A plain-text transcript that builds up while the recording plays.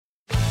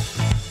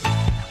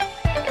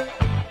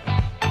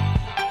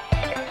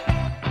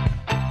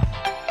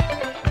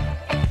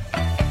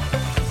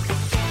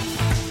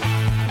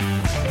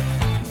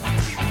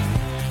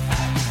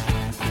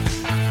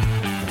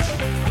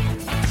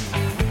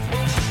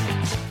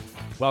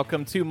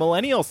Welcome to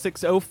Millennial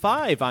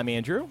 605. I'm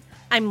Andrew.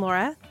 I'm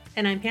Laura.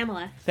 And I'm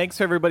Pamela. Thanks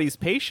for everybody's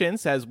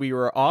patience as we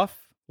were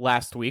off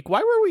last week.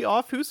 Why were we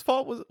off? Whose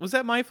fault was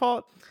that? My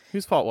fault?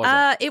 Whose fault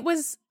was it? It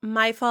was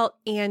my fault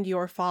and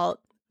your fault.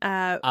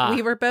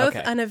 We were both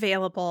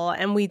unavailable,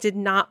 and we did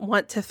not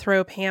want to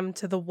throw Pam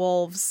to the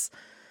wolves.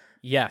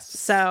 Yes.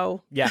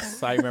 So.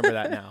 Yes, I remember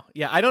that now.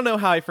 Yeah, I don't know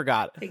how I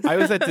forgot. I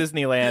was at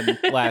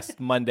Disneyland last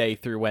Monday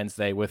through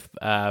Wednesday with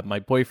my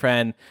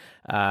boyfriend,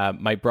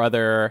 my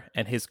brother,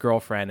 and his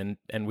girlfriend,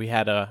 and we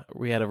had a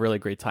really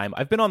great time.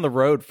 I've been on the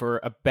road for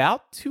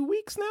about 2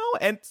 weeks now,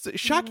 and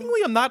shockingly,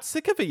 I'm not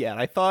sick of it yet.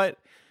 I thought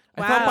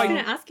I was going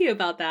to ask you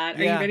about that.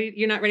 Are you ready?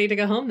 You're not ready to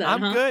go home then,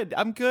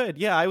 I'm good.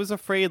 Yeah, I was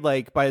afraid,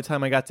 like, by the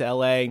time I got to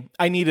LA,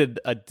 I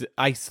needed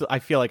I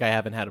feel like I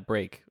haven't had a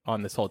break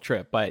on this whole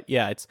trip. But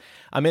yeah,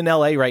 I'm in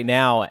LA right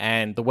now,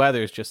 and the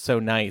weather is just so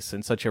nice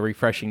and such a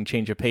refreshing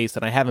change of pace.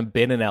 And I haven't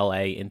been in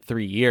LA in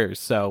 3 years.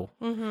 So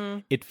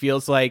it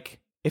feels like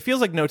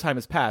no time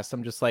has passed.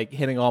 I'm just like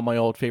hitting all my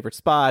old favorite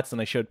spots.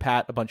 And I showed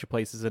Pat a bunch of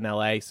places in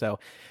LA. So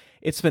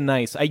it's been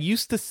nice. I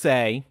used to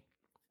say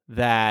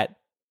that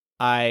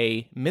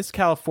I miss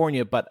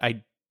California, but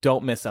I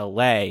don't miss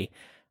LA.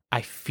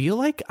 I feel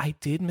like I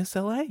did miss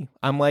LA.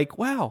 I'm like,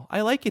 wow,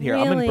 I like it here.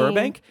 Really? I'm in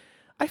Burbank.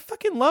 I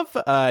fucking love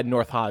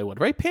North Hollywood,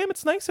 right, Pam?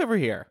 It's nice over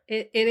here.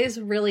 It is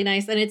really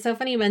nice. And it's so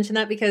funny you mention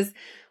that because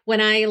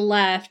when I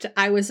left,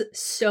 I was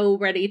so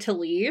ready to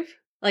leave.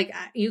 Like,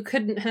 you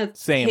couldn't have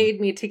paid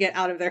me to get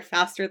out of there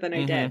faster than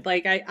I did.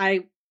 Like,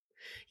 I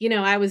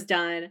was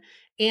done.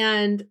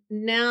 And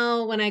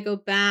now when I go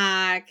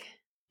back,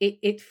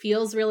 it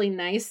feels really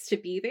nice to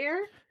be there.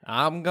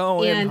 I'm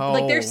going home.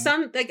 Like,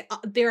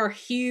 there are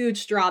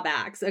huge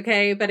drawbacks,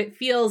 okay? But it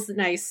feels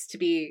nice to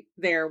be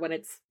there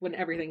when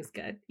everything's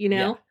good, you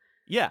know?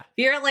 Yeah. If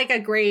you're at like a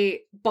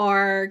great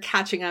bar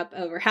catching up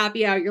over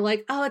happy hour, you're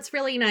like, oh, it's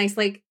really nice.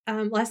 Like,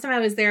 last time I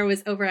was there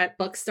was over at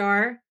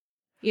Bookstore,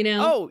 you know?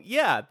 Oh,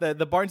 yeah.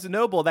 The Barnes &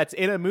 Noble that's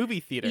in a movie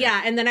theater.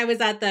 Yeah, and then I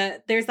was at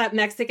there's that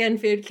Mexican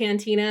food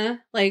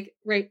cantina, like,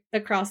 right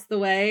across the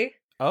way.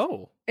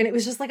 Oh. And it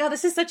was just like, oh,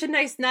 this is such a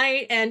nice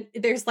night. And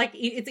there's like,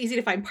 it's easy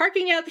to find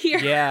parking up here.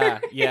 Yeah.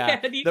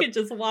 And you can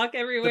just walk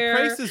everywhere.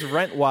 The prices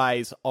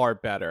rent-wise are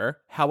better.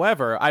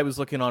 However, I was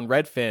looking on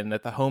Redfin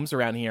at the homes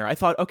around here. I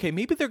thought, okay,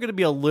 maybe they're going to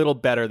be a little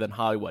better than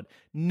Hollywood.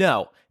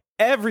 No.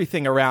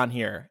 Everything around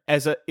here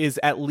is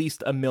at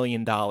least $1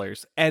 million.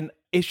 And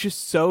it's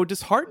just so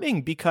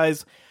disheartening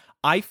because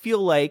I feel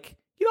like,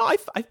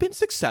 I've been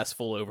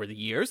successful over the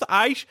years.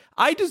 I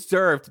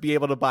deserve to be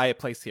able to buy a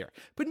place here.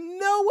 But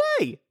no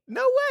way.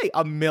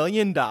 $1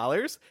 million?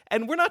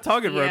 And we're not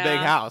talking for a big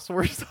house.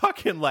 We're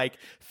talking like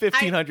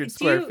 1,500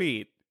 square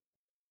feet.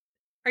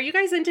 Are you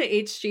guys into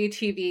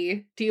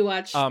HGTV? Do you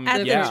watch the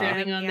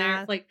programming on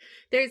there? Like,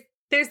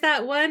 there's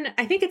that one,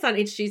 I think it's on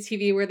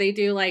HGTV, where they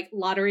do like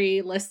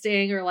lottery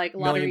listing or like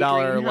lottery $1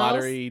 million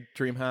lottery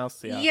dream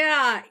house.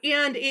 Yeah.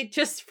 And it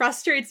just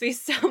frustrates me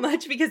so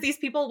much because these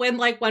people win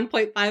like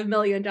 $1.5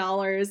 million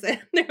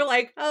and they're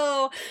like,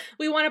 oh,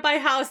 we want to buy a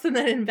house and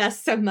then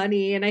invest some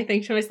money. And I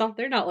think to myself,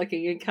 they're not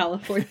looking in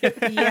California.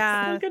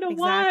 Yeah, I'm gonna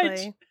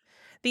exactly. watch.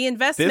 The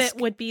investment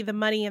would be the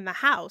money in the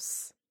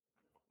house.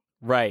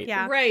 Right.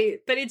 Yeah. Right.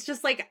 But it's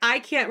just like, I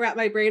can't wrap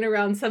my brain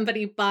around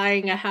somebody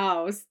buying a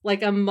house,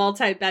 like a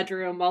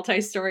multi-bedroom,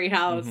 multi-story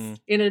house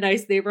in a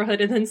nice neighborhood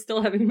and then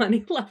still having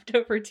money left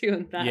over to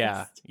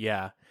invest.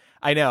 Yeah.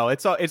 I know.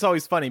 It's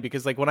always funny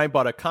because like when I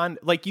bought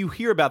like you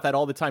hear about that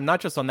all the time, not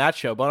just on that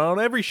show, but on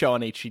every show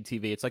on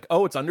HGTV. It's like,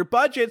 oh, it's under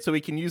budget, so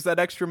we can use that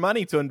extra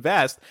money to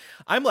invest.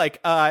 I'm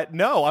like,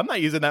 no, I'm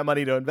not using that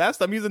money to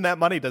invest. I'm using that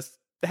money to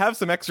have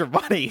some extra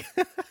money.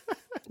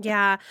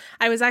 Yeah,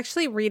 I was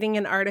actually reading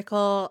an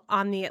article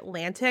on The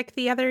Atlantic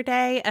the other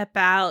day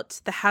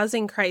about the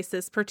housing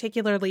crisis,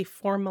 particularly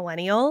for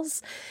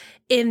millennials,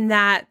 in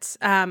that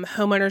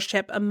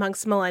homeownership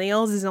amongst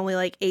millennials is only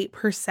like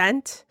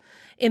 8%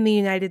 in the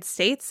United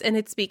States. And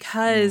it's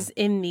because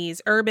in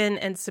these urban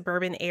and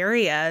suburban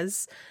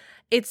areas,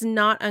 it's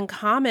not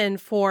uncommon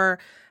for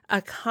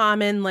a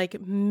common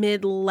like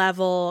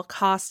mid-level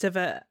cost of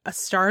a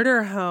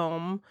starter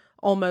home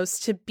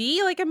almost to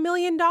be like $1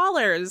 million.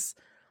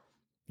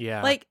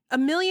 Yeah. Like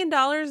 $1 million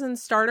and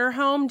starter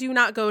home do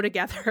not go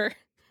together.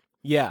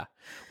 Yeah.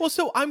 Well,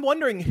 so I'm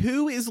wondering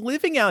who is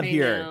living out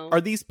here. Know. Are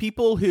these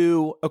people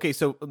who, okay,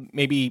 so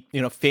maybe,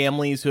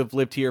 families who have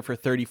lived here for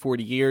 30,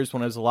 40 years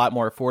when it was a lot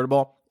more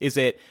affordable? Is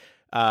it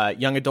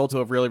young adults who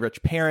have really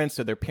rich parents,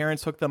 so their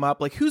parents hook them up?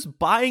 Like, who's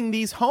buying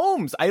these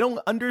homes? I don't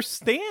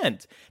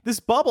understand. This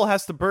bubble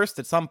has to burst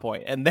at some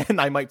point, and then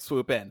I might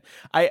swoop in.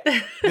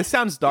 This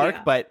sounds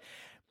dark, but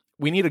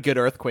we need a good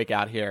earthquake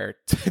out here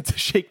to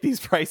shake these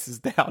prices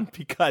down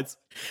because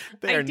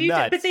they're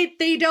nuts. But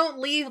they don't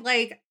leave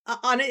like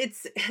on it.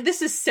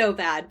 This is so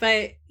bad.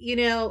 But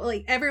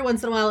like every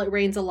once in a while it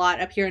rains a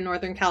lot up here in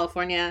Northern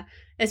California,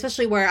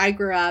 especially where I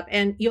grew up.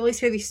 And you always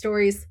hear these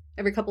stories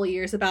every couple of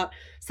years about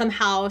some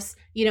house,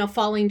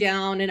 falling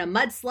down in a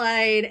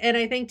mudslide. And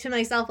I think to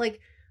myself,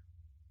 like,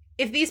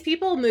 if these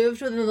people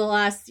moved within the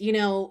last,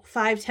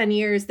 5-10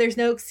 years, there's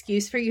no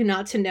excuse for you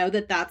not to know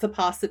that that's a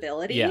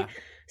possibility. Yeah.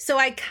 So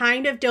I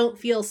kind of don't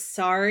feel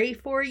sorry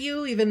for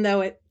you, even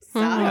though it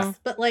sucks.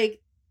 But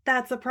like,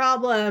 that's a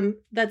problem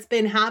that's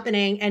been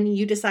happening, and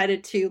you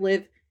decided to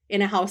live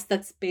in a house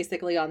that's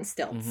basically on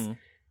stilts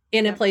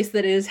in a place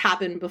that has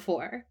happened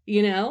before,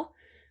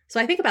 So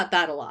I think about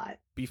that a lot.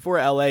 Before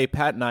LA,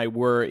 Pat and I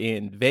were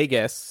in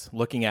Vegas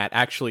looking at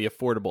actually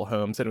affordable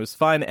homes, and it was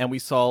fun. And we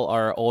saw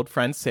our old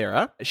friend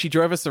Sarah. She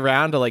drove us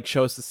around to like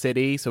show us the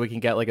city so we can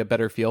get like a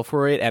better feel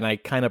for it. And I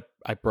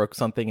broke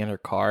something in her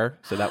car,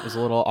 so that was a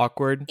little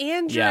awkward.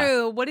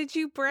 Andrew, what did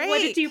you break?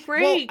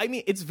 Well, I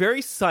mean, it's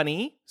very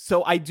sunny,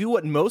 so I do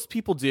what most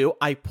people do.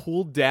 I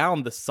pulled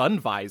down the sun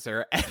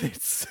visor, and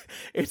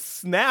it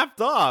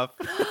snapped off.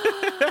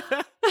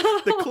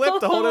 The clip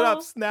to hold it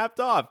up snapped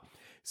off.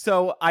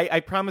 So I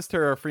promised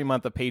her a free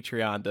month of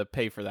Patreon to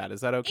pay for that.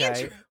 Is that okay?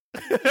 Andrew.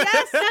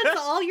 Yes, that's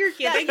all you're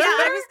giving. Yeah,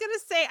 I was going to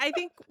say, I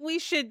think we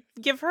should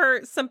give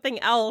her something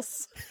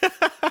else.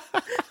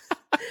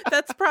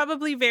 That's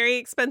probably very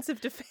expensive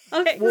to pay.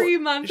 A free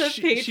month of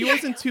Patreon. She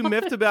wasn't too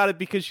miffed about it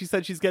because she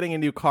said she's getting a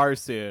new car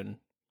soon.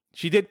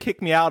 She did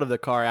kick me out of the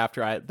car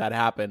after that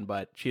happened,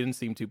 but she didn't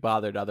seem too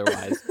bothered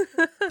otherwise.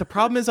 The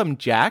problem is I'm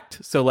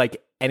jacked, so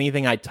like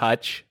anything I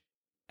touch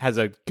has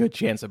a good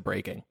chance of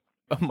breaking.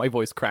 My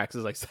voice cracks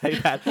as I say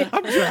that.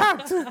 I'm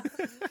jacked.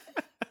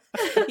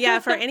 Yeah,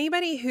 for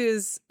anybody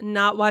who's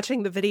not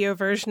watching the video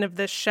version of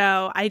this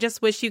show, I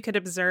just wish you could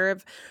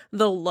observe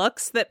the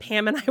looks that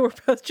Pam and I were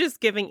both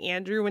just giving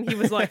Andrew when he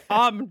was like,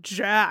 I'm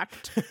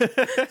jacked.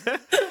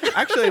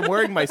 Actually, I'm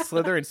wearing my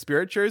Slytherin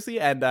Spirit jersey,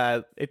 and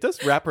it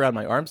does wrap around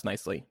my arms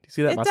nicely. Do you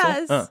see that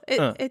muscle?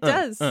 It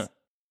does.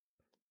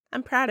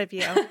 I'm proud of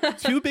you.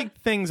 Two big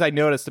things I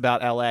noticed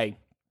about LA.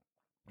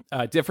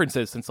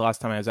 Differences since the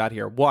last time I was out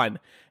here. One,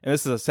 and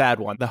this is a sad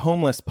one, the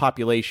homeless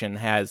population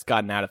has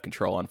gotten out of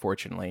control,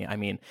 unfortunately. I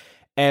mean,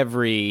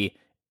 every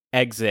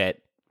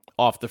exit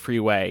off the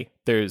freeway,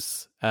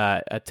 there's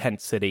a tent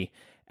city,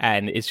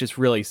 and it's just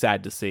really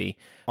sad to see.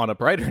 On a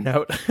brighter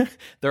note,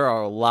 there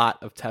are a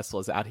lot of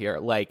Teslas out here.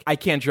 Like, I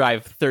can't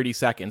drive 30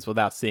 seconds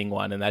without seeing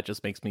one, and that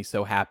just makes me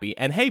so happy.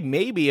 And hey,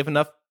 maybe if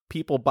enough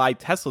people buy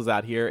Teslas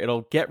out here,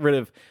 it'll get rid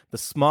of the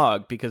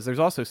smog, because there's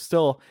also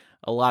still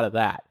a lot of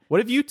that. What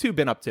have you two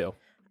been up to?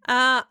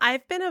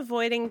 I've been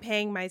avoiding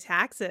paying my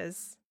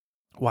taxes.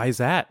 Why is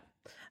that?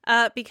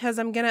 Because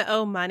I'm going to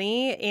owe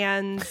money,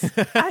 and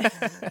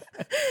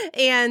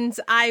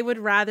I would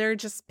rather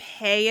just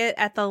pay it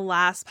at the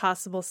last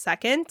possible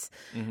second,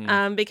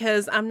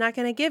 because I'm not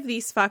going to give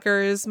these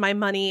fuckers my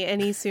money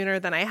any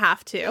sooner than I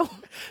have to.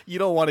 You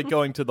don't want it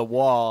going to the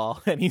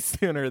wall any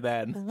sooner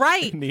than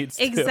it needs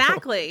to.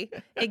 Exactly.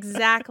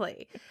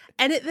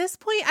 And at this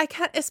point,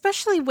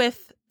 especially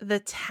with the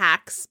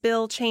tax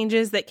bill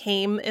changes that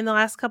came in the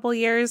last couple of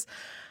years,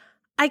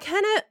 I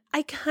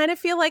kind of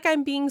feel like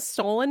I'm being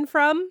stolen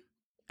from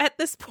at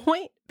this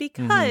point,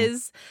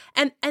 because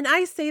and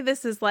I say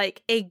this as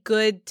like a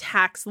good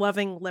tax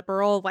loving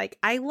liberal. Like,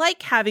 I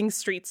like having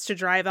streets to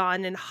drive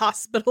on and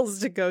hospitals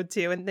to go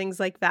to and things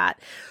like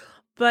that.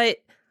 But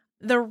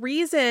the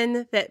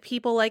reason that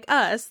people like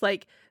us,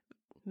 like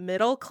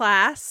middle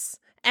class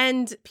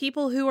and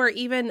people who are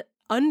even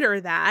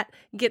under that,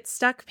 get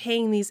stuck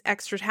paying these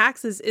extra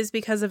taxes is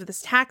because of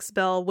this tax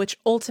bill, which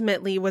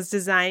ultimately was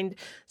designed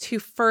to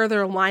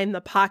further line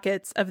the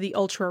pockets of the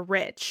ultra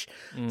rich.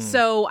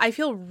 So I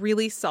feel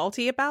really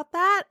salty about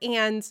that.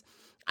 And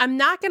I'm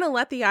not going to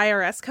let the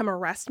IRS come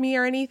arrest me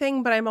or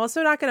anything, but I'm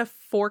also not going to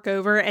fork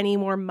over any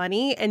more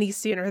money any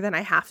sooner than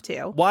I have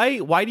to. Why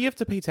do you have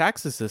to pay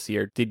taxes this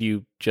year? Did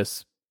you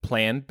just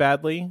planned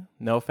badly?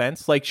 No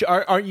offense. Like,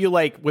 aren't you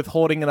like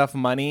withholding enough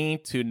money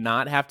to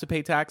not have to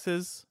pay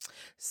taxes?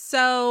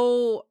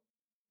 So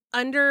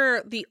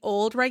under the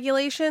old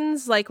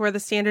regulations, like where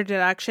the standard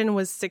deduction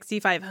was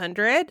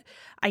 $6,500,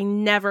 I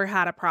never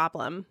had a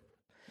problem.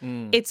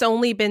 It's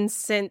only been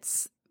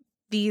since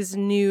these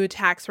new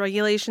tax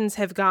regulations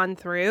have gone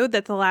through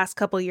that the last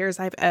couple years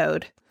I've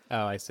owed.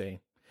 Oh, I see.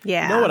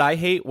 Yeah. You know what I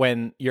hate?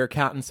 When your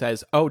accountant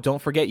says, oh,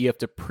 don't forget you have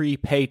to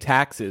prepay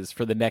taxes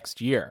for the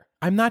next year.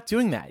 I'm not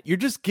doing that. You're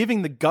just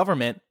giving the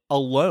government a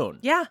loan.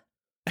 Yeah.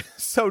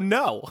 So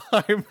no,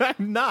 I'm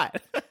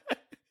not.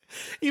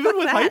 Even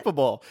with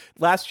Hypable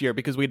last year,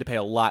 because we had to pay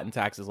a lot in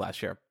taxes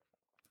last year,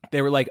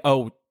 they were like,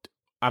 oh,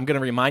 I'm going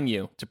to remind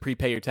you to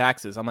prepay your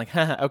taxes. I'm like,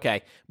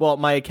 okay. Well,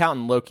 my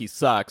accountant Loki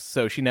sucks,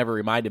 so she never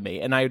reminded me,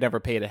 and I never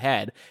paid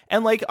ahead.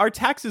 And like, our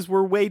taxes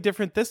were way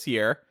different this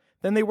year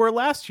than they were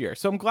last year.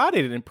 So I'm glad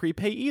I didn't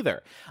prepay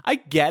either. I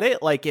get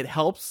it. Like, it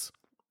helps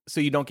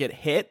so you don't get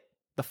hit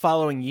the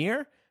following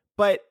year,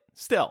 but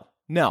still,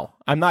 no,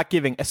 I'm not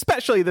giving,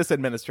 especially this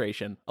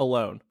administration, a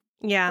loan.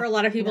 Yeah. For a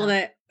lot of people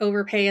that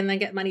overpay and then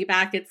get money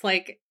back, it's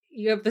like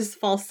you have this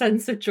false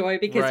sense of joy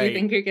because you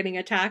think you're getting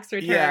a tax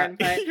return,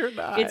 but you're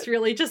not. It's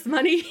really just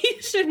money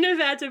you shouldn't have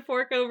had to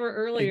fork over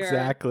earlier.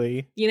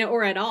 Exactly.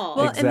 Or at all.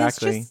 Well,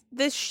 exactly. And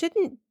this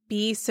shouldn't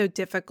be so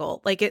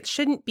difficult. Like, it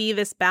shouldn't be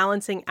this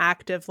balancing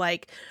act of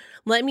like,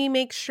 let me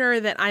make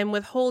sure that I'm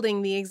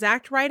withholding the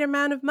exact right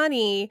amount of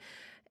money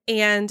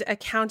and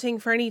accounting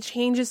for any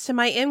changes to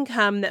my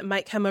income that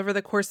might come over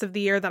the course of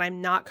the year that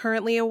I'm not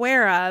currently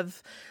aware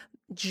of,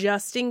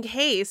 just in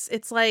case.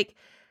 It's like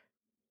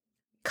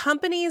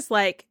companies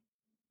like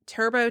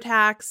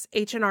TurboTax,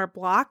 H&R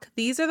Block,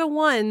 these are the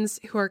ones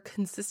who are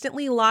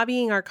consistently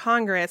lobbying our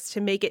Congress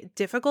to make it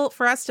difficult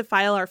for us to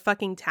file our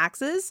fucking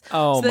taxes.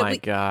 Oh my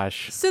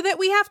gosh. So that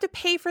we have to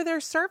pay for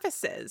their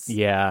services.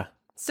 Yeah.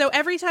 So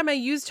every time I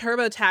use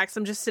TurboTax,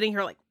 I'm just sitting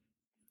here like,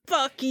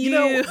 fuck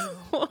you.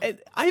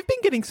 I've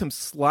been getting some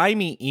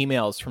slimy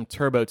emails from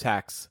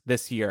TurboTax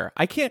this year.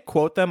 I can't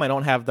quote them. I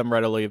don't have them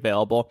readily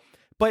available.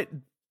 But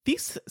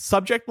these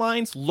subject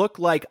lines look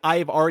like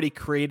I've already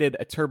created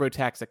a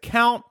TurboTax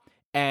account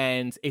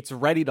and it's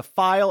ready to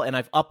file and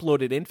I've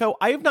uploaded info.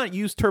 I have not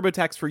used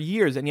TurboTax for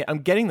years, and yet I'm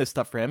getting this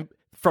stuff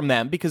from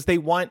them because they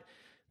want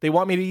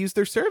me to use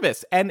their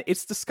service. And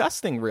it's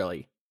disgusting,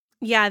 really.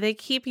 Yeah, they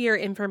keep your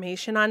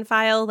information on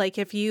file. Like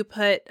if you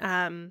put,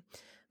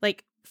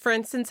 like, for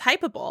instance,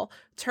 Hypable,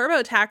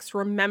 TurboTax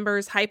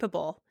remembers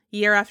Hypable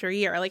year after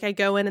year. Like I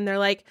go in and they're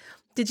like,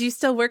 did you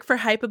still work for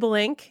Hypable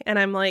Inc.? And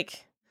I'm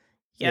like,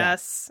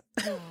 yes.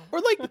 Yeah.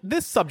 Or like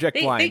this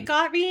subject line. They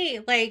got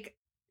me like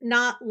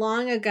not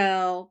long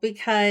ago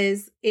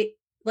because it,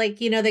 like,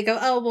 you know, they go,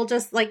 oh, we'll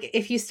just like,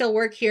 if you still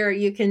work here,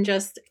 you can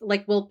just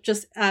like, we'll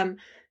just,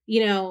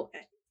 you know,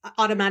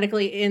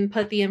 automatically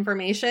input the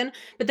information,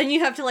 but then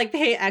you have to like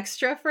pay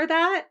extra for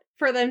that,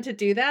 for them to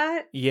do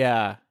that.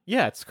 Yeah.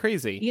 Yeah. It's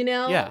crazy. You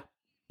know? Yeah.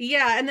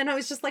 Yeah. And then I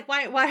was just like,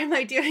 why am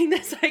I doing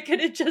this? I could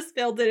have just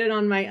filled it in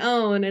on my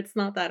own. It's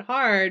not that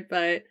hard,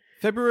 but.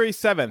 February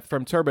 7th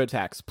from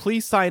TurboTax.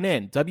 Please sign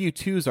in.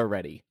 W-2s are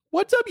ready.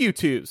 What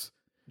W-2s?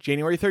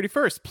 January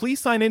 31st. Please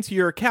sign into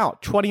your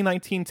account.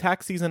 2019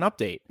 tax season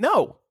update.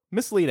 No.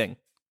 Misleading.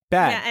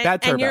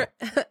 Bad Turbo.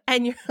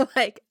 And you're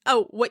like,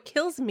 oh, what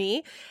kills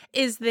me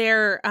is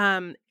their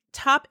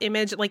top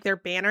image, like their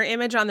banner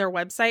image on their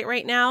website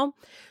right now,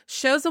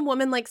 shows a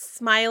woman like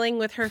smiling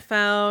with her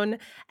phone,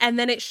 and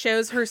then it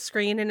shows her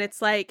screen, and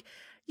it's like,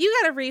 you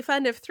got a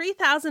refund of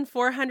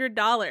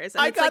 $3,400.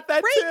 I got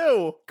that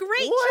too.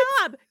 Great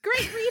job.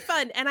 Great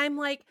refund. And I'm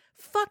like,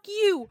 fuck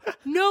you.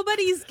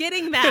 Nobody's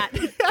getting that.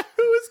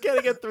 Who's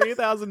getting a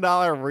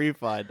 $3,000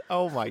 refund?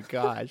 Oh my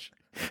gosh.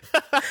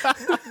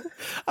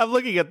 I'm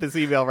looking at this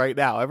email right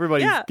now.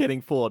 Everybody's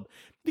getting fooled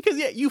because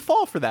you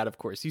fall for that. Of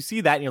course, you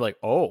see that and you're like,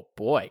 oh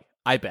boy,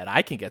 I bet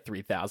I can get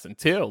 3,000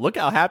 too. Look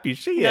how happy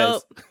she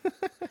is.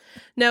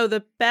 No,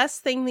 the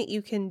best thing that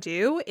you can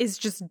do is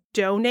just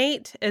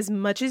donate as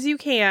much as you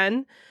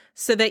can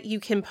so that you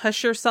can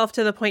push yourself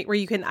to the point where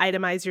you can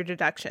itemize your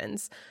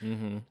deductions.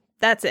 Mm-hmm.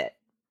 That's it.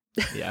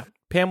 Yeah.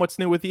 Pam, what's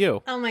new with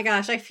you? Oh my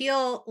gosh, I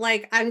feel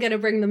like I'm going to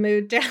bring the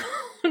mood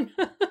down.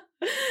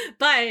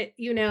 But,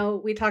 you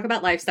know, we talk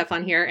about life stuff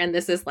on here, and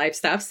this is life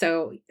stuff.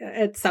 So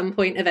at some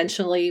point,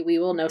 eventually, we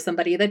will know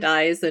somebody that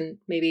dies, and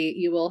maybe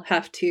you will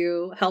have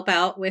to help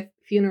out with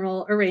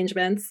funeral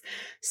arrangements.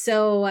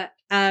 So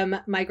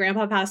my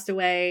grandpa passed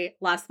away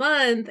last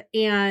month,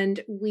 and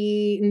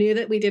we knew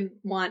that we didn't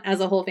want,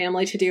 as a whole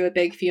family, to do a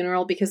big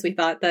funeral because we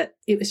thought that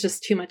it was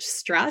just too much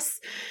stress.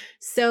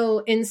 So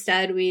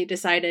instead, we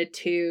decided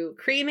to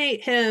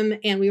cremate him,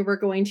 and we were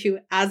going to,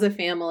 as a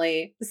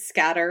family,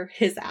 scatter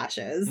his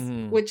ashes,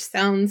 which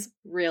sounds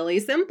really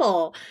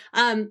simple.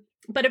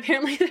 But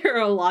apparently there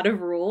are a lot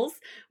of rules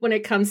when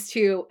it comes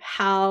to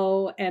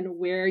how and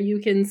where you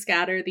can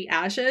scatter the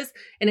ashes.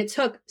 And it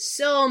took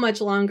so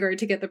much longer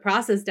to get the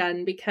process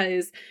done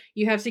because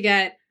you have to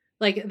get,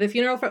 like, the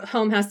funeral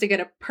home has to get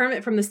a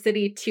permit from the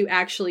city to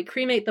actually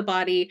cremate the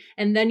body.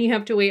 And then you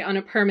have to wait on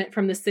a permit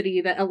from the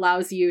city that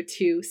allows you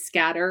to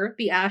scatter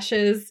the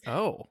ashes.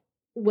 Oh.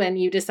 When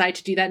you decide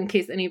to do that, in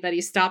case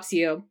anybody stops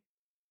you.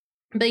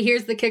 But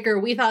here's the kicker.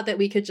 We thought that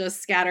we could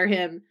just scatter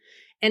him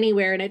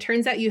anywhere. And it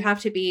turns out you have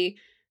to be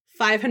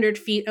 500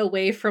 feet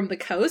away from the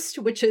coast,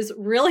 which is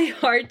really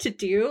hard to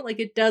do. Like,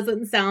 it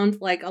doesn't sound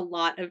like a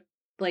lot of,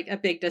 like, a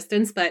big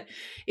distance, but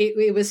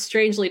it was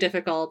strangely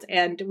difficult.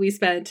 And we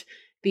spent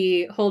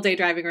the whole day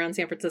driving around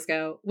San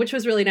Francisco, which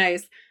was really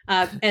nice.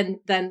 And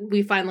then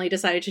we finally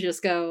decided to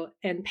just go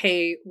and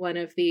pay one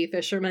of the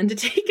fishermen to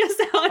take us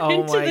out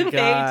into the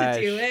bay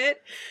to do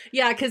it.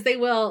 Yeah, because they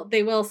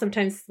will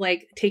sometimes,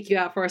 like, take you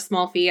out for a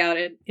small fee out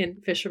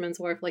in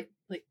Fisherman's Wharf. Like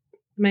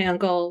my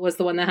uncle was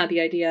the one that had the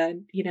idea,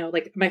 and, you know,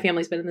 like, my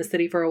family's been in the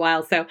city for a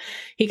while, so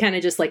he kind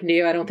of just, like,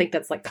 knew. I don't think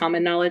that's, like,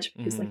 common knowledge.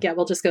 He's like, yeah,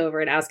 we'll just go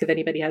over and ask if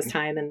anybody has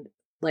time, and,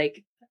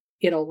 like,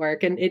 it'll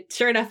work. And it,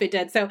 sure enough, it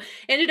did. So it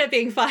ended up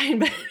being fine,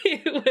 but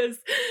it was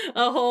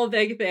a whole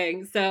big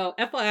thing. So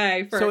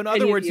FYI for, so in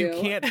other words, you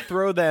can't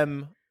throw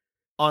them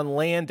on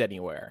land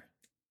anywhere.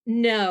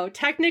 No,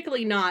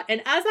 technically not.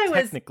 And as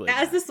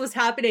this was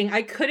happening,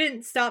 I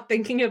couldn't stop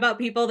thinking about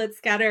people that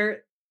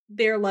scatter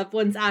their loved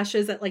ones'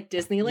 ashes at, like,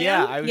 Disneyland.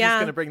 Yeah, I was just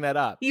going to bring that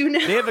up. You know,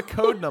 they have a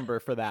code number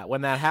for that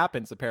when that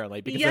happens, apparently,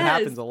 because it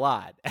happens a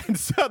lot, and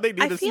so they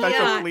need a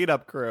special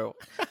cleanup crew.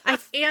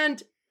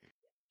 And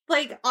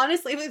like,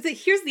 honestly,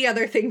 here's the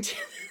other thing too.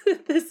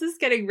 This is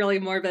getting really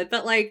morbid,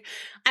 but like,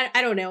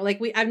 I don't know.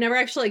 Like, I've never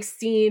actually like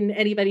seen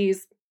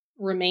anybody's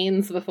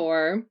remains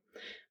before,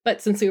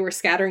 but since we were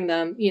scattering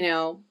them, you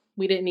know,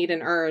 we didn't need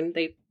an urn.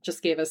 They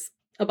just gave us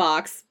a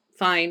box.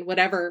 Fine,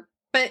 whatever.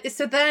 But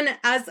so then,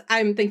 as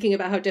I'm thinking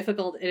about how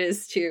difficult it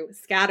is to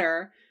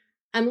scatter,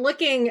 I'm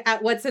looking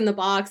at what's in the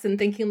box and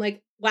thinking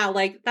like, wow,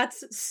 like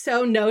that's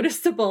so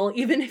noticeable.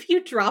 Even if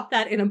you drop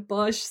that in a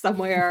bush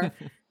somewhere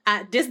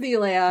at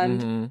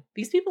Disneyland,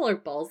 these people are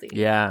ballsy.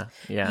 Yeah.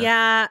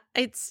 Yeah.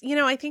 It's, you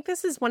know, I think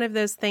this is one of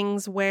those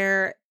things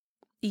where,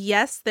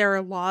 yes, there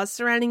are laws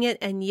surrounding it.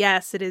 And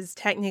yes, it is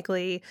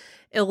technically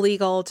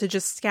illegal to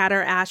just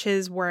scatter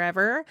ashes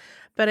wherever.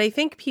 But I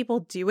think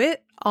people do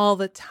it all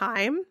the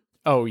time.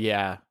 Oh,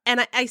 yeah.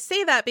 And I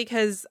say that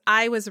because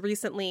I was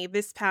recently,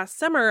 this past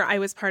summer, I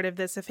was part of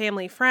this. A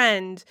family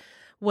friend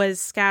was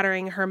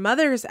scattering her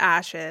mother's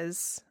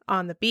ashes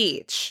on the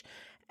beach.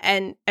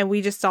 And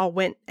we just all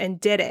went and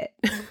did it.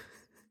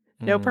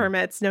 No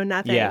permits, no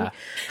nothing. Yeah.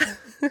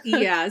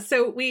 Yeah.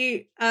 So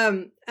we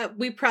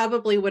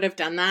probably would have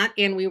done that,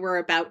 and we were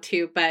about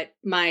to, but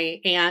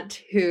my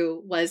aunt,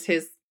 who was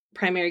his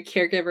primary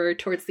caregiver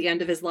towards the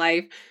end of his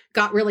life,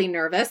 got really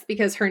nervous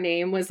because her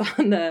name was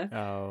on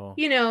the,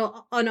 you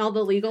know, on all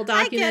the legal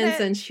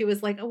documents. And she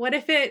was like, what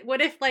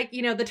if like,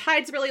 you know, the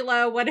tide's really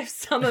low? What if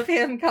some of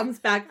him comes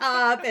back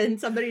up and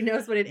somebody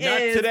knows what it is?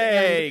 Not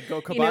today. And,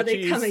 go Kabachis. You know,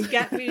 they come and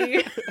get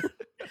me.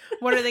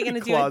 What are they going to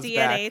do, a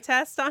DNA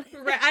test on it?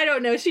 Right, I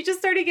don't know. She just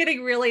started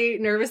getting really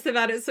nervous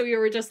about it. So we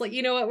were just like,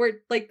 you know what? We're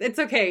like, it's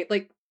okay.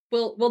 Like,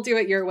 we'll do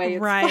it your way.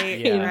 It's fine.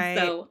 Yeah. Right.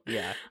 So,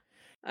 yeah.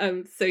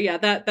 So yeah,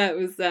 that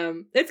was,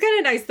 it's kind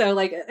of nice though.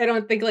 Like, I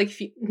don't think like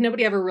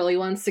nobody ever really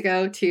wants to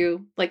go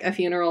to like a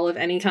funeral of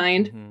any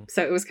kind.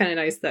 So it was kind of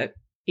nice that,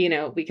 you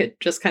know, we could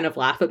just kind of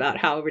laugh about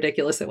how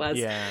ridiculous it was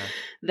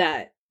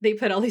that they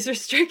put all these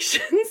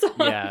restrictions on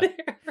there.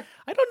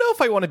 I don't know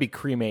if I want to be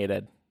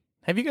cremated.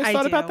 Have you guys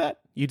thought about that?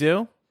 You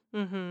do?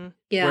 Mm-hmm.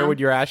 Yeah. Where would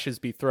your ashes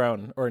be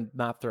thrown or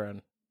not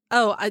thrown?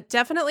 Oh,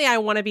 definitely I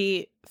want to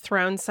be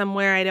thrown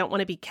somewhere. I don't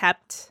want to be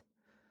kept.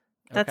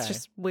 That's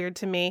just weird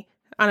to me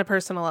on a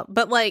personal level.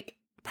 But like,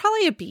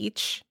 probably a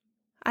beach.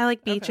 I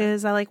like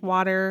beaches. I like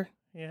water.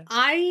 Yeah.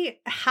 I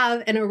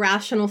have an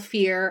irrational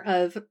fear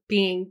of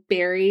being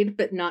buried,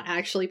 but not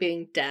actually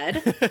being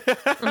dead.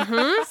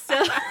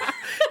 So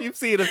you've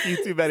seen a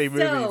few too many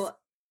movies.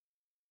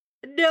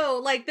 No,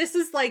 like this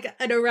is like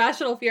an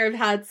irrational fear I've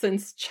had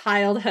since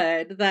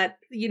childhood that,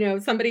 you know,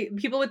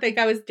 people would think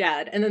I was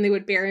dead and then they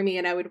would bury me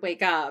and I would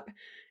wake up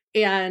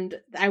and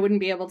I wouldn't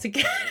be able to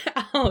get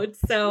out.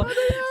 So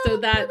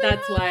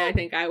that's why I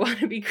think I want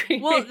to be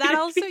cremated. Well, that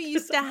also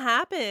used to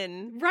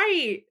happen.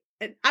 Right.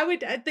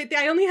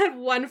 I only had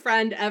one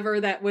friend ever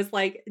that was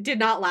like, did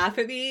not laugh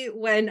at me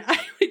when I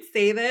would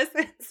say this.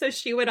 So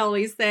she would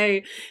always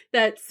say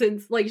that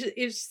since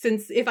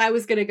if I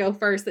was going to go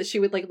first, that she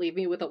would like leave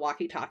me with a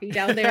walkie-talkie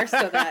down there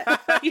so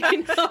that, you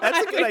know,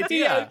 that's a good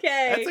idea.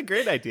 Okay. That's a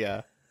great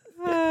idea.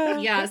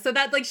 Yeah. So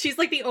that like, she's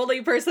like the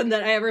only person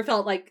that I ever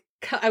felt like,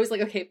 I was like,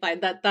 okay, fine,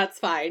 that's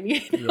fine.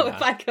 You know,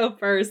 if I go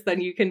first,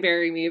 then you can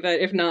bury me. But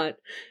if not,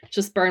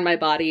 just burn my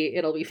body.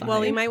 It'll be fine.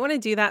 Well, we might want to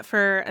do that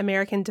for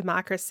American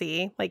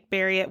democracy, like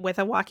bury it with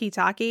a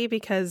walkie-talkie,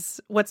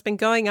 because what's been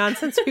going on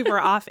since we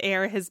were off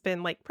air has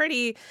been like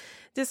pretty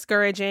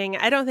discouraging.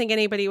 I don't think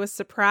anybody was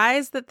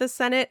surprised that the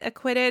Senate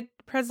acquitted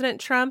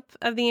President Trump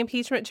of the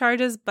impeachment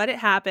charges, but it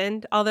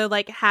happened. Although,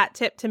 like, hat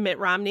tip to Mitt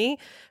Romney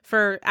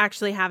for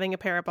actually having a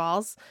pair of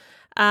balls.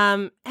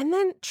 And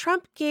then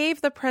Trump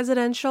gave the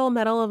Presidential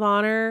Medal of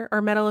Honor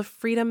or Medal of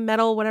Freedom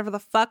medal, whatever the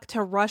fuck,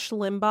 to Rush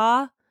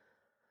Limbaugh.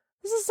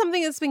 This is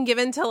something that's been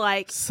given to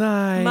like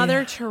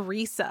Mother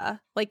Teresa.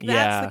 Like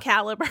that's the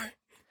caliber.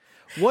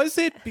 Was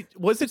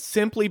it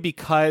simply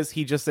because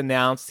he just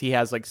announced he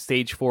has like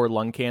stage 4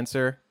 lung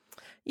cancer?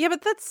 Yeah,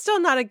 but that's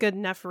still not a good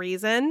enough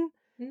reason.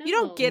 No. You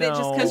don't get it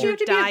just because you're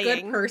dying. You have to be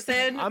a good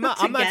person. I'm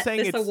not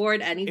saying this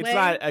award anyway. It's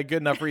not a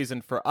good enough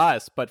reason for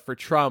us, but for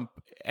Trump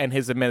and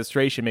his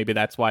administration, maybe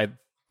that's why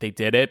they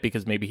did it,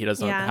 because maybe he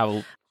doesn't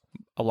have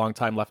a long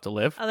time left to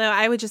live. Although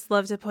I would just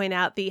love to point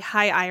out the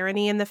high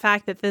irony in the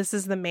fact that this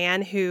is the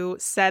man who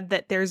said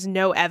that there's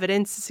no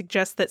evidence to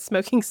suggest that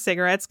smoking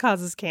cigarettes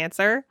causes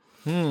cancer.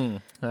 Oh,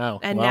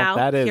 and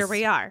now here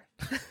we are.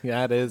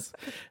 That is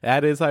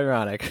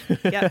ironic.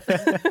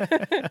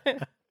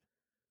 Yep.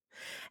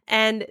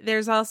 And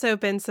there's also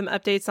been some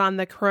updates on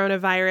the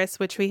coronavirus,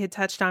 which we had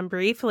touched on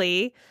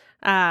briefly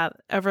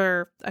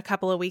over a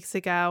couple of weeks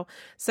ago.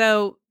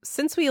 So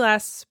since we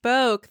last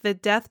spoke, the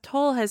death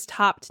toll has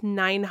topped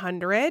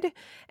 900,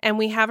 and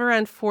we have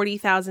around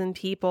 40,000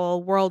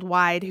 people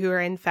worldwide who are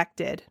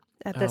infected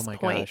at this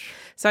point. Gosh.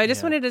 So I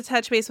just wanted to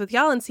touch base with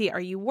y'all and see, are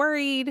you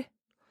worried?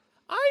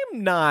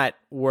 I'm not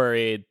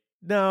worried.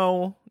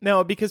 No,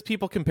 because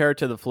people compare it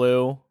to the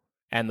flu,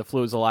 and the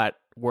flu is a lot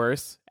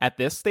worse at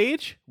this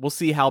stage. We'll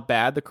see how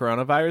bad the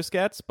coronavirus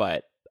gets,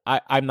 but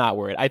I'm not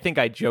worried. I think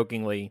I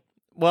jokingly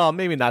well,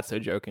 maybe not so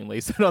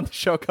jokingly, said on the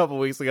show a couple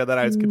weeks ago that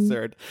I was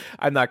concerned.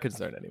 I'm not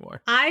concerned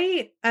anymore.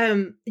 I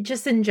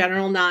just in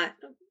general, not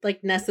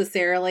like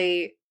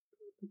necessarily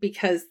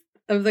because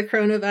of the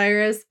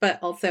coronavirus, but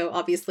also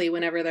obviously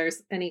whenever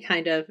there's any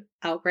kind of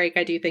outbreak,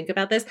 I do think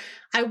about this.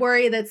 I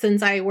worry that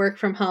since I work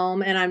from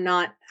home and I'm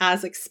not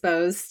as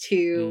exposed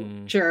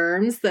to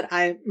germs, that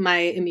my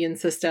immune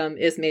system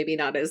is maybe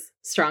not as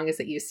strong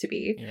as it used to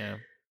be. Yeah.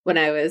 When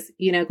I was,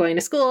 going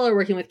to school or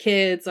working with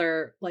kids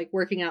or like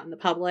working out in the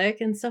public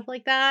and stuff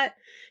like that.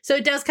 So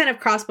it does kind of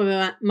cross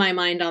my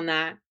mind on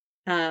that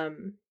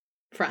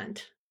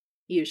front,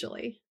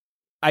 usually.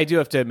 I do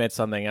have to admit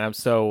something, and I'm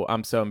so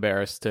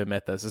embarrassed to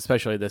admit this,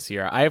 especially this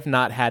year. I have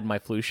not had my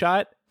flu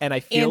shot, and I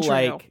feel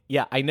like,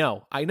 yeah, I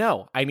know. I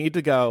need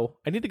to go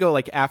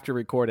like after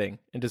recording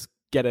and just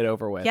get it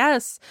over with.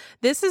 Yes,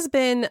 this has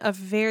been a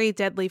very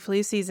deadly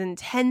flu season.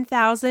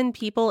 10,000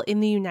 people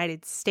in the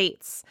United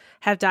States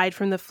have died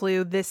from the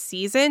flu this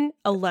season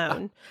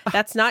alone.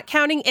 That's not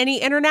counting any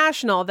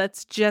international.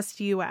 That's just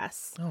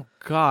U.S. Oh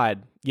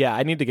God, yeah,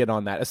 I need to get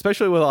on that,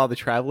 especially with all the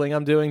traveling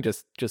I'm doing.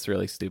 Just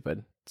really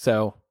stupid.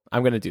 So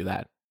I'm going to do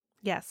that.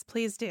 Yes,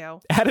 please do.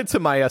 Add it to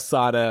my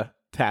Asana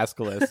task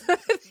list,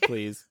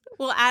 please.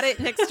 We'll add it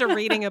next to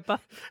reading a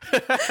book.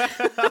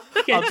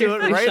 I'll do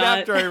it right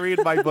after I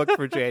read my book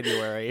for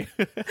January.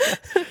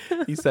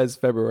 He says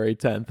February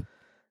 10th.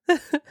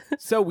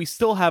 So we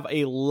still have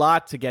a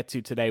lot to get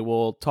to today.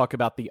 We'll talk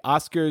about the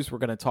Oscars. We're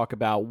going to talk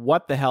about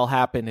what the hell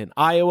happened in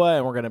Iowa,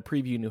 and we're going to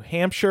preview New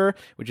Hampshire,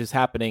 which is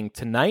happening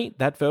tonight,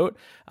 that vote,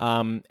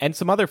 and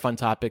some other fun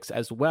topics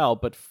as well.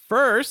 But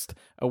first,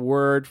 a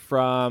word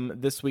from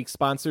this week's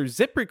sponsor,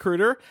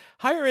 ZipRecruiter.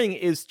 Hiring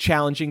is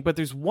challenging, but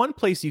there's one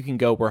place you can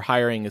go where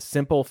hiring is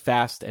simple,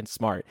 fast, and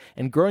smart,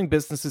 and growing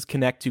businesses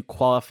connect to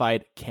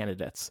qualified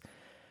candidates.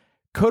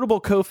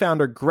 Codeable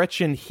co-founder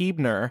Gretchen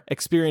Hebner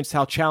experienced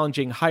how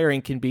challenging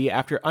hiring can be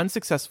after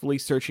unsuccessfully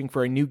searching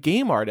for a new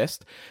game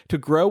artist to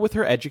grow with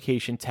her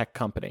education tech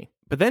company.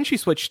 But then she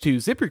switched to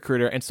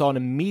ZipRecruiter and saw an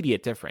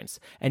immediate difference.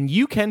 And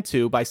you can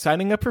too by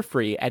signing up for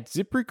free at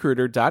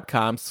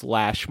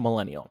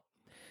ZipRecruiter.com/millennial.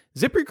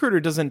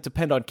 ZipRecruiter doesn't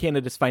depend on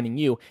candidates finding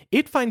you,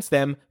 it finds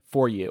them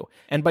for you.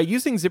 And by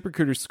using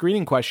ZipRecruiter's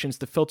screening questions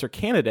to filter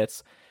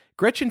candidates,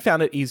 Gretchen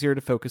found it easier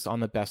to focus on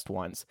the best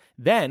ones.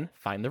 Then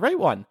find the right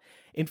one.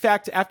 In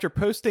fact, after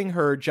posting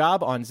her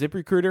job on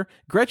ZipRecruiter,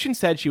 Gretchen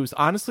said she was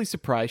honestly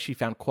surprised she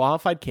found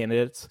qualified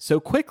candidates so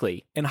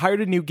quickly and hired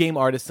a new game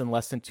artist in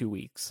less than 2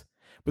 weeks.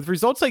 With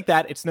results like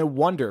that, it's no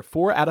wonder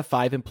 4 out of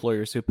 5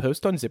 employers who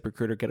post on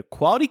ZipRecruiter get a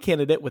quality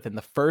candidate within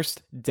the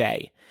first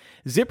day.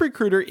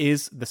 ZipRecruiter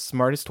is the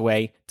smartest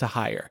way to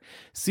hire.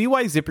 See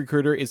why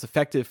ZipRecruiter is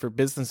effective for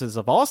businesses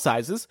of all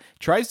sizes.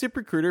 Try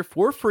ZipRecruiter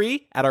for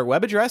free at our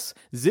web address,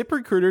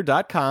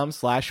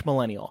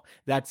 ZipRecruiter.com/millennial.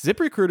 That's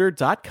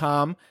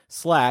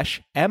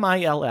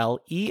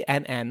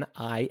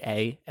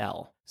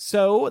ZipRecruiter.com/MILLENNIAL.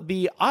 So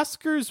the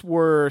Oscars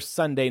were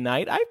Sunday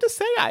night. I have to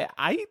say,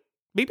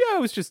 maybe I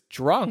was just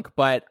drunk,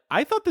 but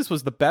I thought this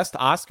was the best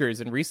Oscars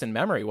in recent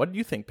memory. What did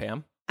you think,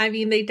 Pam? I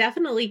mean, they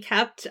definitely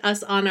kept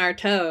us on our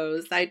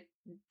toes. I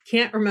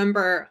can't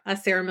remember a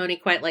ceremony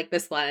quite like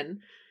this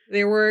one.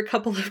 There were a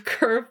couple of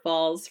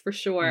curveballs for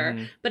sure.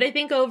 Mm-hmm. But I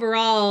think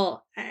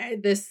overall,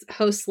 this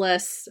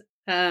hostless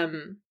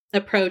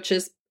approach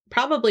is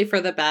probably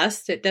for the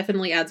best. It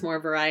definitely adds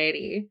more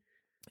variety.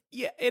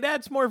 Yeah, it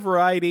adds more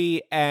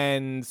variety,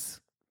 and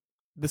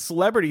the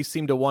celebrities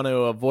seem to want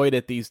to avoid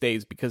it these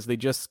days because they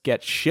just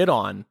get shit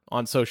on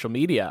social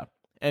media.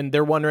 And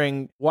they're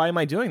wondering, why am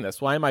I doing this?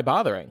 Why am I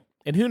bothering?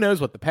 And who knows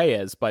what the pay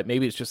is, but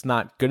maybe it's just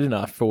not good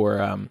enough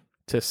for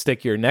to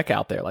stick your neck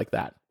out there like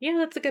that. Yeah,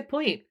 that's a good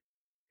point.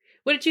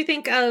 What did you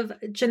think of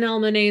Janelle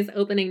Monáe's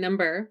opening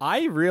number?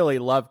 I really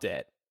loved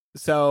it.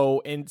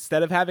 So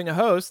instead of having a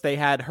host, they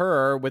had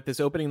her with this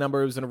opening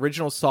number. It was an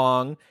original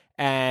song,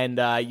 and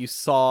you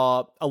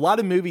saw a lot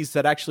of movies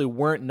that actually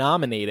weren't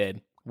nominated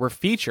were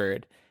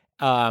featured.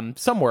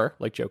 Some were,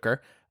 like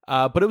Joker,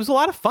 but it was a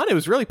lot of fun. It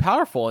was really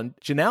powerful, and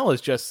Janelle is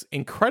just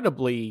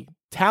incredibly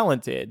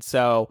talented.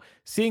 So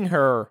seeing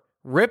her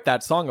rip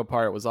that song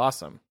apart was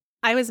awesome.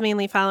 I was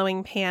mainly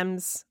following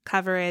Pam's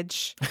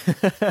coverage.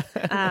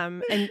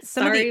 And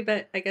Sorry,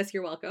 but I guess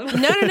you're welcome.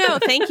 No.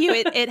 Thank you.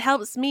 It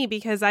helps me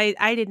because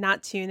I did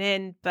not tune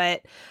in,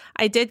 but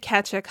I did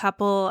catch a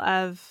couple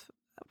of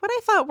what I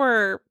thought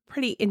were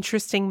pretty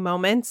interesting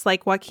moments,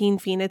 like Joaquin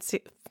Phoenix's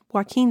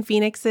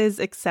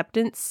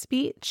acceptance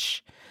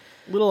speech.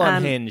 Little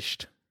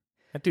unhinged.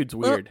 That dude's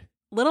weird.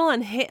 Little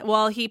unhinged.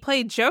 Well, he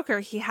played Joker.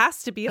 He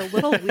has to be a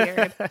little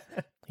weird.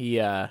 He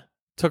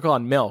took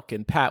on Milk,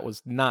 and Pat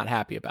was not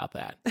happy about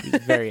that.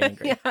 He's very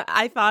angry. Yeah,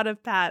 I thought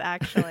of Pat,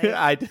 actually.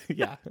 I did.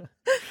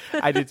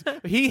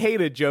 He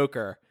hated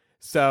Joker.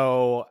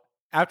 So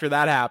after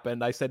that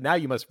happened, I said, now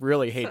you must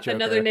really hate Joker.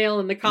 Another nail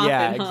in the coffin,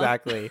 Yeah,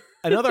 exactly.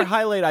 Another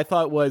highlight I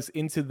thought was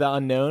Into the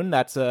Unknown.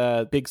 That's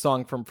a big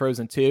song from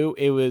Frozen 2.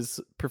 It was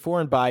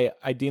performed by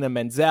Idina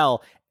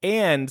Menzel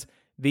and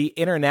the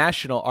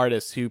international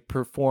artists who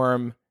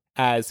perform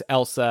as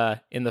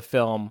Elsa in the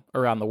film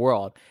around the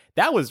world.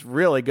 That was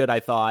really good, I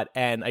thought.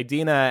 And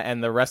Idina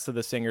and the rest of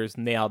the singers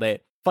nailed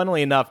it.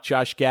 Funnily enough,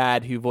 Josh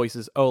Gad, who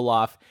voices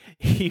Olaf,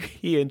 he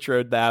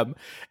introed them.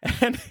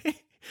 And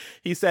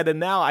he said, and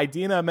now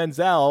Idina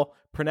Menzel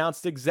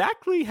pronounced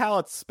exactly how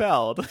it's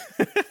spelled.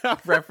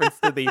 Reference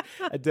to the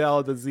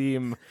Adele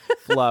Dazeem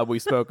flub we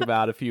spoke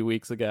about a few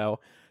weeks ago.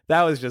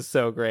 That was just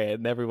so great.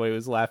 And everybody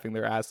was laughing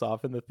their ass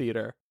off in the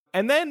theater.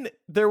 And then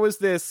there was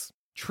this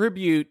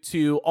tribute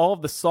to all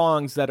of the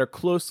songs that are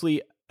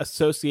closely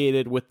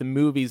associated with the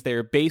movies they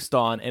are based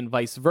on and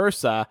vice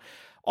versa.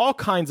 All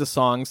kinds of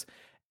songs.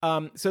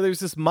 So there's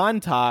this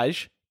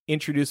montage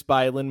introduced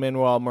by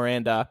Lin-Manuel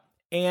Miranda.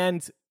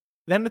 And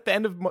then at the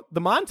end of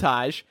the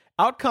montage,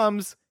 out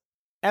comes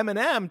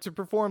Eminem to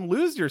perform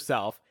Lose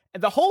Yourself.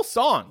 And the whole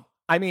song,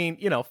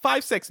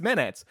 5-6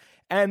 minutes.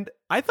 And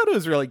I thought it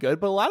was really good,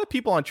 but a lot of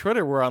people on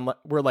Twitter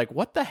were like,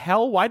 what the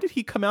hell? Why did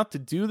he come out to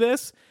do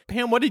this?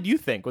 Pam, what did you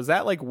think? Was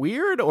that like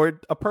weird or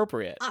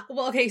appropriate?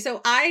 Okay,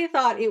 so I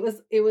thought it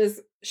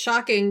was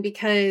shocking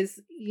because,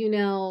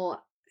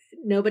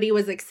 nobody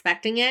was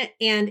expecting it,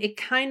 and it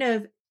kind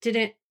of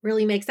didn't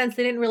really make sense.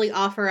 They didn't really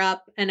offer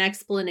up an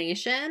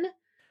explanation.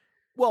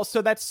 Well,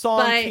 so that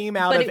song came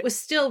out but it was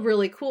still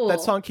really cool.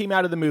 That song came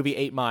out of the movie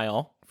 8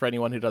 Mile, for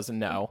anyone who doesn't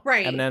know.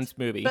 Right. Eminem's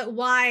movie. But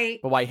why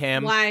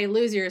him? Why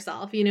Lose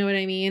Yourself? You know what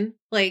I mean?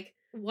 Like,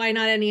 why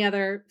not any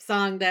other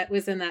song that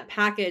was in that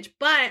package?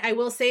 But I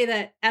will say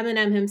that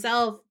Eminem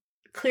himself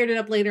cleared it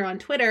up later on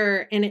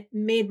Twitter, and it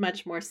made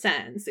much more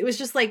sense. It was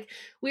just like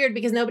weird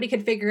because nobody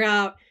could figure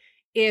out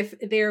if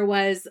there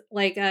was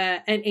like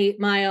an 8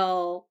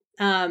 Mile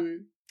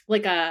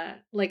like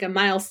a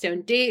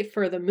milestone date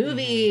for the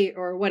movie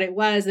or what it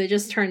was. It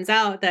just turns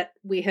out that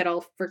we had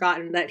all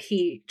forgotten that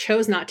he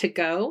chose not to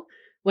go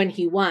when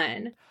he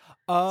won.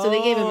 So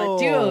they gave him a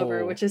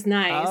do-over, which is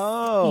nice.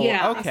 Oh,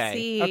 yeah.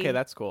 Okay. Okay,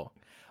 that's cool.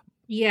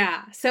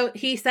 Yeah. So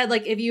he said,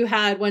 like, if you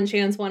had one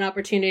chance, one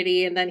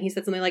opportunity, and then he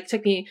said something like,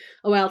 took me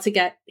a while to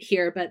get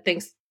here, but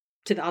thanks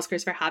to the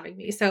Oscars for having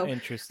me. So,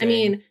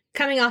 interesting.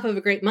 Coming off of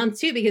a great month,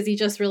 too, because he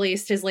just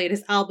released his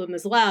latest album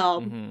as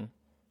well. Mm-hmm.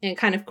 And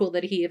kind of cool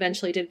that he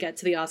eventually did get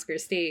to the Oscar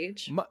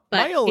stage.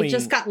 It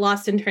just got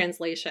lost in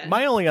translation.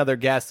 My only other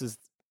guess is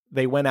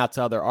they went out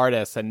to other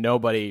artists and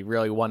nobody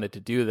really wanted to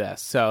do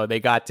this. So they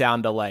got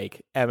down to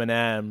like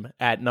Eminem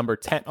at number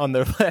 10 on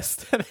their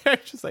list. And they're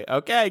just like,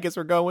 okay, I guess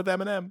we're going with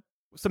Eminem.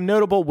 Some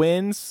notable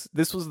wins.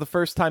 This was the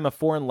first time a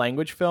foreign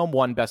language film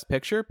won Best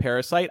Picture,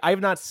 Parasite. I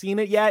have not seen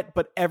it yet,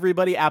 but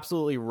everybody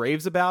absolutely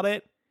raves about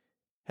it.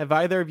 Have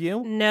either of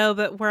you? No,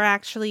 but we're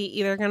actually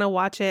either going to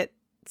watch it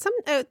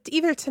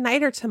either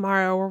tonight or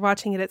tomorrow. We're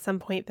watching it at some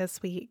point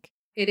this week.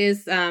 It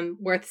is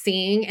worth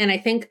seeing. And I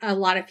think a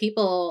lot of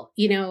people,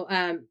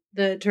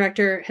 the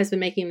director has been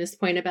making this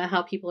point about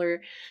how people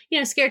are,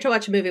 scared to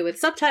watch a movie with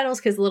subtitles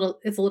because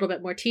it's a little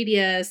bit more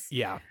tedious.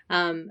 Yeah.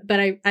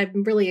 But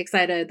I'm really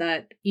excited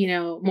that,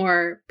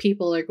 more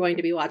people are going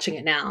to be watching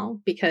it now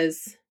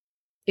because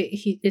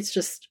it's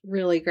just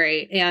really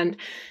great. And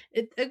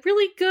it's a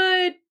really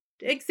good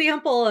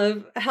example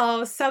of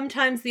how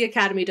sometimes the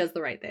Academy does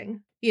the right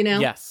thing,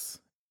 Yes.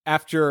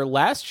 After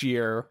last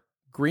year,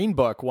 Green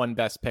Book won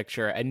Best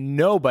Picture, and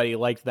nobody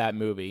liked that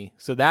movie.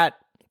 So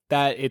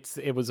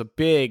it was a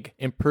big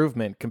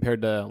improvement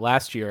compared to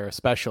last year,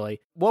 especially.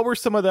 What were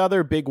some of the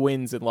other big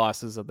wins and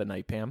losses of the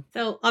night, Pam?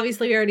 So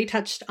obviously we already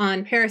touched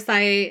on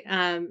Parasite.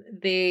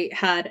 They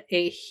had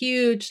a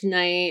huge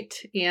night,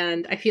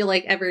 and I feel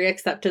like every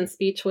acceptance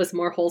speech was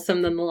more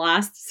wholesome than the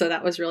last. So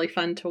that was really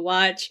fun to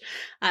watch.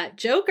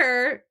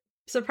 Joker,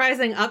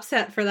 surprising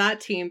upset for that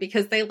team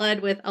because they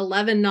led with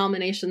 11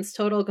 nominations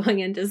total going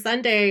into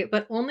Sunday,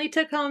 but only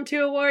took home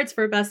 2 awards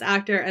for Best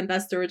Actor and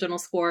Best Original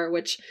Score,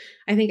 which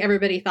I think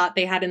everybody thought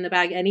they had in the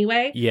bag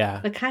anyway.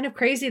 Yeah. But kind of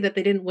crazy that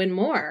they didn't win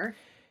more.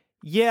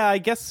 Yeah, I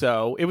guess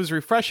so. It was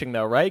refreshing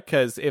though, right?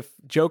 Because if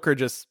Joker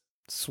just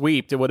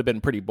sweeped, it would have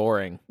been pretty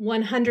boring.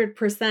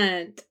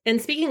 100%.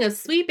 And speaking of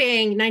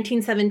sweeping,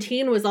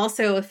 1917 was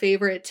also a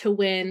favorite to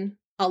win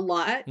a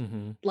lot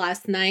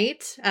last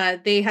night.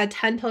 They had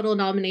 10 total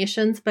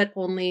nominations, but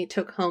only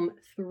took home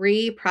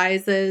 3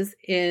 prizes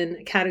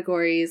in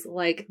categories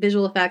like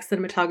visual effects,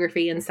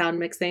 cinematography, and sound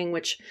mixing,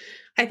 which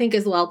I think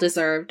is well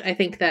deserved. I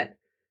think that,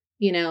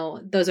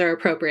 those are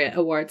appropriate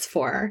awards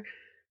for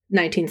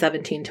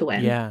 1917 to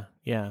win. Yeah,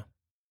 yeah.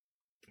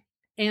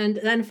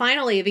 And then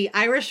finally, The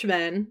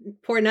Irishman,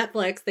 poor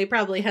Netflix, they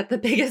probably had the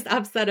biggest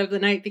upset of the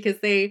night because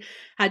they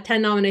had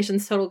 10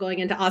 nominations total going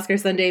into Oscar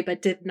Sunday,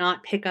 but did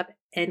not pick up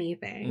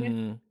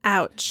anything.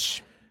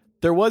 Ouch.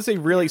 There was a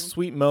really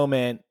sweet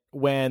moment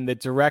when the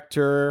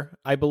director,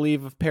 I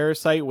believe, of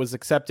Parasite was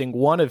accepting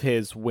one of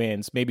his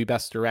wins, maybe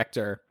Best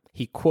Director.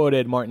 He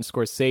quoted Martin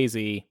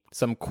Scorsese,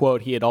 some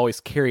quote he had always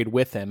carried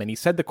with him. And he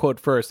said the quote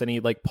first, and he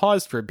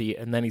paused for a beat,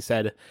 and then he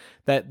said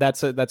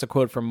that's a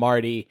quote from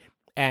Marty.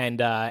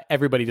 And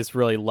everybody just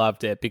really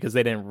loved it because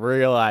they didn't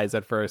realize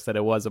at first that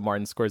it was a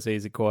Martin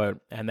Scorsese quote.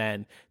 And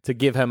then to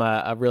give him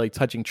a really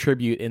touching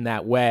tribute in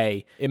that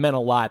way, it meant a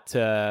lot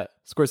to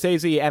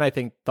Scorsese and I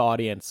think the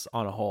audience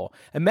on a whole.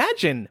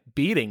 Imagine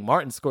beating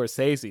Martin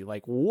Scorsese.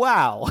 Like,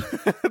 wow,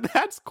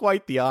 that's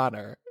quite the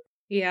honor.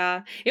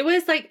 Yeah, it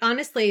was like,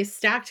 honestly,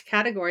 stacked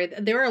category.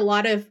 There were a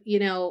lot of,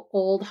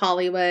 old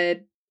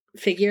Hollywood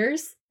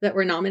figures that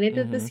were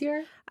nominated this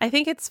year. I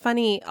think it's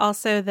funny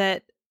also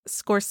that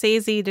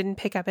Scorsese didn't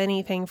pick up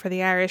anything for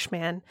The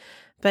Irishman,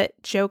 but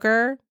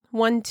Joker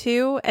won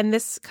too. And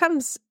this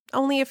comes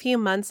only a few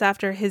months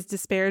after his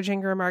disparaging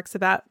remarks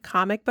about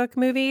comic book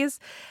movies.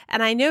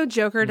 And I know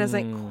Joker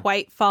doesn't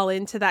quite fall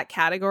into that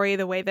category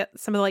the way that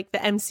some of like the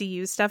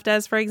MCU stuff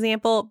does, for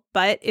example,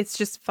 but it's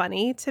just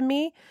funny to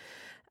me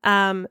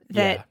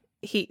that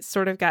he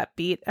sort of got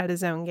beat at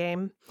his own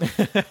game.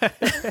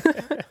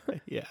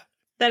 Yeah.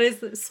 That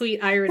is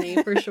sweet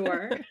irony for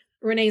sure.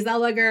 Renee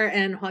Zellweger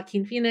and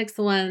Joaquin Phoenix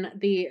won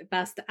the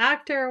Best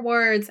Actor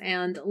awards,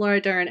 and Laura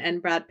Dern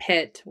and Brad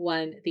Pitt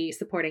won the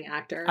Supporting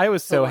Actor. I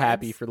was so awards.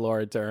 happy for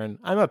Laura Dern.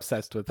 I'm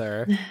obsessed with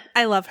her.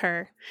 I love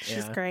her.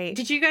 She's great.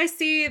 Did you guys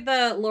see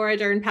the Laura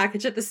Dern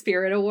package at the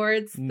Spirit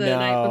Awards the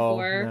night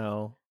before?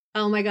 No.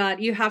 Oh my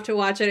God, you have to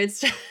watch it.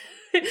 It's just,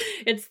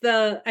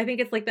 I think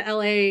it's like the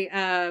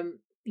LA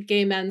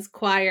Gay Men's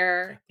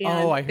Choir. And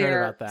I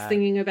heard about that.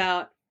 Singing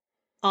about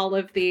all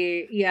of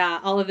the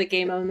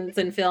gay moments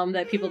in film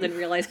that people didn't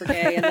realize were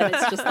gay, and then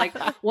it's just like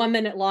 1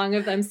 minute long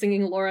of them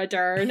singing Laura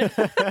Dern.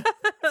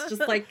 It's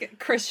just like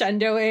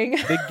crescendoing.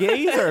 The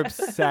gays are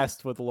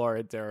obsessed with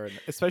Laura Dern,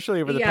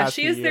 especially over the past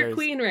few years. Yeah, she is their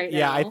queen right now.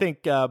 Yeah, I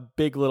think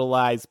Big Little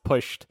Lies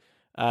pushed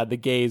the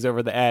gays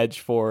over the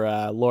edge for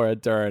Laura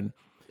Dern.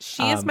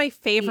 She is my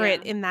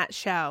favorite in that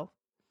show.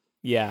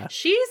 Yeah.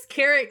 She's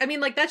carrying, I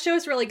mean, like, that show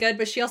is really good,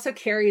 but she also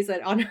carries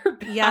it on her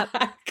back. Yep.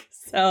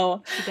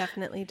 So she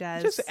definitely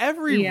does. Just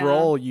every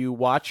role you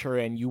watch her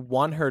in, you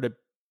want her to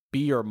be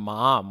your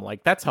mom.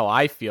 Like, that's how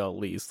I feel, at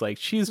least. Like,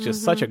 she's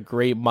just such a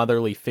great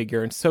motherly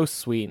figure and so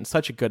sweet and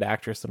such a good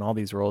actress in all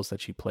these roles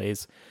that she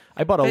plays.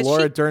 I bought a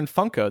Laura Dern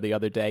Funko the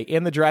other day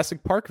in the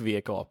Jurassic Park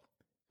vehicle.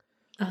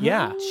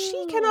 Yeah.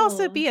 She can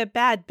also be a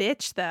bad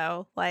bitch,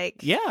 though. Like,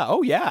 yeah.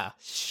 Oh, yeah.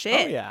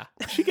 Shit. Oh, yeah.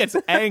 She gets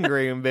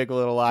angry in Big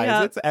Little Lies.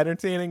 Yep. It's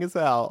entertaining as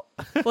hell.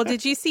 Well,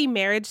 did you see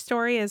Marriage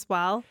Story as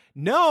well?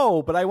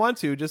 No, but I want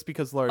to, just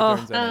because Laura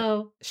Dern's in it.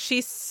 Oh,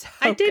 she's so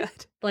I did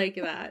good. Like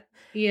that.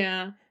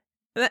 Yeah.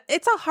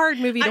 It's a hard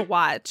movie to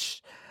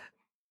watch,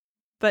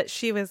 but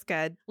she was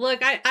good.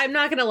 Look, I'm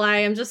not going to lie.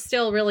 I'm just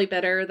still really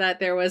bitter that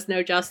there was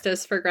no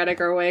justice for Greta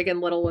Gerwig and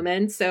Little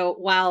Women. So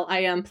while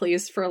I am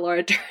pleased for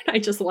Laura Dern, I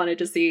just wanted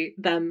to see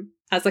them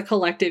as a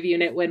collective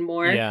unit win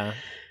more. Yeah.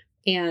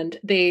 And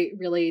they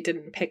really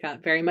didn't pick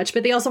up very much,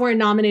 but they also weren't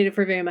nominated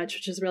for very much,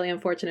 which is really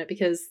unfortunate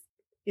because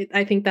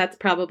I think that's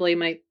probably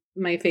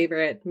my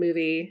favorite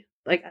movie,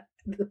 like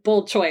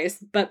bold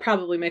choice, but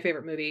probably my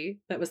favorite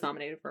movie that was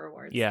nominated for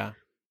awards. Yeah.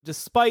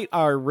 Despite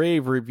our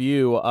rave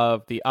review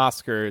of the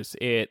Oscars,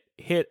 it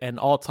hit an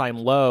all-time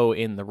low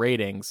in the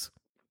ratings.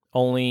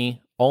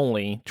 Only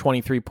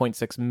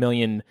 23.6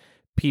 million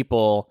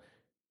people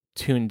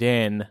tuned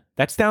in.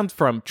 That's down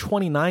from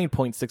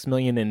 29.6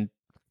 million in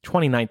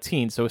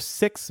 2019, so a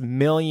 6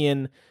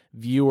 million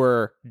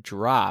viewer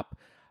drop.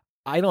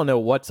 I don't know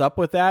what's up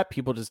with that.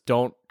 People just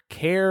don't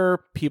care.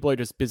 People are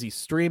just busy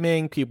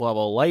streaming. People have a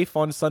life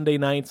on Sunday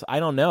nights. I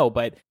don't know,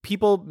 but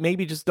people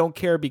maybe just don't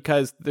care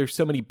because there's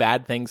so many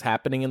bad things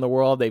happening in the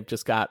world. They've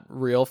just got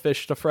real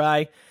fish to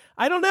fry.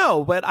 I don't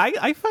know, but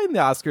I find the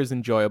Oscars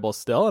enjoyable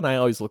still, and I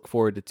always look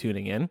forward to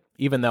tuning in,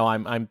 even though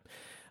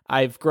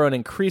I've grown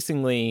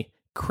increasingly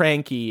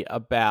cranky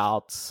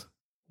about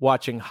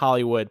watching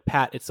Hollywood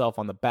pat itself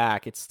on the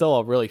back. It's still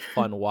a really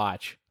fun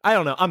watch. I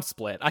don't know. I'm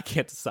split. I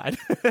can't decide.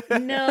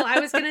 No,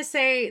 I was going to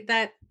say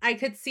that I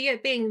could see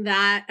it being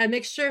that, a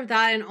mixture of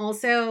that, and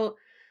also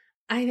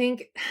I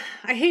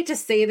hate to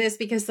say this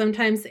because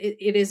sometimes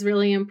it is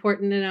really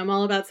important and I'm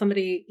all about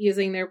somebody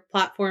using their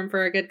platform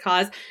for a good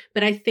cause,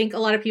 but I think a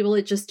lot of people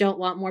that just don't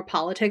want more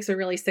politics are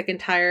really sick and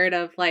tired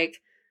of like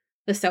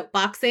the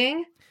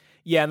soapboxing.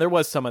 Yeah, and there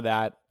was some of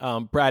that.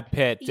 Brad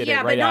Pitt did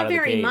it right out of the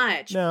gate. Yeah, but not very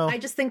much. No. I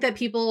just think that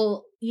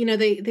people,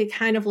 they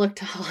kind of look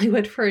to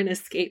Hollywood for an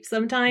escape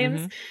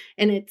sometimes.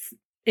 And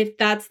if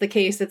that's the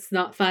case, it's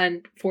not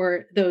fun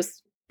for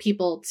those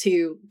people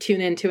to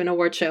tune into an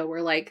award show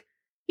where like,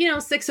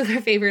 6 of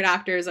their favorite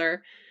actors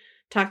are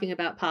talking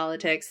about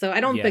politics. So I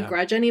don't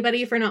begrudge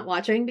anybody for not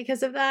watching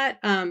because of that.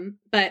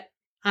 But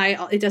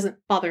it doesn't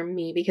bother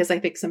me because I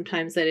think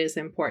sometimes it is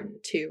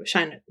important to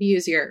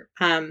use your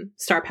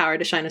star power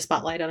to shine a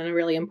spotlight on a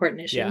really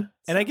important issue. Yeah.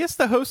 And I guess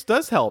the host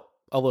does help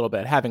a little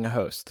bit, having a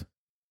host.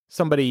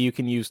 Somebody you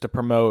can use to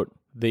promote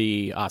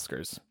the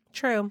Oscars,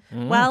 True.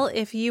 Well,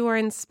 if you were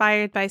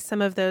inspired by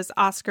some of those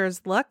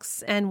Oscars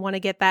looks and want to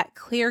get that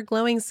clear,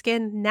 glowing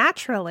skin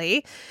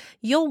naturally,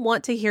 you'll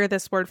want to hear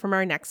this word from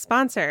our next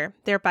sponsor.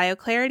 They're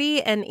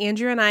BioClarity, and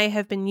Andrew and I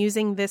have been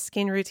using this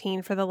skin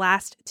routine for the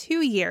last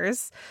 2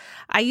 years.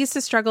 I used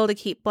to struggle to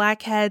keep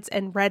blackheads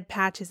and red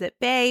patches at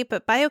bay,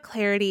 but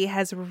BioClarity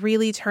has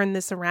really turned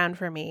this around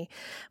for me.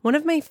 One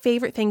of my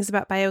favorite things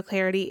about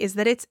BioClarity is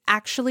that it's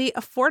actually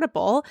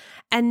affordable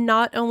and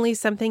not only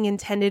something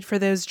intended for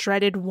those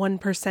dreaded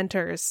 1%.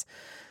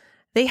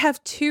 They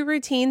have 2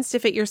 routines to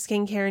fit your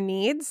skincare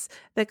needs: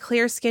 the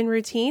Clear Skin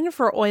routine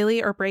for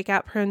oily or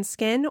breakout prone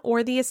skin,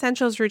 or the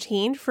Essentials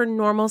routine for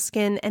normal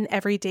skin and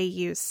everyday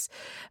use.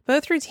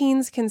 Both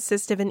routines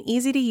consist of an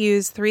easy to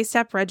use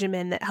 3-step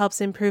regimen that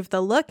helps improve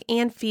the look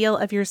and feel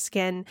of your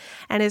skin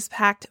and is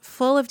packed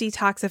full of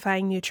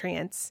detoxifying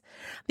nutrients.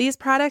 These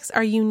products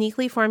are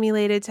uniquely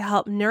formulated to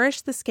help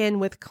nourish the skin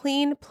with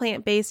clean,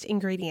 plant-based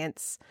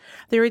ingredients.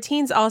 The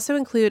routines also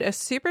include a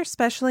super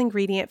special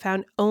ingredient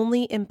found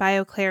only in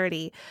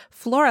BioClarity,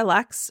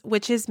 Floralux,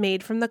 which is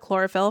made from the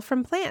chlorophyll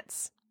from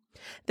plants.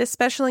 This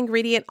special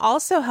ingredient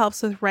also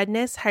helps with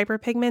redness,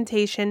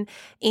 hyperpigmentation,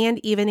 and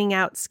evening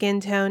out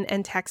skin tone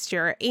and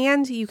texture,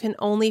 and you can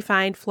only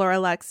find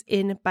Floralux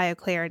in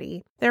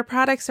BioClarity. Their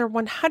products are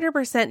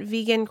 100%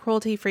 vegan,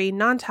 cruelty-free,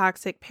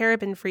 non-toxic,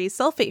 paraben-free,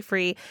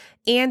 sulfate-free,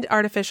 and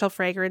artificial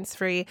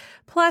fragrance-free.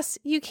 Plus,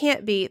 you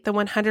can't beat the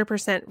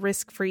 100%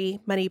 risk-free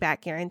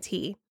money-back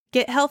guarantee.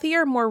 Get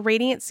healthier, more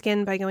radiant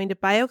skin by going to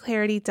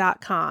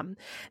bioclarity.com.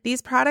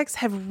 These products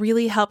have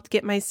really helped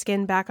get my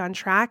skin back on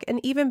track,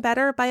 and even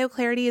better,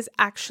 BioClarity is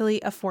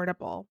actually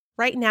affordable.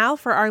 Right now,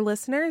 for our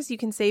listeners, you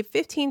can save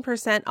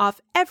 15%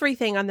 off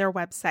everything on their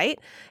website.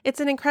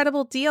 It's an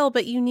incredible deal,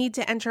 but you need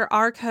to enter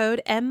our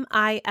code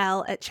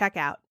MIL at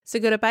checkout. So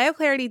go to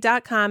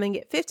bioclarity.com and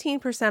get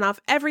 15% off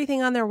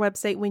everything on their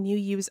website when you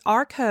use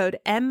our code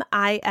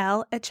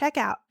MIL at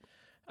checkout.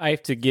 I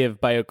have to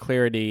give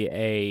BioClarity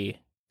a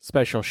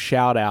special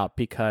shout out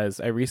because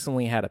I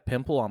recently had a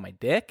pimple on my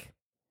dick,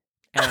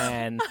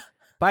 and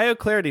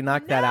BioClarity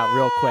knocked that out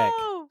real quick.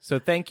 So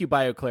thank you,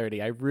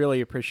 BioClarity. I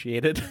really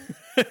appreciate it.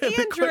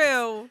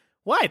 Andrew.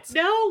 What?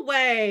 No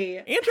way.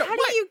 Andrew,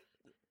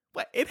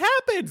 what? It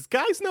happens.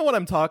 Guys know what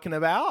I'm talking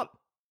about.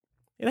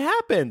 It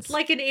happens.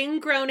 Like an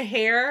ingrown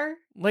hair?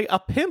 Like a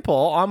pimple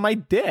on my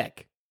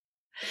dick.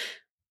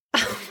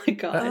 Oh my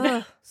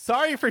God.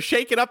 Sorry for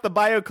shaking up the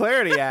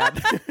BioClarity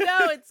ad. No,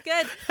 it's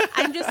good.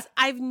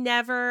 I've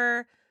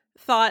never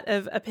thought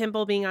of a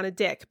pimple being on a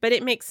dick, but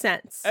it makes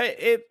sense.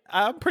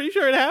 I'm pretty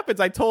sure it happens.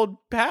 I told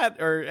Pat,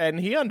 and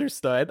he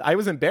understood. I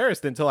was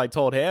embarrassed until I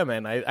told him,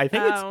 and I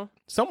think it's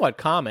somewhat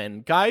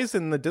common. Guys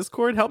in the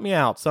Discord, help me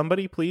out.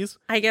 Somebody, please.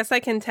 I guess I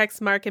can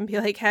text Mark and be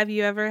like, have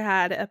you ever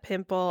had a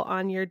pimple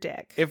on your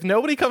dick? If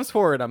nobody comes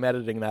forward, I'm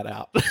editing that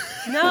out.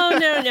 No.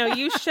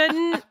 You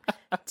shouldn't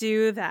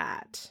do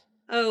that.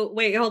 Oh,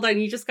 wait, hold on.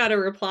 You just got a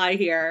reply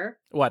here.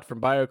 What, from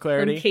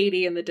BioClarity? From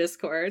Katie in the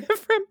Discord.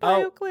 From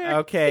BioClarity. Oh,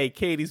 okay,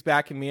 Katie's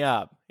backing me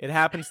up. It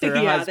happens to her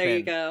husband. Yeah, there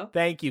you go.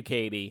 Thank you,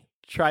 Katie.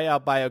 Try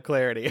out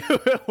BioClarity.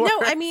 No,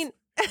 I mean,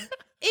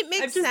 it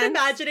makes sense. I'm just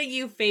imagining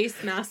you face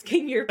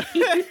masking your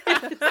penis.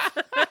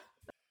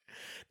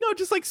 No,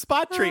 just like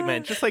spot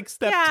treatment. Just like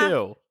step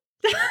 2.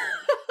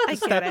 I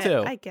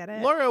get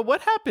it. Laura, what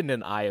happened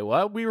in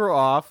Iowa? We were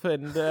off,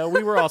 and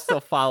we were all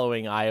still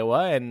following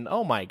Iowa, and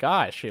oh my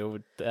gosh, we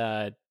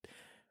didn't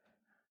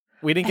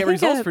get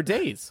results for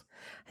days.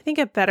 I think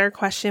a better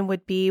question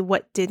would be,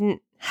 what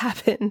didn't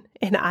happen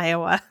in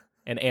Iowa?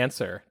 An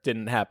answer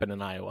didn't happen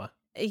in Iowa.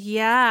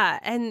 Yeah,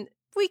 and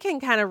we can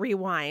kind of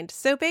rewind.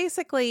 So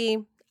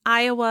basically,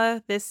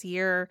 Iowa this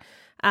year,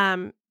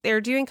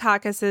 they're doing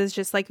caucuses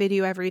just like they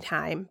do every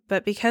time.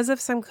 But because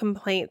of some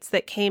complaints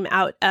that came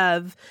out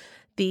of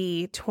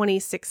the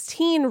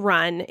 2016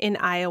 run in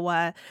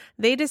Iowa,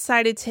 they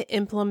decided to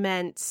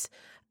implement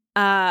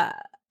a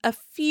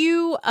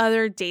few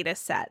other data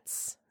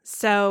sets.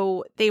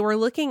 So they were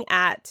looking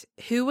at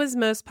who was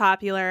most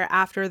popular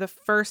after the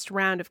first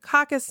round of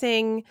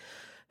caucusing,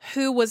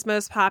 who was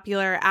most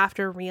popular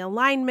after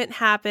realignment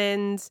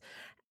happened,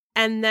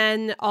 and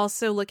then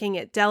also looking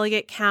at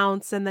delegate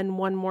counts, and then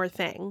one more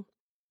thing.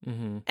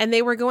 Mm-hmm. And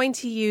they were going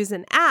to use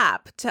an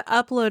app to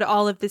upload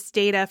all of this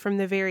data from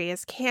the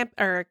various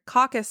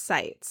caucus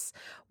sites.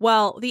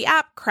 Well, the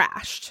app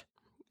crashed.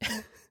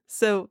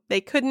 So they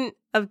couldn't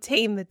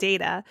obtain the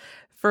data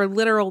for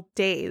literal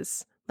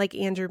days, like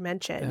Andrew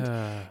mentioned.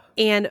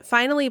 And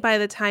finally, by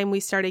the time we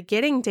started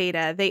getting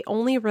data, they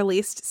only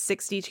released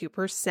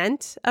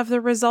 62% of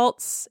the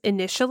results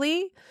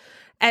initially,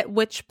 at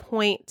which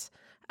point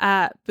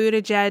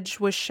Buttigieg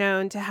was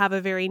shown to have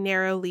a very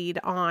narrow lead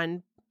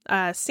on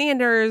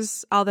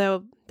Sanders,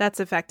 although that's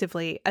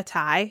effectively a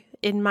tie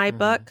in my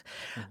book.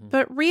 Mm-hmm.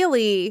 But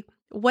really,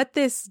 what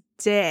this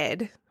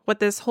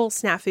whole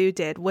snafu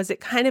did, was it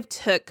kind of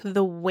took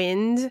the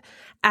wind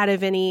out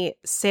of any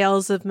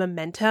sales of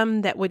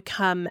momentum that would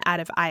come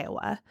out of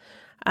Iowa.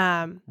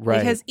 Right.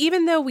 Because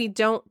even though we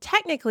don't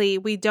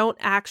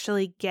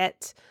actually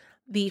get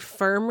the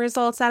firm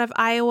results out of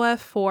Iowa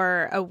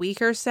for a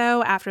week or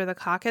so after the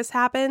caucus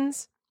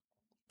happens,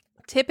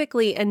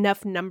 typically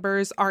enough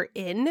numbers are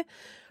in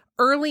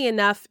early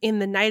enough in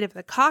the night of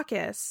the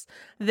caucus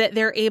that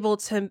they're able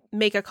to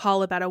make a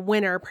call about a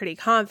winner pretty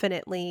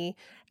confidently,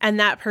 and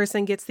that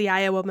person gets the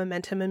Iowa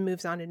momentum and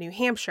moves on to New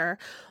Hampshire.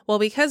 Well,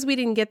 because we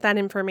didn't get that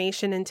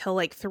information until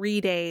like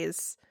 3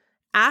 days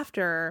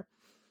after,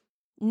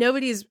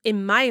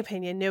 in my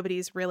opinion,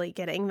 nobody's really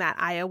getting that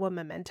Iowa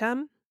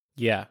momentum.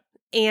 Yeah.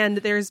 And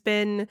there's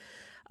been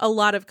a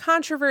lot of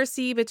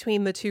controversy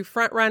between the two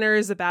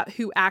frontrunners about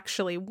who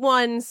actually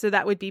won. So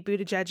that would be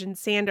Buttigieg and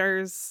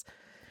Sanders.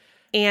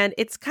 And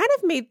it's kind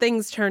of made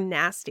things turn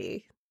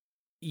nasty.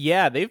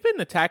 Yeah, they've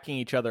been attacking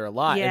each other a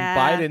lot.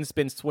 Yeah. And Biden's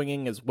been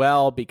swinging as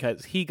well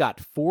because he got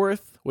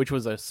fourth, which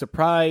was a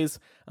surprise.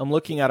 I'm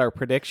looking at our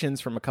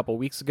predictions from a couple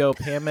weeks ago.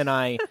 Pam and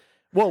I,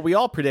 well, we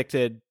all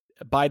predicted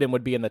Biden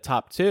would be in the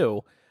top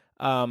two.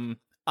 I'm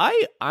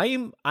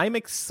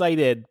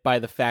excited by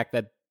the fact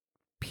that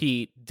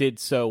Pete did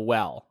so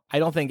well. I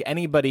don't think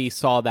anybody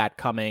saw that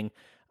coming.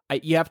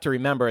 You have to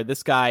remember,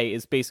 this guy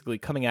is basically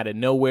coming out of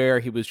nowhere.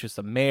 He was just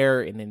a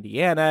mayor in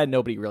Indiana.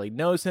 Nobody really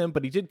knows him,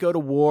 but he did go to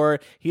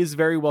war. He is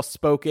very well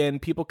spoken.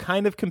 People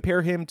kind of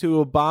compare him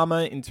to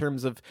Obama in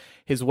terms of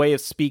his way of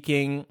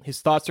speaking.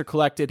 His thoughts are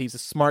collected. He's a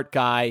smart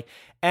guy.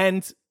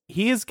 And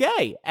he is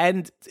gay.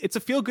 And it's a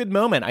feel-good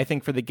moment, I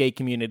think, for the gay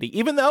community.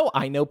 Even though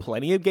I know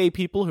plenty of gay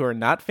people who are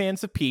not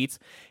fans of Pete,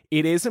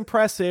 it is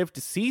impressive to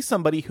see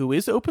somebody who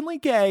is openly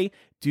gay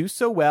do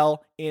so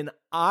well in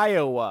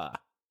Iowa.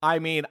 I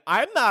mean,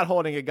 I'm not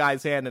holding a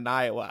guy's hand in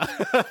Iowa.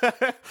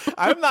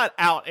 I'm not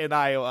out in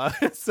Iowa.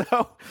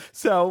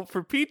 So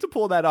for Pete to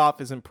pull that off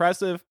is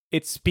impressive.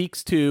 It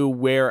speaks to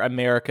where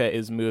America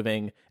is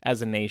moving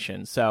as a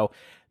nation. So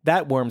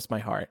that warms my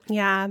heart.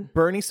 Yeah.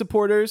 Bernie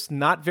supporters,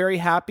 not very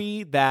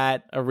happy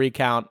that a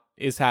recount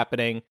is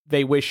happening.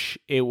 They wish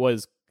it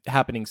was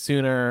happening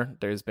sooner.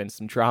 There's been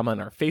some drama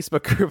in our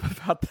Facebook group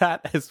about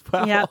that as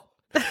well. Yep.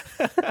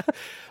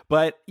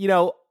 But,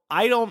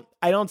 I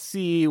don't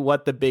see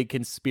what the big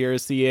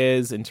conspiracy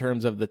is in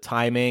terms of the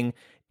timing.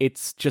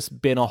 It's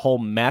just been a whole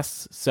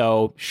mess.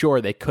 So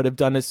sure, they could have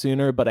done it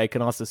sooner, but I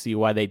can also see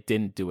why they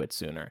didn't do it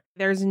sooner.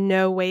 There's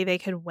no way they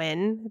could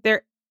win.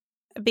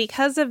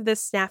 Because of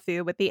this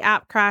snafu with the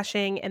app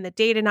crashing and the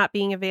data not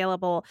being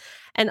available,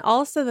 and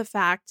also the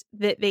fact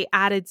that they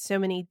added so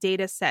many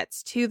data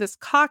sets to this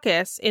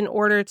caucus in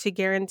order to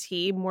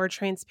guarantee more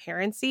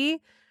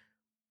transparency.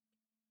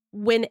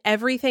 When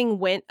everything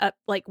went up,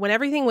 when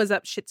everything was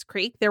up Schitt's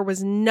Creek, there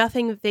was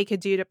nothing that they could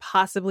do to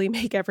possibly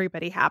make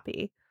everybody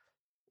happy.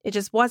 It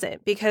just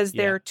wasn't, because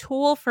their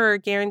tool for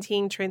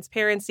guaranteeing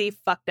transparency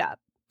fucked up.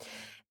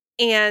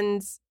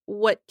 And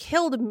what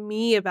killed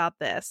me about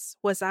this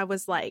was I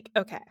was like,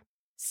 okay,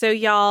 so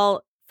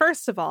y'all,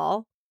 first of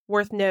all,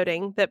 worth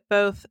noting that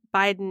both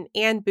Biden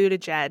and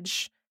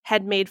Buttigieg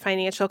had made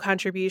financial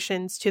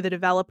contributions to the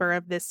developer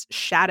of this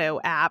Shadow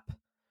app.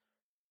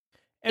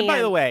 And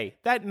by the way,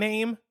 that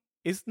name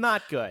is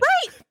not good.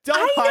 Right.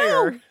 Don't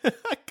hire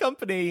a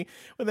company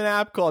with an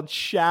app called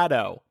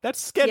Shadow. That's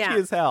sketchy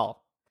as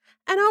hell.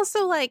 And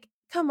also,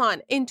 come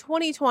on, in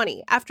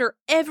 2020, after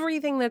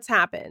everything that's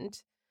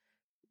happened,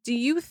 do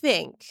you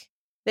think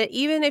that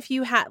even if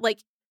you had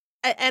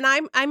and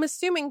I'm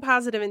assuming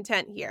positive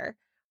intent here,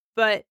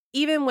 but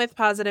even with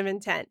positive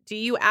intent, do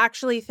you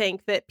actually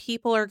think that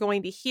people are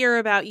going to hear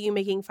about you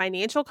making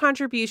financial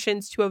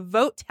contributions to a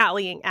vote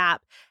tallying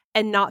app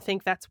and not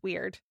think that's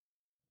weird?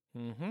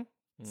 Mm-hmm.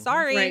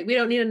 Sorry. Right. We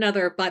don't need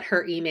another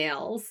butthurt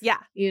emails. Yeah,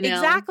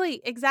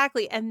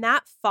 exactly. And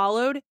that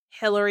followed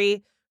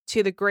Hillary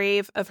to the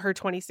grave of her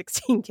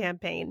 2016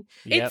 campaign.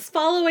 Yep. It's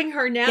following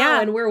her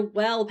now, and we're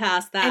well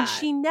past that. And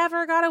she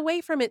never got away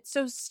from it.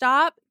 So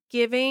stop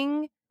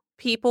giving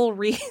people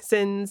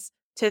reasons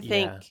to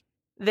think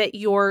that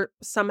you're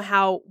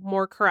somehow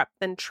more corrupt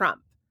than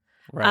Trump.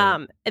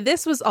 Right.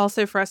 This was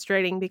also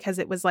frustrating because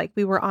it was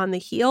we were on the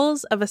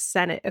heels of a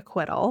Senate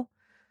acquittal.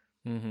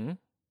 Mm-hmm.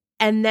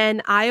 And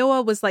then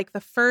Iowa was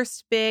the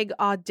first big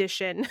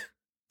audition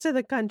to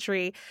the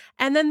country.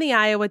 And then the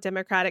Iowa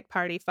Democratic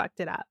Party fucked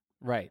it up.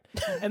 Right.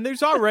 And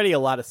there's already a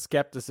lot of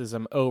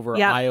skepticism over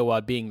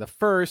Iowa being the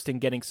first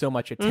and getting so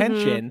much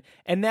attention.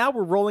 Mm-hmm. And now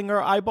we're rolling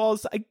our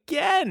eyeballs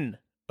again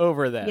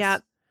over this. Yeah.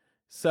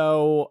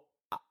 So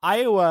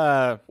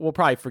Iowa, we'll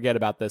probably forget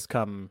about this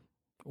come,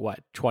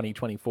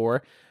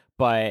 2024.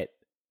 But,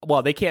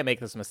 they can't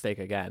make this mistake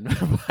again.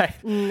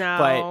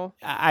 No.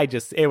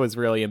 But it was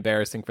really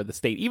embarrassing for the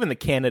state. Even the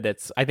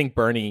candidates, I think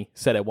Bernie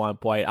said at one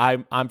point,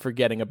 I'm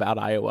forgetting about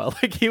Iowa.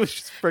 He was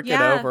just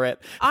freaking over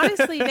it.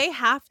 Honestly, they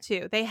have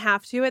to. They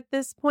have to at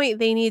this point.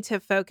 They need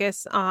to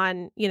focus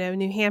on,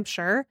 New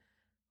Hampshire.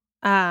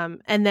 And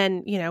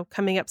then,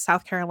 coming up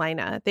South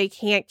Carolina. They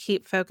can't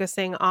keep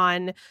focusing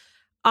on,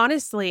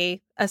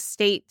 honestly, a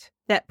state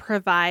that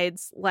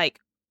provides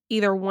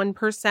either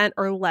 1%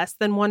 or less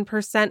than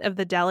 1% of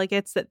the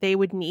delegates that they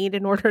would need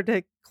in order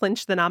to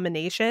clinch the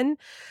nomination.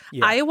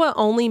 Yeah. Iowa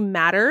only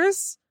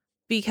matters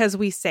because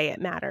we say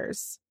it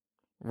matters.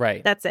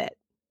 Right. That's it.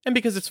 And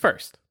because it's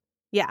first.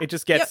 Yeah. It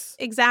just gets...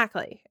 Yep,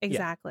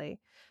 exactly.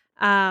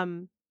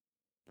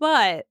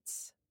 But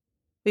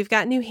we've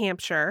got New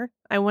Hampshire.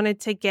 I wanted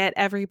to get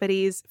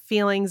everybody's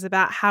feelings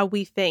about how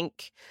we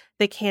think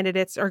the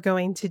candidates are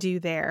going to do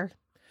there.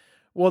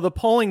 Well, the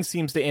polling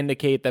seems to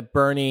indicate that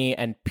Bernie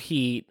and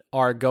Pete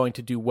are going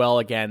to do well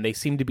again. They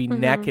seem to be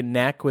neck and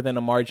neck within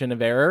a margin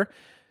of error.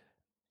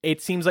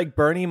 It seems like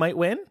Bernie might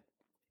win.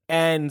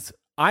 And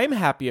I'm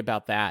happy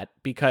about that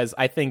because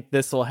I think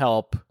this will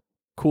help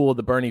cool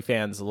the Bernie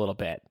fans a little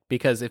bit.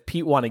 Because if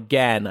Pete won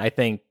again, I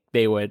think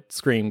they would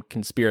scream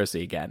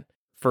conspiracy again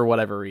for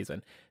whatever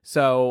reason.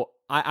 So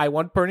I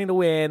want Bernie to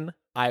win.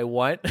 I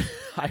want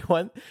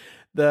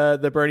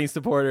the Bernie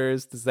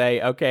supporters to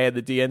say, okay,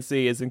 the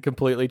DNC isn't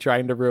completely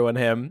trying to ruin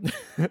him,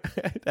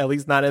 at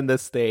least not in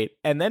this state.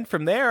 And then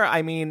from there,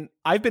 I mean,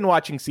 I've been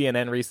watching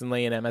CNN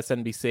recently and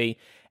MSNBC,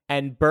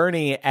 and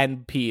Bernie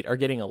and Pete are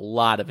getting a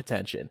lot of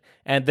attention.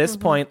 And at this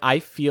point, I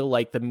feel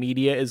like the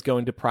media is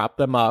going to prop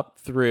them up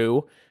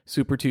through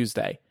Super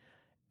Tuesday.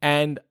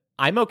 And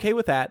I'm okay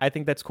with that. I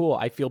think that's cool.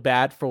 I feel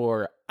bad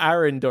for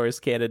our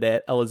endorsed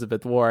candidate,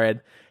 Elizabeth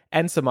Warren,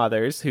 and some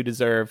others who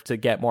deserve to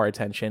get more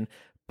attention.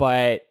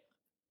 But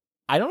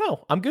I don't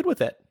know. I'm good with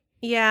it.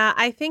 Yeah,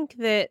 I think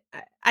that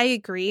I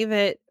agree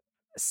that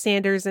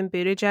Sanders and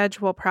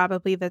Buttigieg will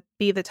probably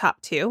be the top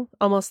two,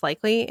 almost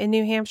likely, in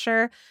New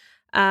Hampshire.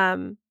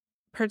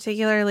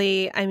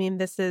 Particularly, I mean,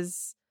 this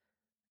is,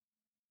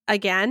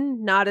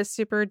 again, not a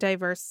super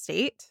diverse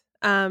state,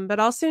 but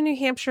also New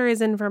Hampshire is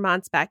in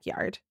Vermont's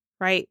backyard,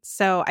 right?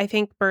 So I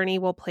think Bernie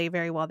will play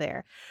very well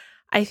there.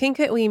 I think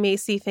that we may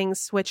see things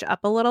switch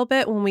up a little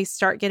bit when we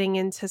start getting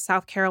into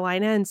South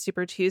Carolina and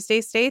Super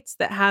Tuesday states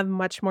that have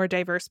much more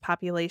diverse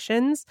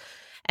populations.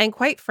 And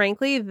quite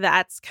frankly,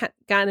 that's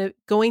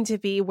going to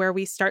be where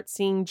we start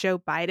seeing Joe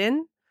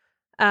Biden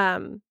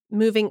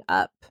moving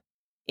up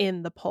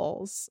in the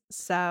polls.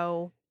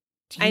 So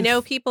I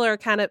know people are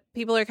kind of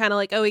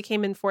like, oh, he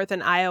came in fourth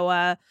in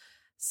Iowa,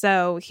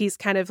 so he's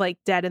kind of like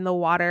dead in the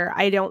water.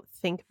 I don't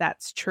think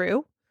that's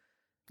true.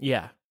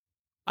 Yeah.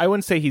 I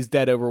wouldn't say he's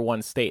dead over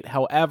one state.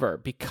 However,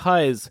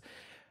 because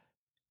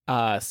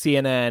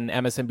CNN,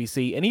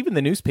 MSNBC, and even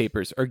the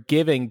newspapers are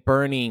giving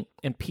Bernie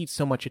and Pete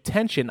so much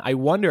attention, I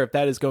wonder if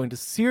that is going to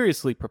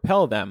seriously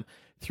propel them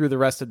through the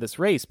rest of this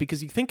race.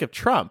 Because you think of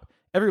Trump,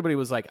 everybody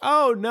was like,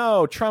 oh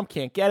no, Trump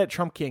can't get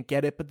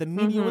it. But the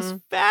media was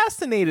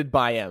fascinated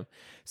by him.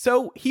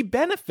 So he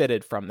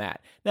benefited from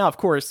that. Now, of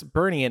course,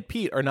 Bernie and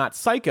Pete are not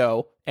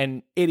psycho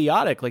and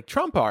idiotic like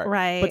Trump are.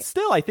 Right. But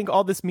still, I think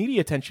all this media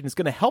attention is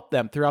going to help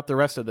them throughout the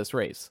rest of this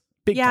race.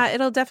 Big time.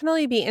 It'll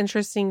definitely be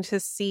interesting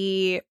to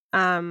see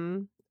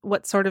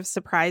what sort of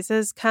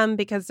surprises come,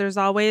 because there's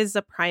always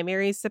a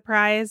primary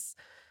surprise.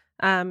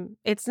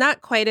 It's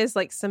not quite as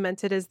like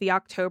cemented as the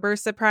October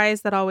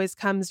surprise that always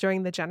comes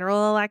during the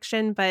general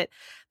election, but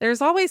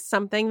there's always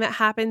something that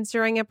happens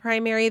during a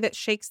primary that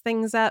shakes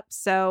things up.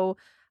 So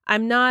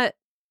I'm not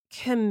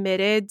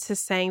committed to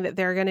saying that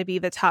they're going to be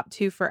the top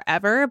two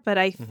forever, but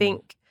I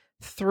think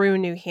through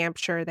New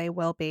Hampshire they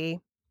will be.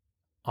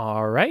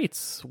 All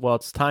right. Well,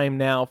 it's time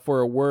now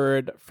for a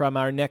word from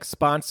our next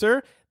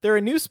sponsor. They're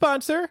a new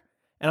sponsor,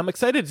 and I'm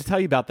excited to tell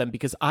you about them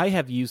because I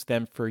have used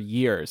them for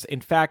years. In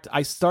fact,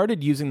 I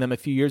started using them a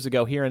few years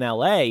ago here in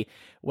LA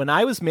when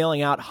I was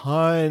mailing out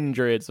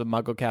hundreds of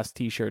MuggleCast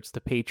t-shirts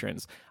to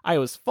patrons. I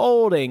was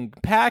folding,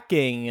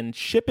 packing, and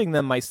shipping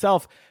them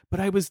myself,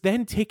 but I was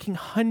then taking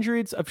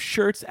hundreds of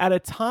shirts at a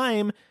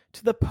time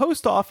to the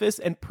post office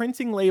and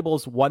printing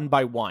labels one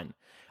by one.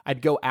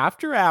 I'd go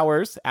after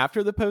hours,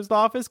 after the post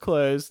office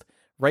closed,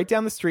 right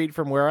down the street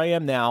from where I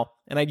am now,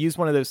 and I'd use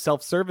one of those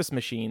self-service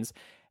machines.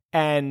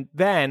 And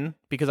then,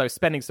 because I was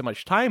spending so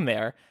much time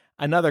there,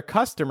 another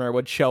customer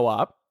would show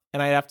up,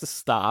 and I'd have to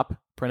stop,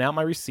 print out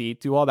my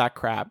receipt, do all that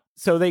crap,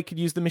 so they could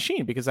use the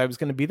machine because I was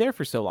going to be there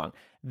for so long.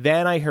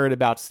 Then I heard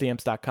about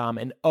Stamps.com,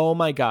 and oh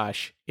my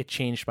gosh, it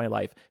changed my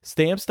life.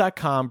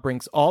 Stamps.com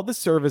brings all the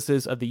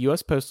services of the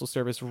U.S. Postal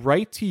Service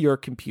right to your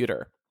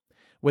computer.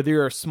 Whether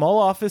you're a small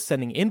office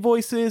sending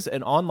invoices,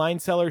 an online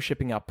seller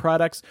shipping out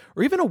products,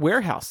 or even a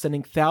warehouse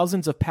sending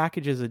thousands of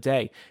packages a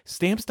day,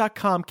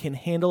 Stamps.com can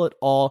handle it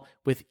all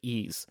with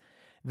ease.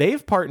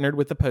 They've partnered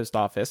with the post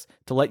office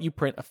to let you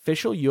print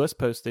official U.S.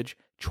 postage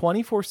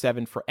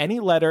 24/7 for any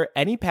letter,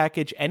 any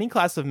package, any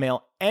class of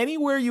mail,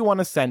 anywhere you want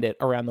to send it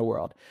around the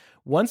world.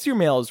 Once your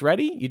mail is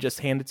ready, you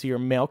just hand it to your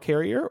mail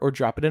carrier or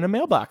drop it in a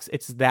mailbox.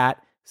 It's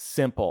that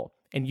simple,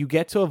 and you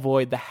get to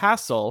avoid the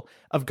hassle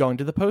of going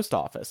to the post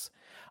office.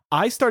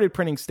 I started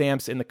printing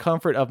stamps in the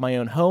comfort of my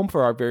own home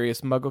for our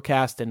various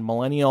MuggleCast and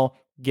Millennial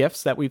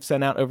gifts that we've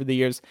sent out over the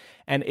years,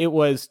 and it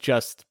was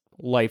just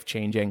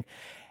life-changing.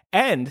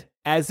 And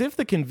as if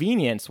the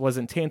convenience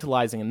wasn't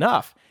tantalizing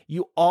enough,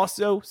 you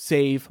also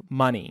save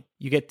money.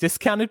 You get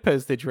discounted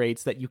postage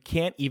rates that you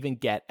can't even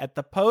get at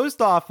the post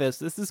office.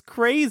 This is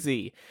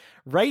crazy.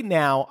 Right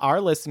now,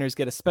 our listeners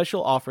get a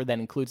special offer that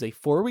includes a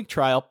 4-week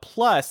trial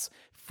plus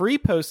free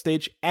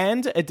postage,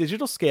 and a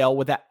digital scale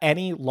without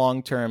any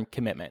long-term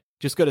commitment.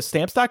 Just go to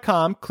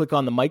Stamps.com, click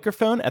on the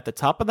microphone at the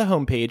top of the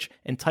homepage,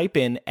 and type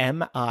in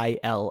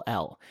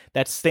MILL.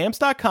 That's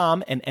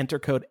Stamps.com and enter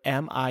code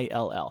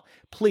MILL.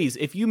 Please,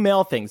 if you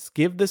mail things,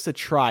 give this a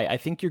try. I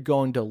think you're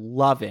going to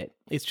love it.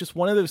 It's just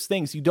one of those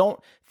things you don't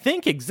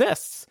think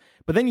exists,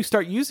 but then you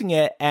start using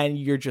it and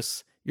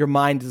your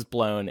mind is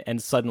blown,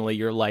 and suddenly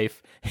your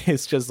life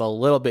is just a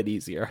little bit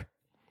easier.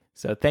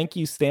 So thank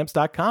you,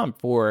 Stamps.com,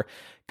 for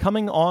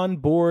coming on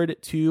board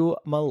to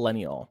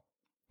Millennial.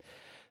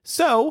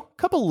 So, a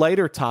couple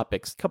lighter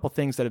topics, a couple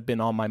things that have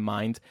been on my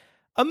mind.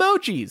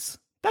 Emojis.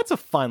 That's a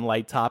fun,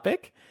 light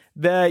topic.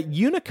 The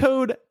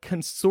Unicode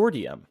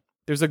Consortium.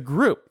 There's a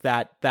group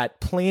that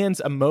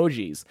plans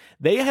emojis.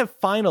 They have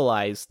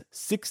finalized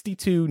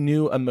 62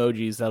 new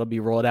emojis that'll be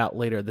rolled out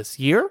later this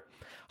year.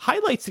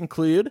 Highlights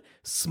include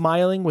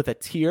smiling with a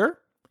tear,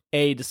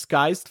 a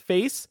disguised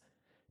face,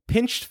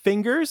 pinched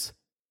fingers,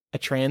 a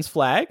trans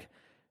flag,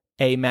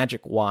 a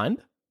magic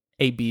wand,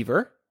 a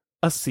beaver,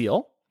 a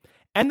seal,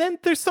 and then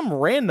there's some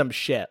random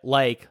shit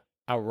like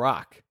a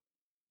rock,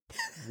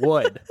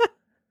 wood,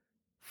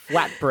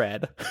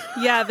 flatbread.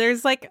 Yeah,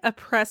 there's like a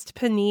pressed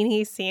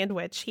panini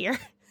sandwich here.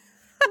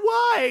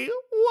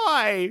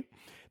 Why?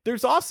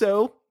 There's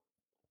also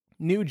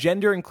new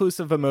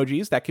gender-inclusive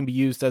emojis that can be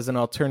used as an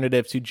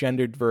alternative to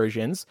gendered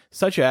versions,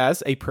 such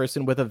as a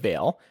person with a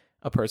veil,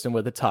 a person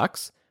with a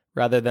tux,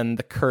 rather than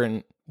the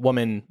current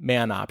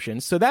woman-man option.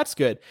 So that's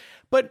good.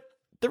 But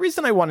the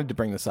reason I wanted to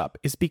bring this up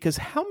is because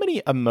how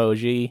many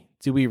emoji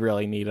do we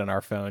really need on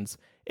our phones?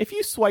 If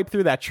you swipe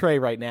through that tray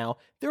right now,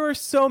 there are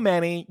so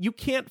many, you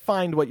can't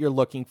find what you're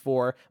looking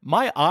for.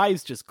 My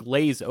eyes just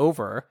glaze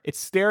over. It's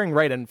staring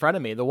right in front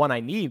of me, the one I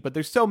need, but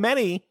there's so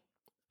many,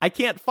 I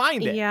can't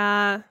find it.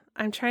 Yeah,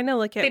 I'm trying to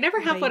look at... They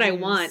never have what I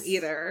want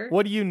either.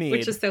 What do you need?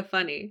 Which is so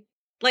funny.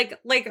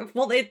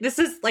 This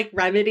is like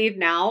remedied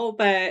now,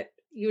 but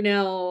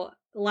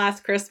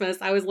last Christmas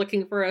I was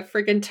looking for a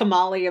friggin'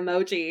 tamale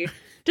emoji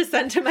to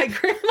send to my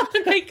grandma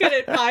and I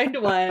couldn't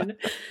find one.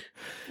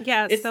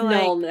 Yeah, it's so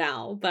null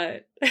now,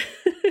 but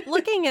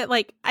looking at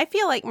I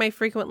feel like my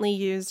frequently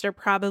used are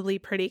probably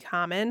pretty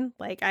common.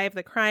 Like I have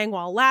the crying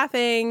while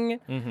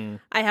laughing. Mm-hmm.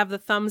 I have the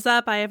thumbs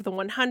up. I have the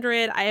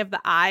 100. I have the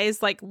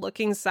eyes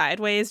looking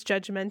sideways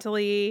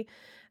judgmentally.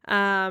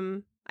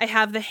 I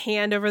have the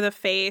hand over the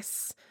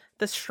face,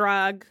 the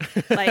shrug.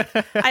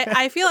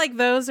 I feel like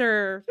those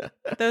are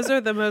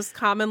the most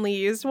commonly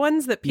used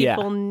ones that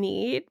people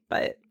need.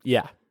 But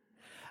yeah,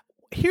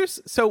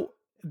 so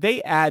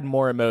they add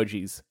more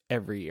emojis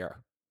every year.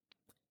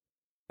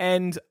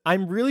 And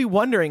I'm really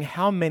wondering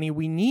how many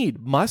we need.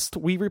 Must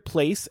we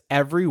replace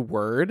every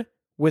word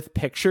with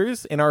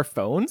pictures in our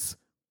phones?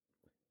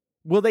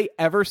 Will they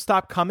ever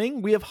stop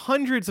coming? We have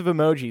hundreds of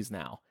emojis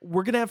now.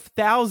 We're going to have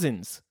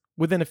thousands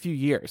within a few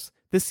years.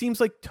 This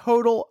seems like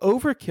total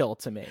overkill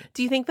to me.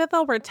 Do you think that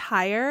they'll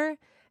retire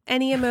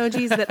any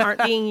emojis that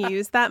aren't being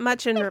used that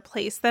much and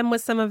replace them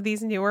with some of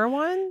these newer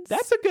ones?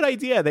 That's a good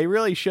idea. They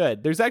really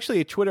should. There's actually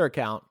a Twitter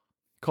account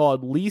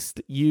called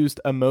Least Used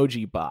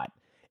Emoji Bot,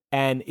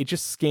 and it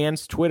just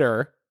scans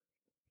Twitter,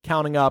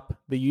 counting up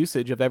the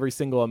usage of every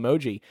single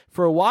emoji.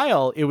 For a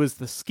while, it was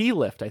the ski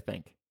lift, I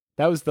think.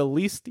 That was the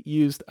least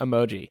used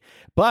emoji.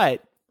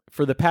 But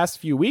for the past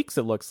few weeks,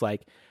 it looks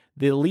like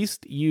the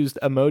least used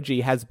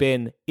emoji has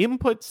been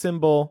input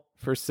symbol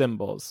for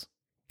symbols.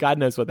 God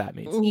knows what that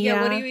means.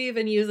 Yeah, what are you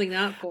even using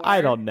that for?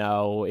 I don't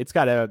know. It's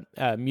got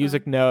a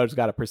music note, it's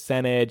got a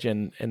percentage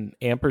and an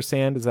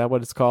ampersand. Is that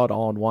what it's called?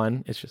 All in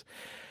one. It's just...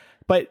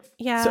 But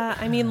yeah,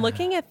 I mean,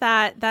 looking at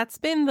that's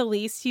been the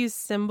least used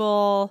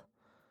symbol.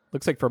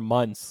 Looks like for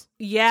months.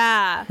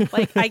 Yeah.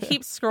 I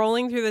keep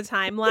scrolling through the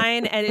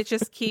timeline and it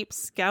just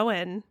keeps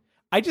going.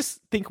 I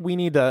just think we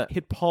need to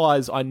hit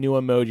pause on new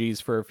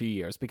emojis for a few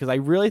years because I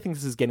really think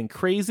this is getting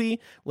crazy.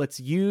 Let's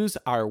use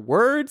our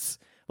words.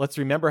 Let's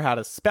remember how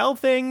to spell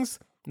things.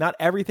 Not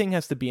everything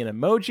has to be an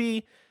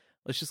emoji.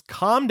 Let's just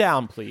calm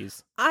down,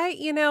 please.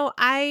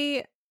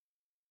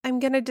 I'm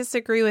going to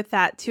disagree with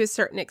that to a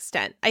certain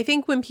extent. I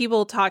think when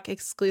people talk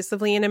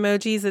exclusively in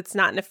emojis, it's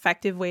not an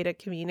effective way to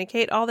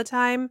communicate all the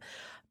time.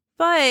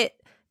 But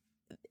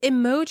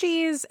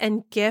emojis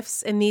and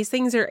GIFs and these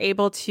things are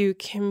able to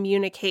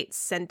communicate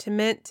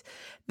sentiment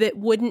that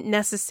wouldn't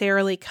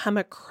necessarily come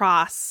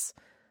across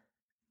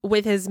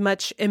with as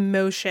much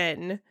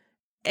emotion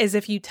as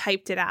if you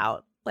typed it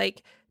out.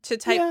 To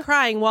type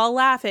crying while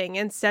laughing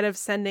instead of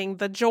sending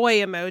the joy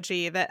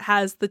emoji that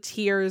has the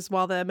tears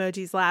while the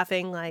emoji's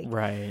laughing.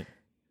 Right.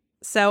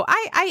 So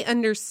I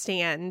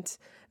understand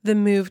the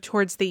move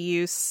towards the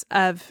use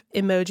of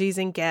emojis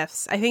and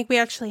GIFs. I think we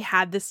actually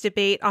had this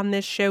debate on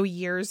this show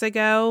years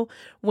ago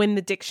when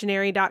the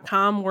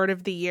dictionary.com word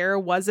of the year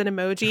was an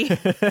emoji.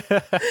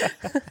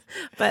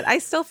 But I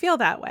still feel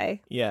that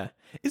way. Yeah.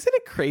 Isn't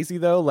it crazy,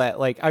 though?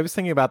 I was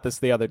thinking about this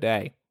the other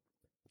day.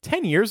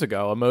 10 years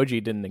ago,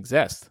 emoji didn't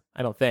exist.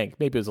 I don't think.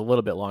 Maybe it was a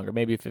little bit longer,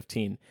 maybe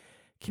 15.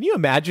 Can you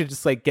imagine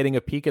just like getting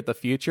a peek at the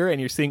future and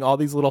you're seeing all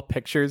these little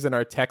pictures in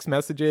our text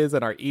messages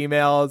and our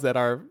emails and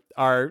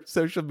our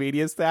social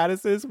media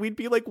statuses? We'd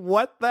be like,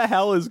 what the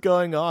hell is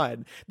going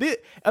on? The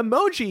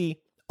emoji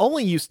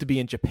only used to be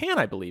in Japan,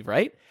 I believe,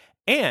 right?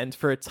 And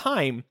for a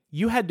time,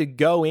 you had to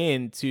go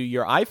into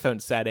your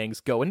iPhone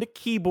settings, go into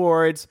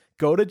keyboards,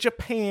 go to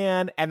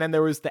Japan, and then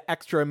there was the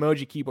extra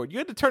emoji keyboard. You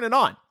had to turn it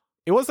on.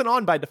 It wasn't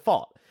on by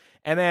default.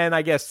 And then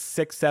I guess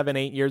 6, 7,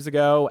 8 years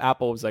ago,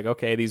 Apple was like,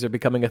 okay, these are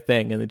becoming a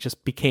thing. And it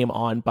just became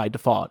on by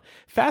default.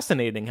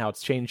 Fascinating how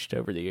it's changed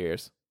over the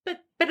years. But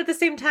at the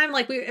same time,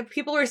 like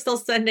people are still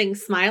sending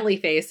smiley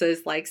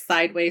faces, like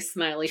sideways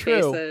smiley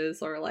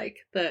faces, or like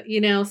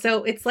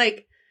so it's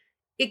like,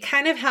 it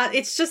kind of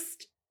it's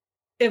just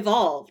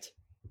evolved,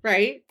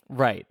 right?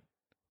 Right.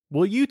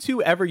 Will you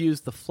two ever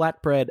use the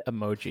flatbread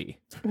emoji?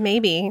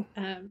 Maybe.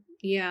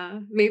 Yeah,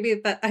 maybe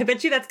that. I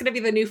bet you that's going to be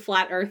the new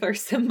flat earther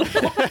symbol.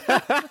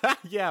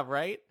 Yeah,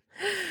 right?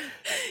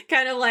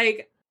 Kind of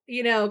like,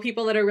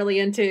 people that are really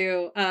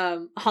into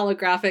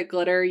holographic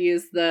glitter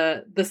use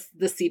the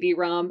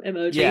CD-ROM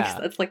emoji. Yeah.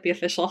 That's like the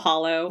official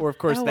holo. Or, of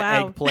course,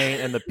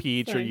 eggplant and the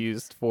peach are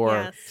used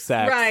for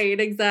sex. Right,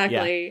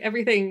 exactly.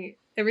 Yeah.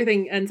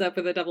 Everything ends up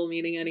with a double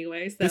meaning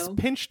anyway. So this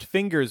pinched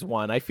fingers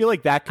one, I feel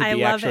like that could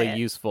be actually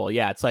useful.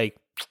 Yeah, it's like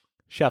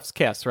chef's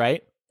kiss,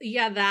 right?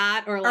 Yeah,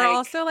 that or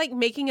also like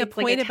making a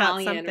point like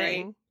Italian, about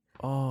something. Right?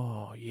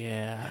 Oh,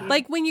 yeah.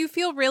 Like when you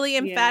feel really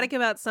emphatic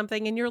about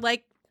something and you're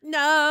like,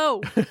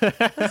 no.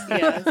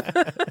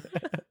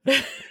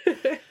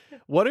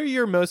 What are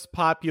your most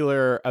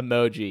popular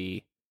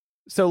emoji?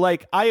 So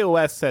like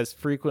iOS says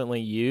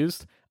frequently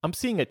used. I'm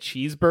seeing a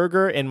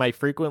cheeseburger in my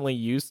frequently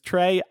used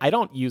tray. I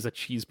don't use a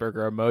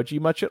cheeseburger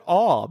emoji much at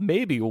all.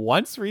 Maybe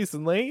once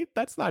recently.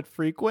 That's not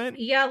frequent.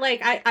 Yeah,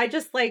 like I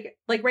just like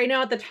right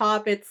now at the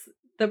top it's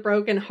the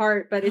broken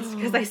heart, but it's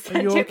because I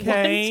sent it one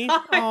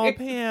time. Oh,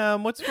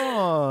 Pam, what's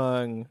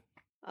wrong?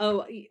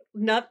 Oh,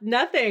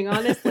 nothing.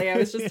 Honestly, I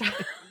was just.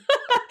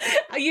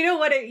 You know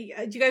what? Do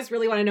you guys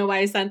really want to know why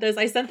I sent this?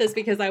 I sent this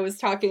because I was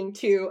talking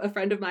to a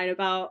friend of mine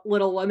about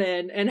Little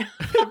Women, and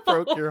it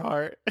broke your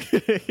heart.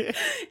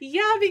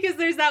 Yeah, because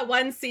there's that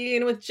one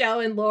scene with Joe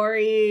and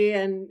Lori,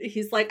 and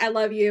he's like, "I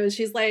love you," and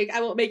she's like,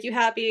 "I won't make you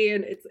happy,"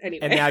 and it's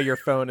anyway. And now your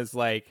phone is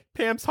like,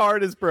 Pam's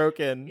heart is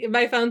broken.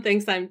 My phone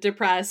thinks I'm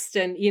depressed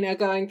and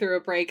going through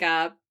a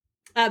breakup.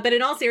 But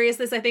in all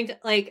seriousness, I think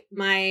like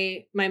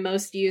my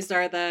most used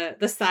are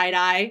the side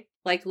eye,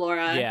 like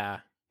Laura. Yeah.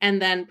 And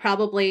then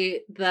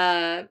probably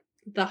the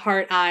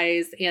heart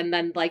eyes, and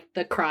then like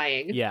the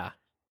crying. Yeah.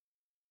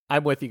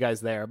 I'm with you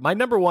guys there. My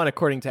number one,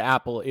 according to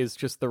Apple, is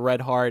just the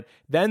red heart.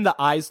 Then the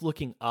eyes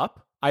looking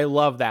up. I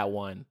love that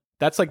one.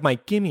 That's like my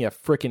give me a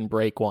frickin'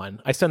 break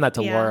one. I send that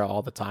to Laura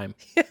all the time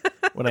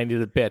when I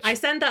need a bitch. I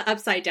send the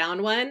upside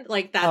down one.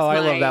 Like that's I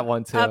love that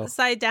one too.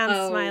 Upside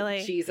down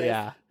smiley. Jesus.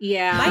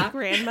 Yeah. My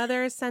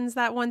grandmother sends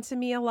that one to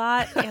me a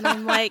lot, and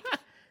I'm like,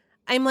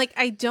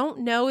 I don't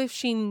know if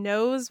she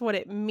knows what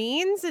it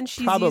means and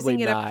she's Probably using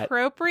it not.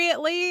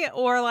 appropriately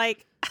or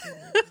like,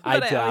 I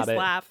but I doubt always it.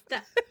 laugh.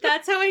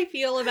 That's how I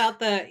feel about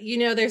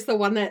there's the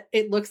one that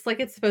it looks like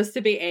it's supposed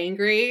to be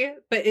angry,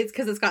 but it's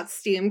because it's got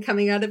steam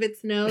coming out of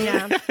its nose.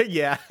 Yeah.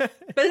 Yeah.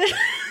 But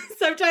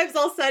sometimes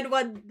I'll send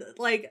one,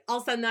 like,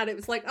 I'll send that. It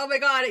was like, oh my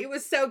God, it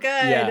was so good.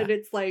 Yeah. And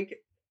it's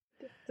like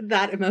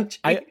that emoji.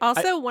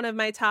 One of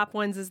my top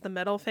ones is the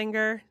middle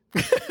finger.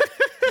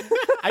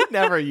 I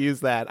never use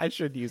that. I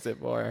should use it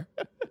more.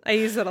 I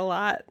use it a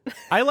lot.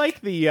 I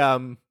like the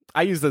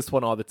I use this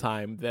one all the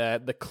time.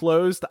 The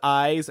closed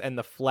eyes and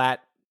the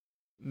flat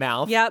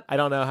mouth. Yep. I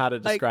don't know how to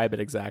describe it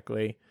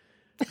exactly.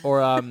 Or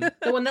the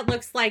one that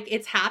looks like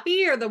it's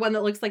happy, or the one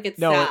that looks like it's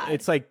no, sad?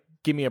 it's like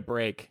give me a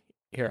break.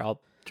 Here,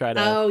 I'll try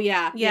to. Oh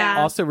yeah.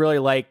 I also really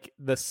like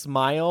the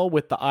smile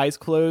with the eyes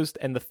closed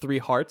and the 3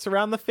 hearts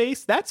around the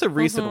face. That's a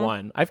recent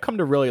one. I've come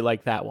to really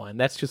like that one.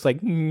 That's just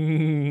like,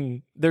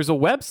 There's a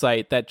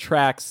website that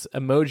tracks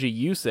emoji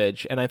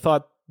usage, and I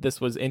thought this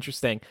was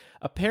interesting.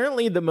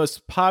 Apparently, the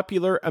most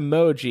popular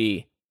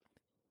emoji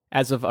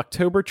as of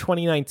October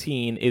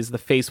 2019 is the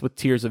face with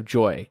tears of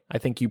joy. I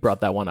think you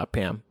brought that one up,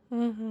 Pam.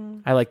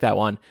 Mm-hmm. I like that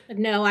one.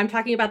 No, I'm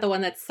talking about the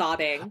one that's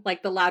sobbing,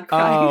 like the loud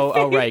crying.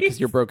 Oh, right,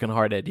 because you're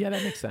brokenhearted. Yeah,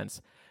 that makes sense.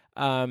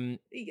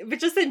 But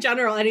just in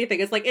general, anything.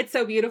 It's like, it's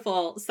so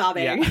beautiful,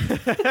 sobbing.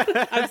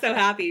 Yeah. I'm so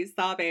happy,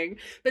 sobbing.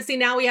 But see,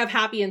 now we have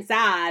happy and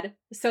sad,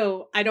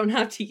 so I don't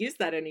have to use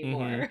that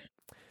anymore. Mm-hmm.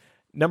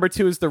 Number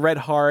 2 is the red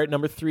heart.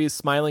 Number 3 is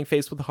smiling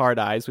face with hard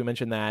eyes. We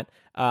mentioned that.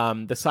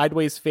 The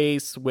sideways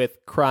face with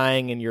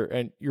crying and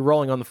you're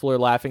rolling on the floor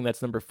laughing.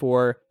 That's number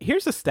 4.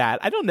 Here's a stat.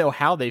 I don't know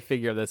how they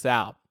figure this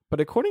out,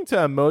 but according to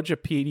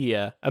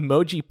Emojipedia,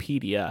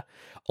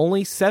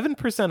 only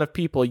 7% of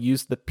people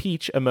use the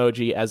peach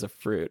emoji as a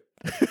fruit.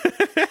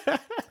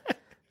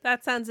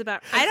 That sounds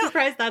about right. I'm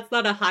surprised that's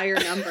not a higher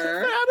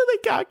number. How do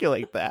they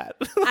calculate that?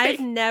 I've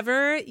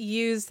never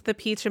used the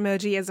peach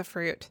emoji as a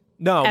fruit.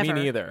 No, ever.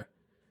 Me neither.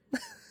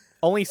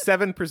 Only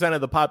 7%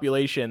 of the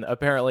population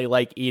apparently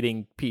like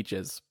eating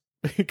peaches.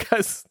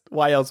 Because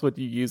why else would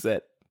you use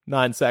it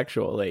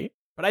non-sexually?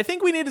 But I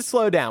think we need to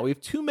slow down. We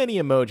have too many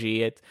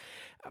emoji.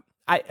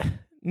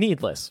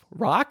 Needless.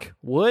 Rock?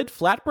 Wood?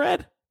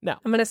 Flatbread? No.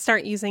 I'm going to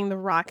start using the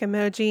rock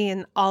emoji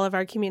in all of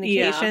our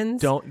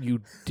communications. Don't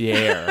you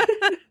dare.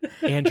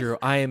 Andrew,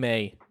 I am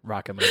a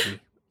rock emoji.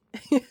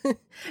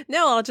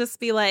 No, I'll just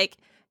be like,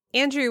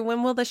 Andrew,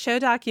 when will the show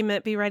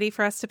document be ready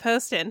for us to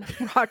post in?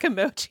 Rock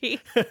emoji.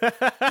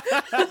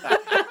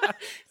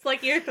 It's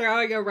like you're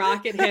throwing a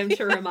rock at him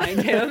to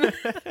remind him.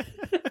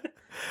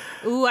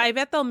 Ooh, I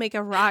bet they'll make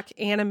a rock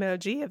and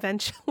emoji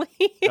eventually.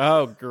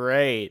 Oh,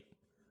 great.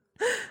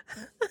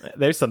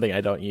 There's something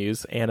I don't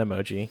use, an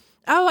emoji.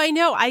 Oh, I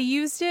know. I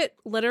used it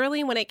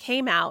literally when it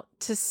came out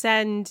to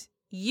send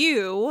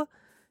you,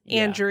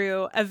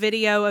 Andrew, a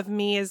video of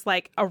me as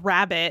like a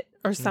rabbit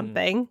or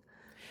something.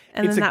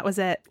 And then that was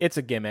it. It's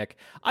a gimmick.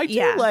 I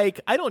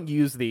don't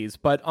use these,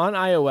 but on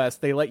iOS,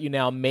 they let you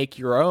now make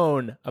your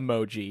own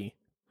emoji.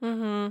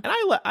 And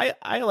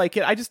I like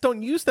it. I just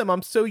don't use them.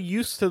 I'm so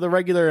used to the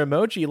regular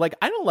emoji. Like,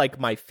 I don't like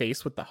my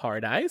face with the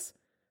hard eyes.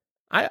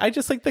 I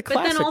just like the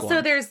classic one.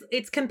 But then also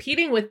it's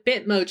competing with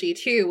Bitmoji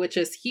too, which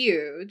is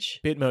huge.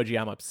 Bitmoji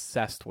I'm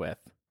obsessed with.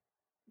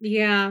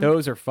 Yeah.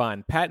 Those are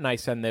fun. Pat and I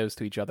send those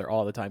to each other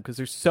all the time because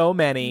there's so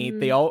many.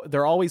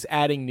 They're always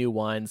adding new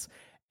ones.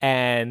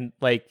 And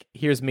like,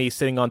 here's me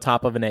sitting on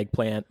top of an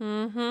eggplant.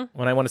 When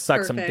I want to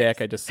suck some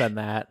dick, I just send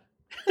that.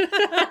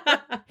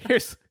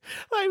 These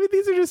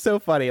are just so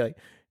funny. Like,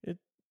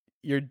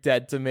 you're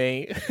dead to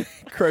me.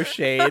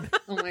 Crocheted.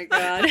 Oh my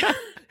God.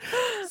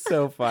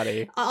 So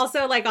funny.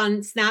 Also, like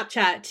on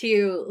Snapchat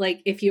too,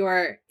 like if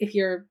you're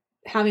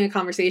having a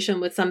conversation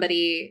with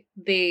somebody,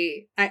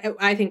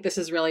 I think this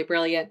is really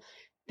brilliant.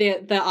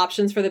 The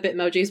options for the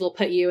Bitmojis will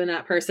put you and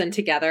that person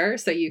together,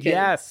 so you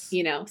can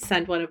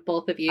send one of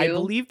both of you. I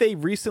believe they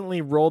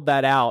recently rolled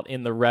that out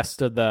in the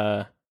rest of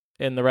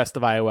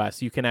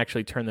iOS. You can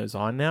actually turn those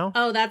on now.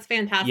 Oh, that's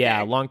fantastic.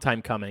 Yeah, long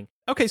time coming.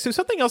 Okay, so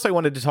something else I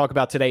wanted to talk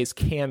about today is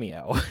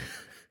Cameo.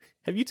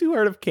 Have you two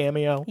heard of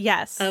Cameo?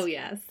 Yes. Oh,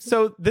 yes.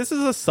 So this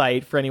is a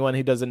site, for anyone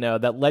who doesn't know,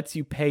 that lets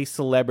you pay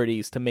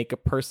celebrities to make a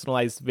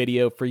personalized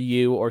video for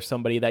you or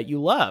somebody that you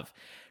love.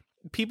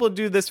 People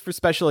do this for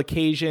special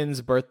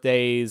occasions,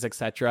 birthdays,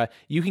 etc.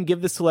 You can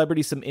give the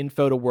celebrity some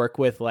info to work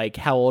with, like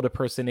how old a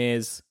person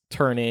is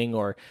turning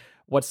or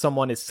what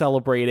someone is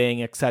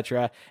celebrating,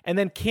 etc. And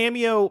then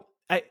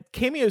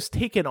Cameo's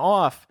taken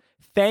off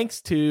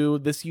thanks to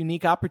this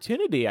unique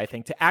opportunity, I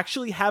think, to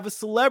actually have a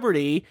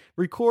celebrity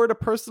record a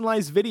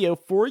personalized video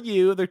for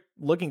you. They're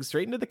looking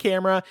straight into the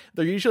camera.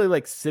 They're usually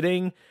like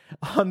sitting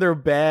on their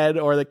bed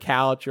or the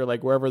couch or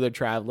like wherever they're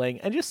traveling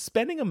and just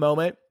spending a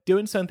moment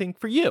doing something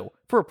for you,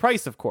 for a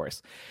price, of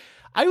course.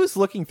 I was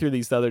looking through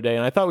these the other day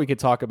and I thought we could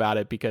talk about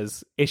it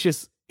because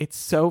it's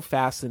so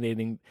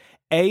fascinating.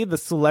 A, the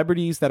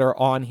celebrities that are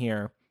on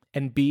here,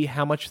 and B,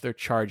 how much they're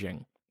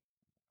charging.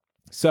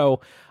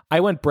 So I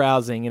went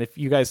browsing, and if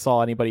you guys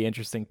saw anybody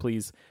interesting,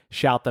 please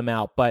shout them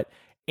out. But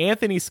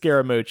Anthony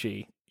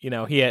Scaramucci,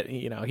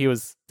 he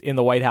was in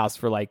the White House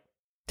for like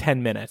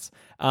 10 minutes.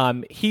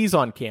 He's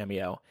on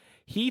Cameo.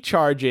 He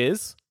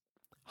charges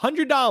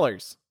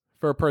 $100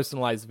 for a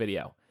personalized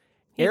video.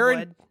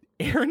 Aaron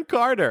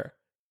Carter,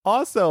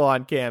 also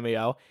on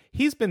Cameo.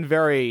 He's been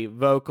very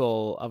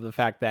vocal of the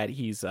fact that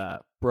he's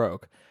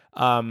broke.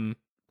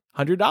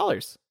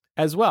 $100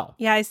 as well.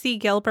 Yeah, I see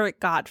Gilbert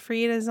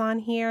Gottfried is on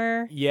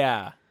here.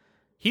 Yeah.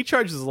 He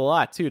charges a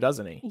lot too,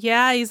 doesn't he?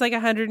 Yeah, he's like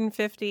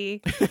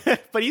 150.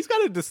 But he's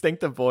got a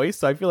distinctive voice,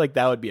 so I feel like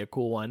that would be a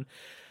cool one.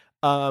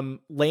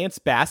 Lance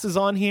Bass is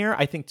on here.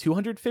 I think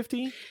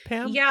 250,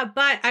 Pam? Yeah,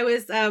 but I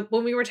was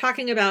when we were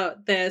talking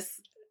about this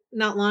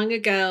not long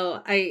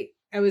ago, I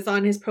was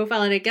on his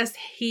profile and I guess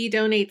he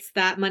donates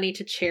that money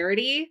to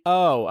charity.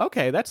 Oh,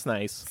 okay, that's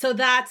nice. So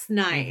that's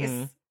nice.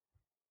 Mm-hmm.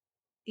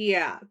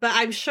 Yeah, but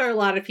I'm sure a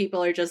lot of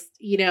people are just,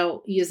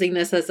 using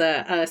this as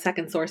a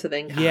second source of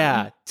income.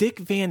 Yeah, Dick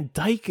Van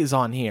Dyke is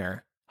on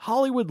here.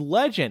 Hollywood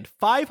legend,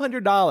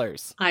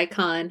 $500.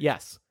 Icon.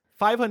 Yes,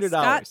 $500.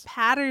 Scott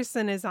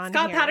Patterson is on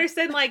Scott here.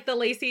 Patterson, like the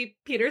Lacey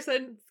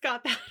Peterson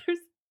Scott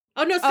Patterson.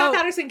 Oh, no, Scott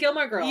Patterson,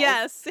 Gilmore Girls.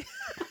 Yes.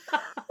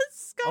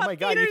 Oh my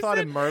God, you thought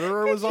a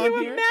murderer was on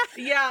here?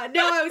 Yeah,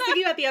 no, I was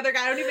thinking about the other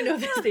guy. I don't even know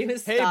if his name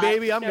is Scott. Hey,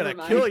 baby, I'm going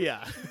to kill you.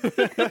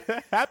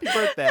 Happy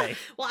birthday.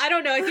 Well, I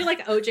don't know. I feel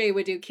like OJ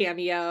would do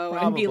Cameo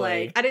and be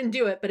like, I didn't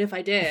do it, but if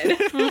I did.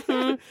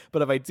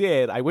 But if I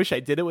did, I wish I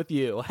did it with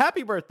you.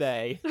 Happy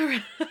birthday.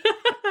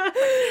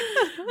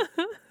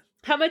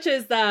 How much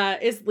is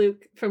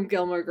Luke from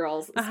Gilmore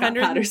Girls, Scott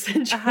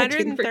Patterson,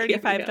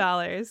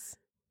 $135.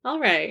 All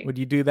right. Would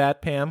you do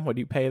that, Pam? Would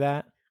you pay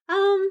that?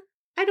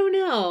 I don't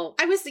know.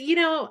 I was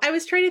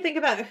trying to think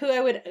about who I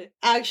would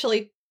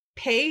actually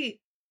pay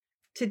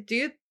to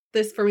do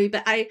this for me,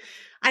 but I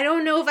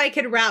don't know if I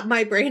could wrap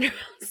my brain around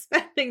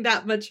spending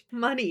that much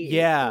money.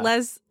 Yeah.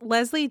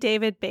 Leslie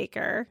David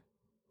Baker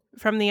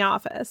from The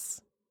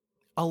Office.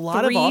 A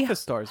lot of Office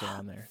stars are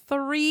on there.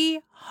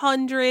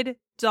 $300.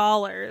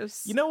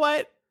 You know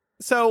what?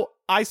 So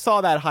I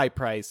saw that high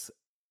price.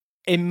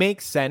 It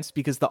makes sense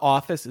because The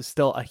Office is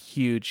still a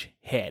huge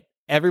hit.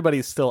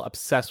 everybody's still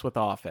obsessed with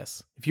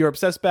Office. If you're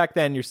obsessed back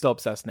then, you're still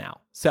obsessed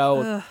now.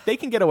 So they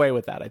can get away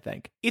with that, I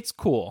think. It's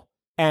cool.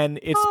 And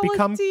it's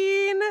become...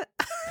 Dean.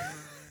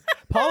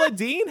 Paula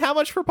Deen? How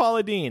much for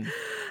Paula Deen?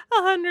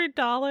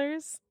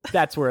 $100.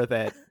 That's worth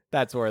it.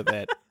 That's worth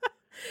it.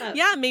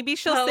 Yeah, maybe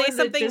she'll say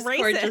something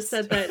racist. Just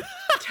said that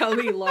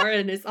Toby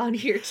Lauren is on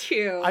here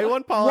too. I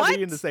want Paula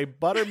Deen to say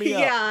butter me up.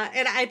 Yeah,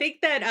 and I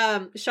think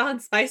that Sean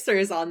Spicer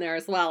is on there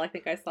as well. I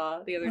think I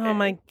saw the other day. Oh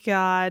my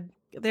God.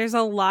 There's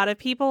a lot of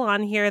people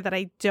on here that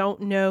I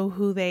don't know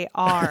who they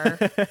are.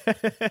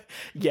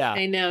 Yeah.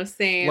 I know,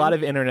 same. A lot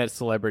of internet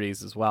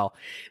celebrities as well.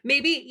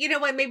 Maybe, you know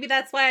what, maybe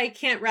that's why I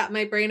can't wrap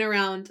my brain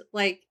around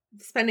like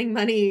spending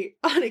money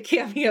on a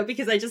Cameo,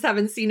 because I just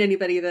haven't seen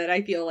anybody that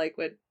I feel like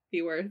would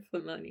be worth the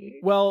money.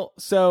 Well,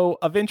 so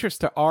of interest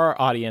to our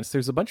audience,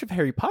 there's a bunch of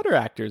Harry Potter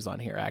actors on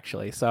here,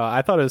 actually. So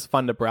I thought it was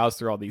fun to browse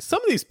through all these.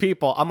 Some of these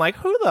people, I'm like,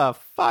 who the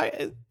fuck?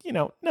 You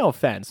know, no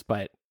offense,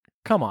 but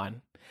come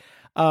on.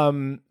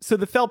 So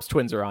the Phelps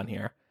twins are on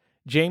here.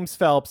 James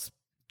Phelps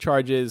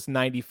charges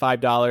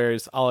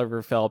 $95.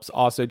 Oliver Phelps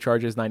also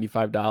charges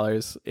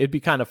 $95. It'd be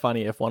kind of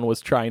funny if one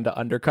was trying to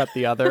undercut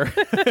the other.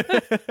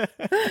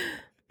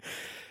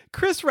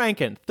 Chris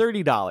Rankin,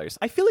 $30.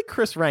 I feel like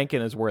Chris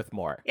Rankin is worth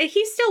more.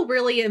 He's still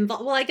really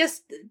involved. Well, I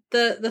guess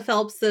the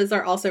Phelpses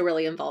are also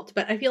really involved,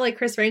 but I feel like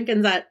Chris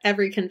Rankin's at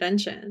every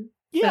convention.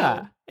 Yeah,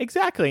 so.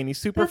 Exactly. And he's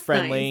super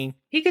friendly. Nice.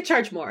 He could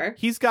charge more.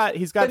 He's got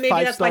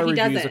 5-star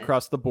reviews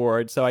across the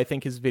board, so I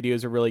think his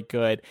videos are really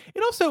good.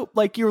 It also,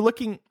 like, you're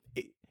looking,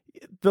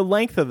 the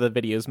length of the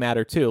videos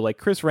matter too. Like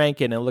Chris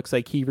Rankin, it looks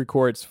like he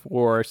records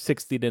for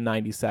 60 to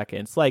 90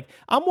 seconds. Like,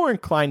 I'm more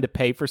inclined to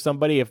pay for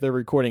somebody if they're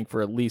recording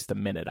for at least a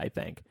minute, I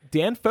think.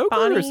 Dan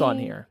Fogler's on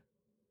here.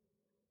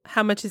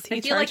 How much is he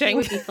charging? I feel like it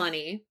would be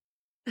funny.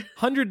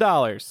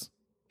 $100.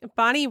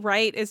 Bonnie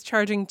Wright is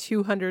charging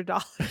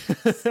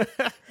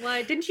 $200.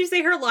 Why? Didn't you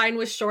say her line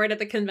was short at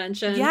the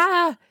convention?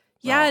 Yeah.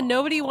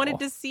 Nobody wanted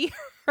to see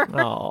her.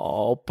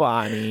 Oh,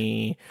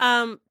 Bonnie.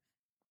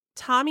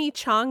 Tommy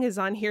Chong is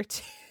on here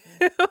too.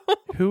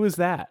 Who is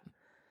that?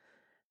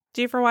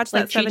 Do you ever watch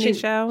that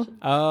 70s show?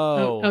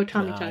 Oh,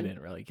 Tommy no, Chong. I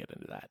didn't really get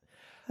into that.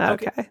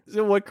 Okay.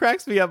 So what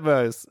cracks me up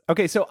most?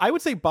 Okay, so I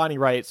would say Bonnie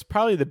Wright's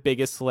probably the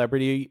biggest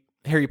celebrity,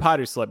 Harry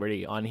Potter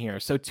celebrity on here.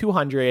 So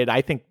 200,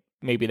 I think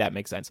maybe that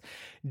makes sense.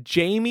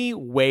 Jamie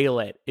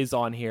Waylett is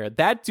on here.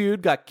 That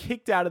dude got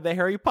kicked out of the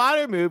Harry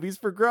Potter movies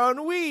for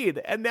growing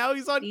weed, and now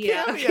he's on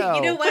Cameo.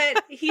 You know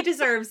what? He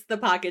deserves the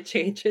pocket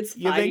change. It's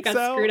fine. He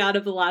got screwed out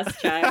of the last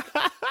check.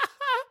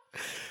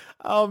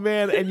 Oh,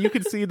 man. And you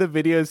can see the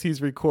videos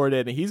he's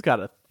recorded, and he's got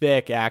a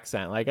thick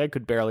accent. Like, I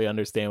could barely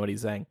understand what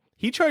he's saying.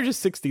 He charges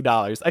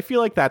 $60. I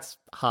feel like that's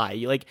high.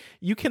 Like,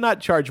 you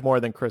cannot charge more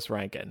than Chris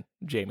Rankin,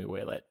 Jamie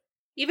Waylett.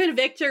 Even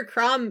Victor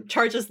Crumb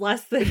charges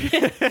less than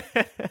him.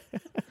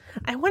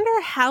 I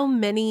wonder how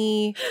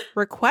many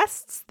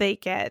requests they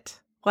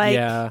get. Like,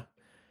 yeah.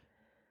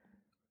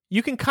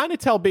 You can kind of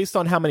tell based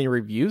on how many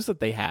reviews that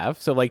they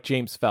have. So, like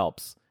James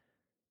Phelps,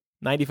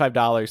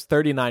 $95,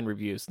 39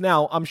 reviews.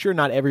 Now, I'm sure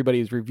not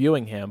everybody is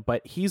reviewing him,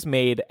 but he's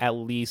made at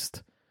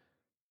least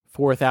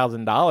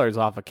 $4,000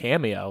 off a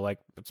Cameo. Like,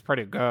 it's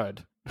pretty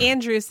good.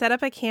 Andrew, set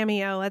up a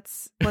Cameo.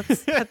 Let's put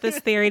this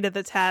theory to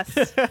the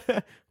test.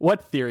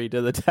 What theory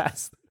to the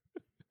test?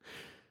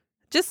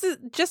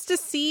 Just to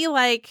see,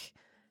 like,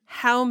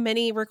 how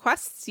many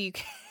requests you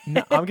get.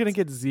 No, I'm gonna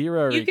get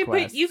zero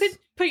requests. You could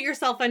put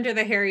yourself under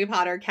the Harry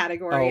Potter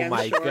category. Oh,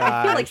 my sure. God.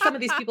 I feel like some of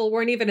these people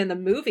weren't even in the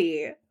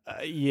movie.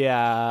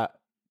 Yeah.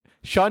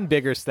 Sean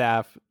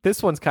Biggerstaff.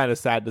 This one's kind of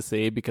sad to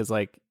see because,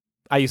 like,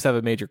 I used to have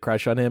a major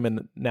crush on him,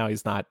 and now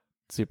he's not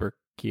super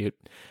cute.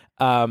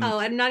 I'm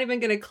not even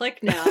going to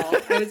click now.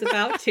 I was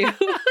about to.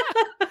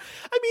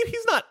 I mean,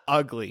 he's not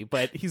ugly,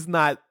 but he's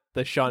not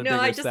the Sean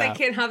Biggerstaff. I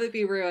can't have it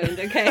be ruined.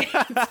 Okay,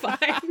 it's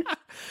fine.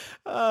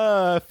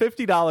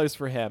 $50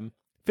 for him.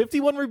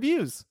 51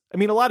 reviews. I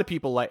mean, a lot of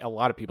people had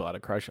a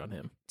crush on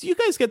him. Do you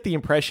guys get the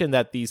impression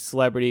that these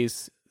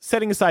celebrities,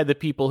 setting aside the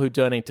people who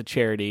donate to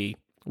charity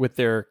with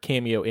their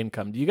Cameo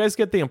income, do you guys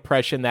get the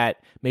impression that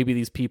maybe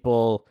these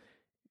people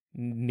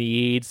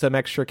need some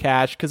extra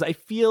cash? Because I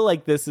feel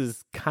like this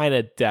is kind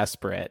of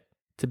desperate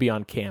to be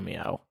on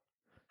Cameo.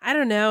 I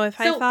don't know.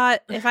 If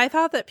I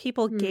thought that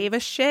people gave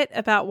a shit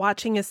about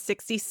watching a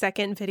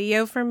 60-second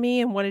video from me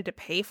and wanted to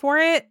pay for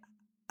it,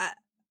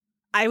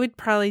 I would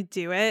probably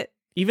do it.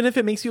 Even if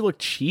it makes you look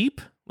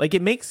cheap? Like,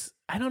 it makes,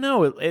 I don't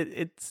know,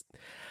 it's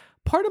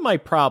part of my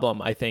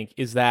problem, I think,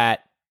 is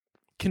that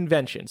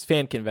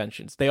fan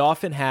conventions, they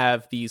often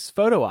have these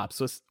photo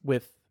ops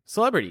with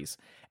celebrities,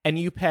 and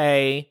you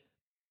pay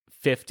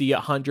 $50,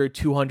 $100,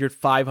 $200,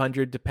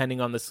 $500,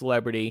 depending on the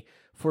celebrity,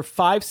 for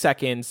 5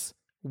 seconds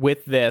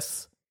with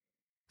this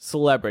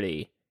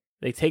celebrity.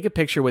 They take a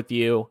picture with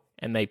you,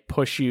 and they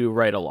push you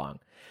right along.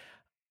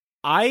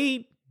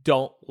 I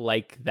don't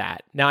like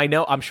that. Now,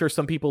 I'm sure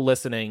some people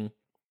listening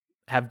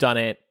have done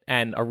it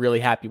and are really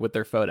happy with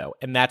their photo,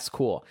 and that's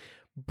cool.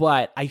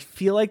 But I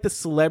feel like the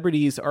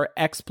celebrities are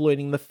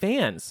exploiting the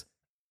fans.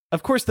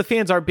 Of course, the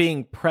fans are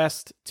being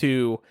pressed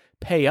to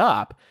pay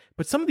up,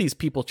 But some of these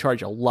people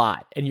charge a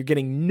lot, and you're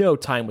getting no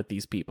time with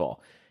these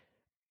people.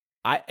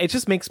 It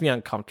just makes me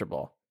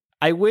uncomfortable.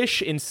 I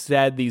wish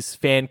instead these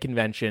fan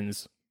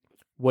conventions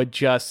would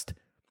just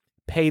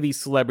pay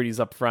these celebrities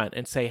up front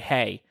and say,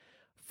 hey,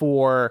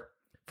 for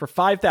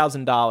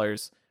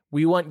 $5,000,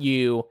 we want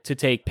you to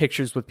take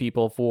pictures with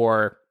people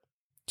for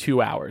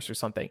 2 hours or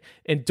something,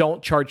 and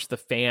don't charge the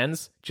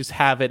fans. Just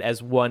have it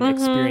as one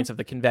experience of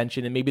the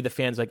convention, and maybe the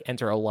fans like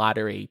enter a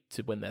lottery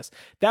to win this.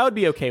 That would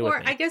be okay with me.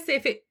 Or I guess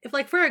if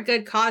like for a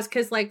good cause,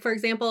 because like for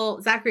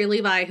example, Zachary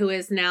Levi, who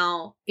is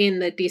now in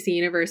the DC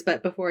universe,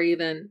 but before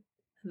even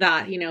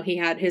that, you know, he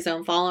had his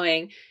own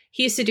following.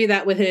 He used to do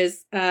that with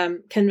his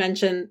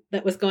convention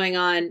that was going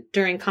on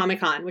during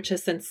Comic-Con, which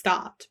has since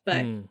stopped.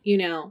 But you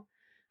know,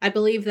 I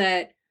believe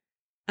that.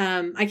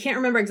 I can't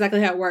remember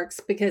exactly how it works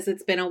because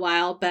it's been a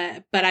while,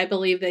 but I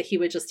believe that he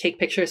would just take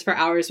pictures for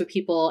hours with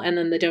people, and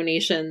then the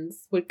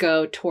donations would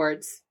go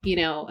towards, you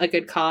know, a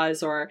good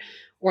cause, or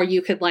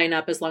you could line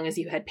up as long as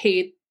you had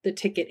paid the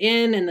ticket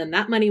in, and then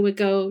that money would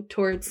go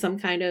towards some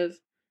kind of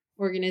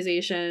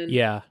organization.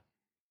 Yeah.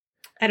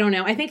 I don't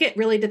know. I think it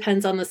really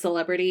depends on the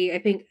celebrity. I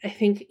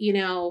think, you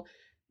know,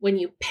 when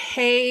you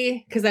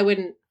pay, because I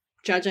wouldn't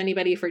judge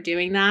anybody for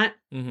doing that.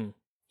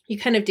 You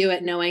kind of do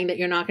it knowing that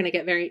you're not going to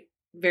get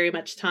very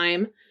much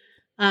time.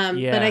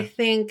 But I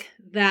think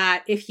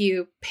that if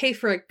you pay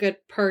for a good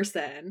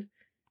person,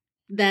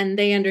 then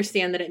they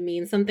understand that it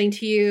means something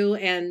to you,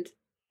 and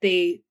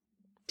they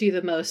do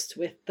the most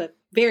with the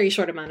very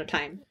short amount of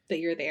time that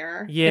you're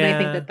there. Yeah. And I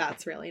think that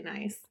that's really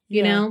nice,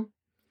 you know?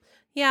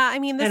 Yeah, I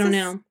mean, I don't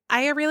know.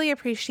 I really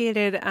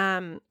appreciated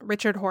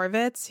Richard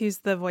Horvitz, who's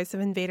the voice of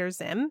Invader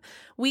Zim.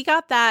 We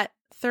got that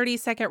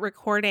 30-second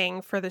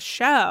recording for the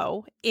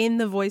show in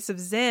the voice of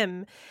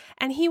Zim,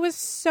 and he was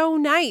so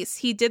nice.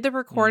 He did the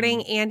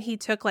recording and he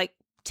took like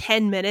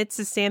 10 minutes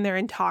to stand there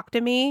and talk to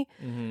me.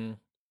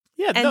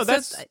 Yeah, and no, so,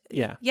 that's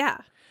yeah.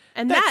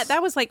 And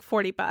that was like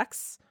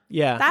 $40.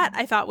 Yeah. That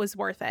I thought was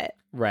worth it.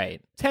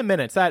 Right. 10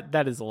 minutes,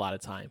 that is a lot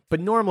of time. But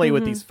normally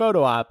with these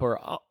photo op or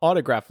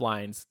autograph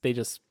lines, they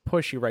just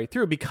push you right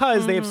through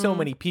because they have so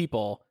many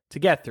people to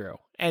get through.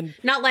 And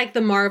not like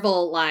the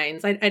Marvel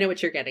lines. I know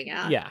what you're getting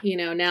at. Yeah. You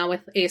know, now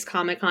with Ace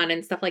Comic-Con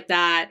and stuff like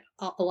that,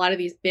 a lot of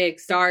these big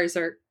stars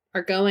are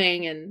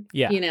going, and,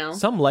 you know.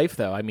 Some life,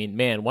 though. I mean,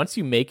 man, once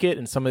you make it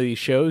in some of these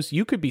shows,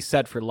 you could be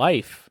set for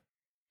life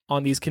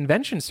on these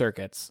convention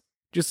circuits.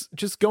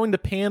 Just going to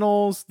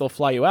panels, they'll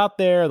fly you out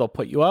there, they'll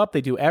put you up, they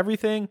do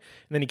everything, and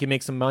then you can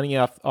make some money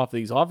off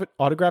these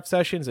autograph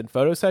sessions and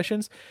photo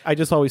sessions. I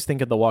just always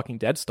think of the Walking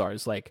Dead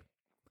stars, like,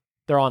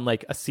 they're on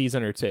like a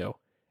season or two,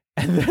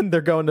 and then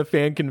they're going to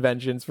fan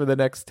conventions for the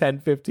next 10,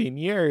 15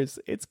 years.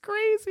 It's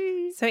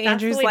crazy. So That's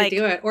Andrew's the way like, to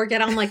do it. Or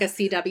get on like a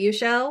CW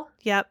show.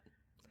 Yep.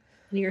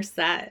 And you're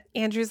set.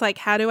 Andrew's like,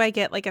 how do I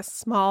get like a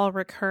small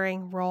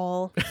recurring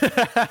role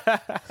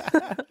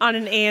on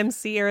an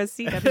AMC or a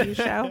CW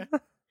show?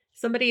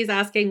 Somebody's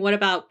asking, what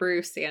about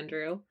Bruce,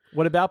 Andrew?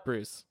 What about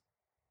Bruce?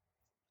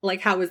 Like,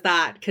 how was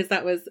that? Because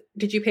that was,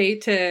 did you pay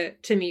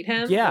to meet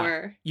him? Yeah.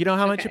 Or? You know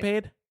how much you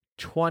paid?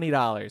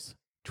 $20.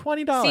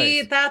 $20.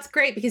 See, that's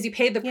great because you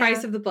paid the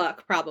price of the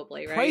book,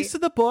 probably, right? Price of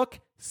the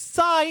book,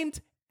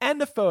 signed,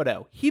 and a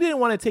photo. He didn't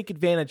want to take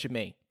advantage of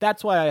me.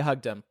 That's why I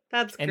hugged him.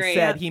 That's and great.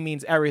 And said he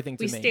means everything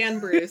to me. We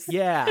stand Bruce.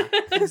 Yeah,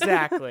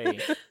 exactly.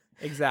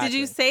 Exactly. Did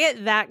you say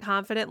it that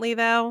confidently,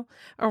 though?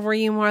 Or were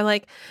you more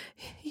like,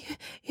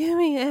 you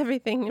mean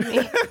everything to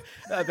me?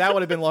 That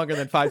would have been longer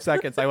than 5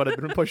 seconds. I would have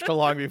been pushed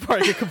along before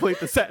I could complete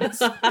the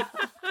sentence.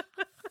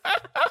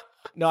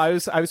 No, I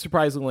was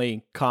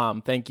surprisingly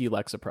calm. Thank you,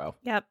 Lexapro.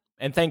 Yep.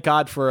 And thank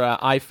God for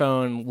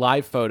iPhone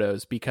live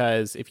photos,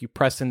 because if you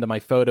press into my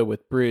photo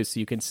with Bruce,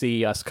 you can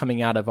see us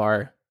coming out of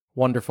our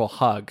wonderful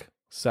hug.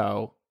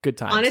 So good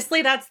times.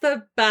 Honestly, that's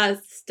the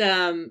best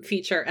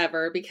feature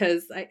ever,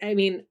 because I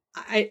mean,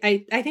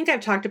 I think I've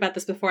talked about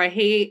this before. I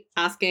hate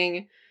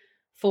asking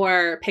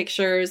for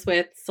pictures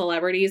with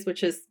celebrities,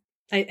 which is,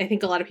 I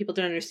think a lot of people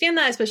don't understand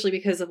that, especially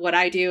because of what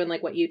I do and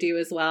like what you do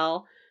as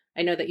well.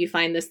 I know that you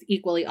find this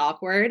equally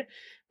awkward,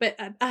 but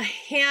a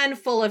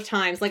handful of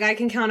times, like I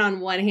can count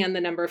on one hand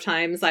the number of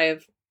times I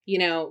have, you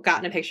know,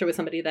 gotten a picture with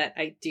somebody that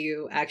I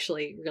do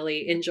actually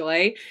really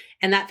enjoy.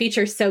 And that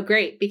feature is so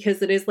great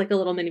because it is like a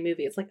little mini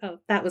movie. It's like, oh,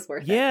 that was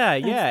worth it. Yeah,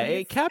 That's yeah. nice.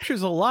 It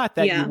captures a lot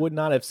that you would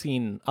not have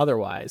seen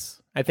otherwise.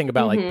 I think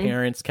about like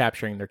parents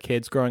capturing their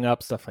kids growing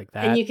up, stuff like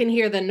that. And you can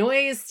hear the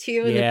noise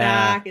too in the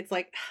back. It's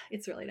like,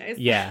 it's really nice.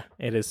 Yeah,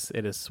 it is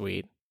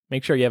sweet.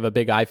 Make sure you have a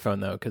big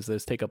iPhone, though, because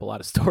those take up a lot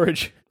of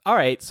storage. All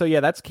right, so yeah,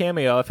 that's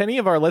Cameo. If any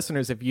of our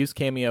listeners have used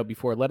Cameo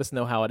before, let us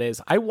know how it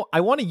is. I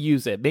want to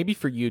use it, maybe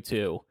for you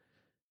too.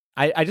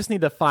 I just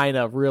need to find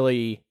a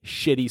really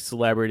shitty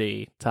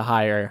celebrity to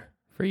hire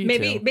for you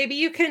too. Maybe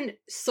you can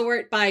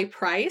sort by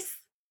price,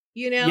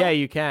 you know? Yeah,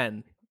 you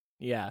can.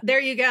 Yeah. There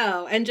you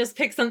go. And just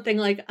pick something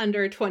like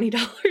under $20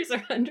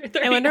 or under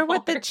 $30. I wonder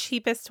what the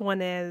cheapest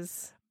one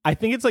is. I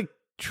think it's like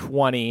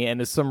 20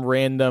 and it's some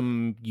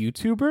random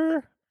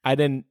YouTuber. I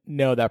didn't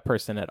know that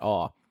person at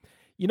all.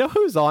 You know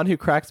who's on who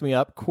cracks me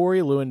up? Corey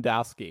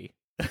Lewandowski.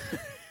 He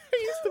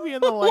used to be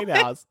be in the White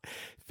House.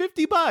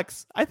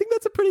 $50. I think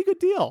that's a pretty good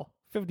deal.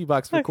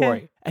 $50 for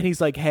Corey. And he's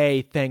like,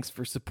 hey, thanks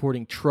for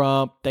supporting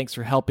Trump. Thanks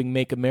for helping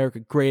make America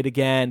great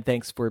again.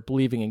 Thanks for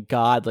believing in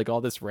God. Like all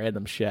this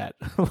random shit.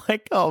 I'm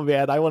like, oh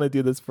man, I want to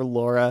do this for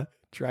Laura.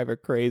 Drive her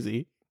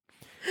crazy.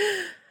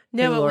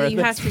 No, hey, but Laura, what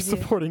you thanks have to for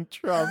do. supporting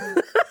Trump.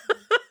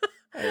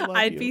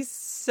 I'd be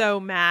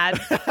so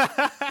mad.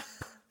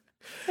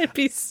 I'd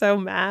be so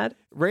mad.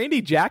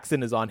 Randy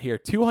Jackson is on here.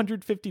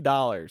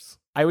 $250.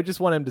 I would just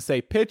want him to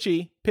say,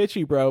 pitchy,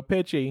 bro,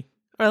 pitchy.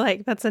 Or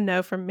like, that's a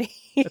no from me.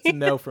 That's a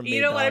no from me.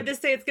 You don't dog. want him to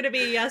say it's going to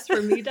be a yes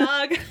from me,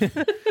 dog.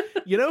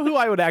 You know who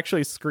I would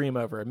actually scream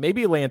over?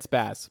 Maybe Lance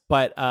Bass,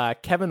 but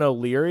Kevin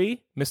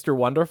O'Leary, Mr.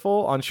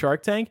 Wonderful on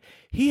Shark Tank.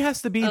 He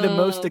has to be the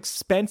most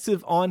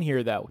expensive on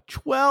here, though.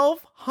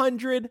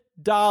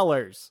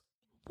 $1,200.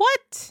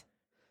 What?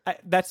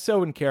 That's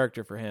so in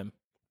character for him.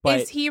 But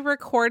is he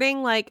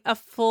recording like a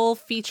full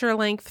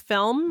feature-length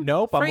film?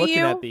 Nope, I'm looking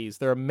you? at these.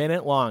 They're a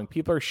minute long.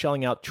 People are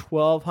shelling out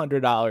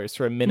 $1,200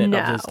 for a minute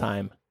of his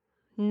time.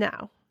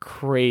 No.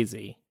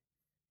 Crazy.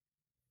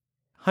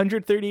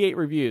 138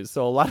 reviews.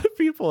 So a lot of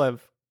people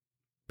have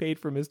paid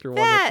for Mr.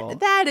 Wonderful.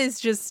 That is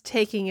just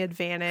taking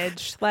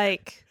advantage.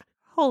 Like,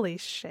 holy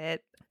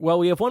shit. Well,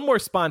 we have one more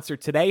sponsor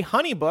today,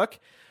 HoneyBook.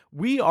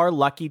 We are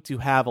lucky to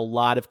have a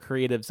lot of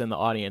creatives in the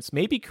audience.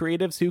 Maybe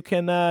creatives who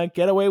can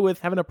get away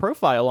with having a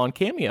profile on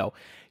Cameo.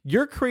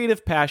 Your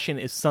creative passion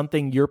is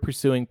something you're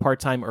pursuing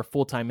part-time or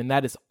full-time, and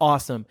that is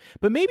awesome.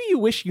 But maybe you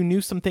wish you knew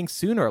something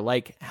sooner,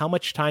 like how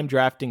much time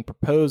drafting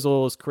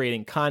proposals,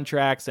 creating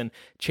contracts, and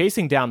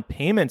chasing down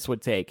payments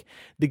would take.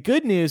 The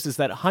good news is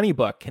that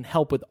HoneyBook can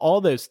help with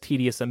all those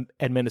tedious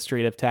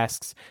administrative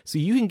tasks so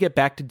you can get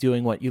back to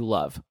doing what you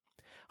love.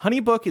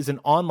 HoneyBook is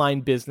an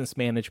online business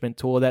management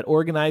tool that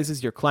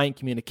organizes your client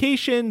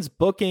communications,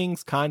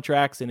 bookings,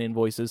 contracts, and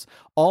invoices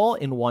all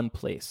in one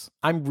place.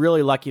 I'm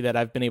really lucky that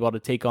I've been able to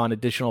take on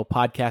additional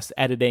podcast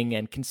editing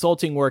and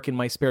consulting work in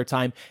my spare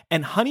time,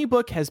 and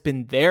HoneyBook has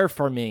been there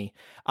for me.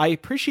 I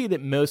appreciate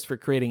it most for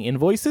creating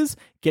invoices,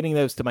 getting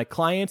those to my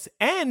clients,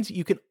 and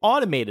you can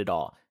automate it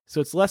all, so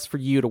it's less for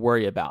you to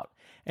worry about.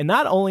 And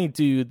not only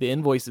do the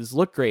invoices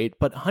look great,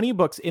 but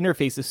HoneyBook's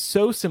interface is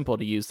so simple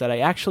to use that I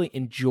actually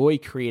enjoy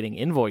creating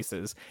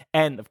invoices.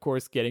 And, of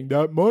course, getting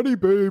that money,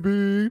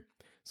 baby,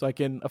 so I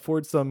can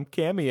afford some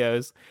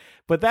cameos.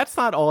 But that's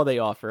not all they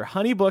offer.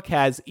 HoneyBook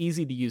has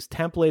easy-to-use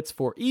templates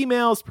for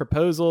emails,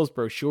 proposals,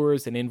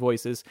 brochures, and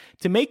invoices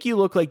to make you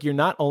look like you're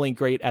not only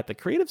great at the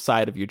creative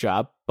side of your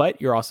job,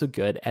 but you're also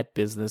good at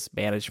business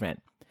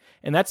management.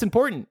 And that's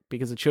important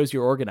because it shows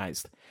you're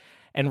organized.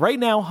 And right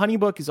now,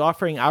 HoneyBook is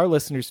offering our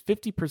listeners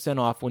 50%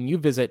 off when you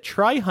visit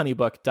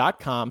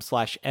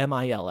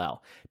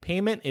tryhoneybook.com/MILL.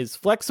 Payment is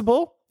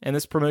flexible, and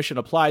this promotion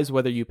applies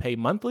whether you pay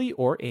monthly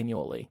or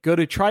annually. Go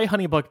to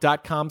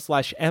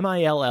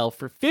tryhoneybook.com/MILL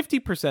for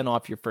 50%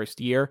 off your first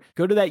year.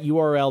 Go to that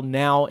URL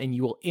now, and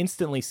you will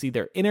instantly see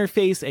their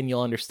interface, and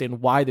you'll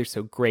understand why they're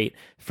so great.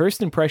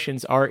 First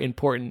impressions are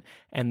important,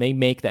 and they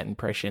make that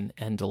impression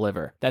and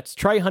deliver. That's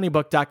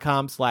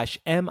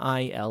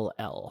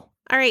tryhoneybook.com/MILL.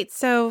 All right,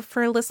 so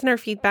for listener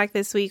feedback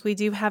this week, we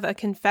do have a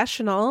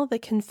confessional. The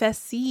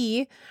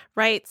confessee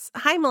writes,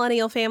 "Hi,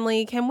 Millennial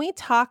family. Can we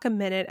talk a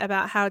minute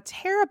about how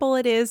terrible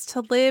it is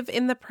to live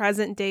in the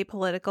present day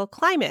political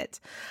climate?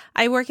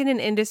 I work in an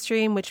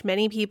industry in which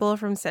many people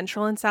from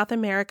Central and South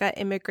America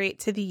immigrate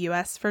to the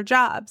U.S. for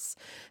jobs.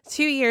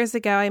 2 years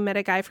ago, I met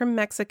a guy from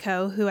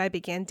Mexico who I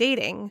began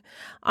dating.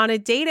 On a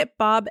date at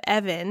Bob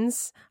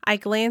Evans, I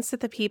glanced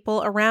at the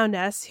people around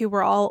us who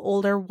were all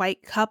older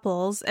white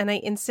couples, and I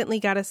instantly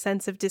got a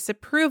sense of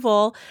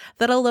disapproval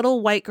that a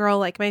little white girl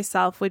like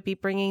myself would be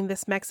bringing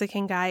this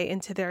Mexican guy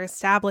into their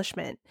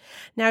establishment.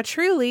 Now,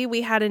 truly,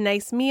 we had a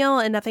nice meal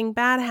and nothing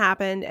bad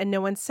happened, and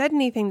no one said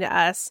anything to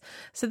us,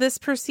 so this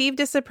perceived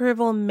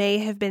disapproval may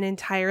have been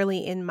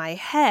entirely in my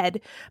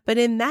head, but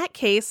in that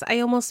case, I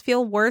almost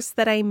feel worse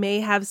that I may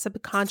have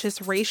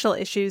subconscious racial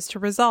issues to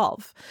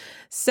resolve.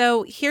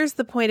 So here's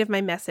the point of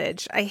my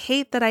message. I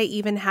hate that I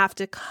even have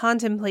to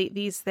contemplate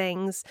these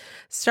things.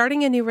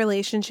 Starting a new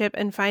relationship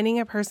and finding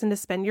a person to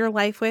spend your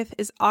life with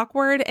is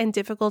awkward and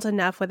difficult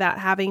enough without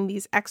having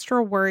these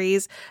extra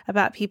worries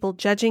about people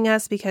judging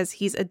us because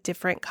he's a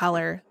different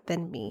color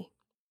than me."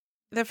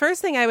 The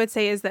first thing I would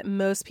say is that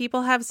most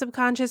people have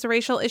subconscious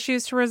racial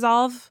issues to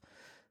resolve.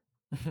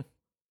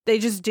 They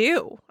just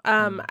do.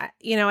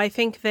 I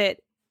think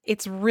that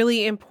it's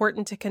really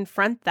important to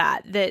confront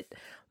that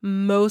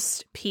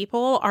most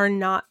people are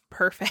not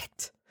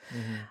perfect.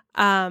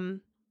 Mm-hmm.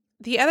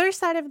 The other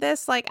side of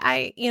this,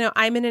 I'm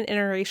in an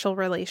interracial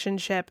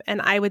relationship,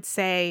 and I would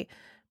say,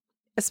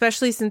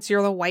 especially since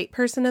you're the white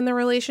person in the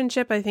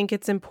relationship, I think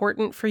it's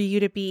important for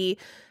you to be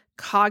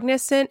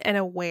cognizant and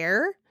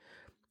aware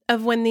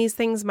of when these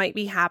things might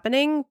be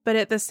happening, but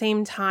at the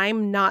same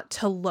time, not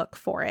to look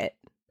for it.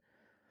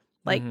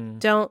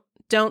 Don't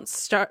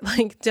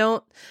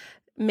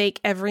make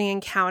every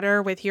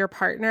encounter with your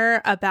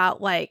partner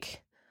about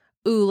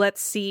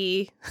let's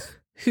see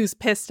who's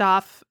pissed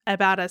off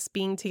about us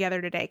being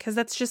together today. Because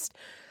that's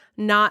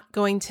not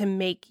going to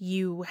make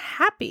you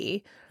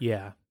happy.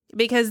 Yeah.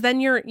 Because then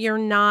you're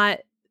not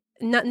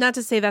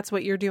to say that's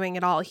what you're doing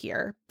at all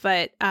here,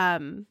 but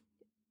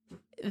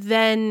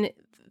then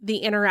the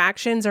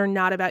interactions are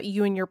not about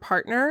you and your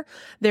partner.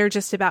 They're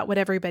just about what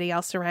everybody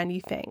else around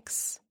you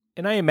thinks.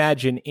 And I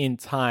imagine in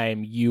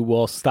time you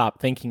will stop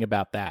thinking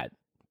about that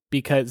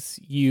because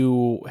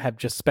you have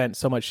just spent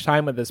so much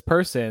time with this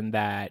person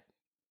that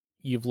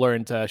you've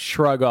learned to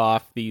shrug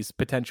off these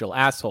potential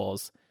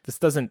assholes. This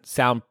doesn't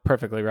sound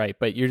perfectly right,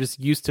 but you're just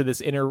used to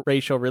this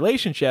interracial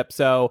relationship,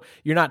 so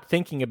you're not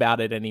thinking about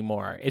it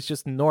anymore. It's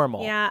just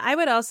normal. Yeah, I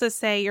would also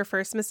say your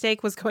first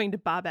mistake was going to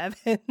Bob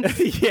Evans.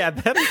 Yeah,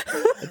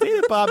 I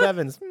dated Bob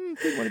Evans.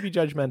 Didn't want to be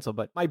judgmental,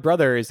 but my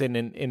brother is in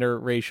an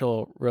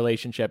interracial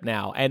relationship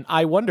now, and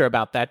I wonder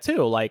about that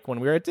too. Like when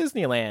we were at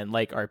Disneyland,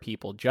 like are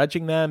people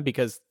judging them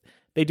because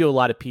they do a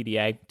lot of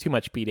PDA, too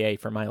much PDA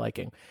for my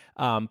liking.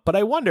 But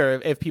I wonder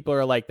if people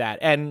are like that.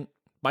 And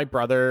my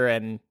brother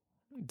and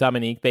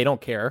Dominique, they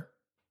don't care.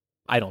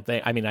 I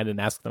didn't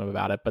ask them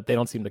about it, but they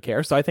don't seem to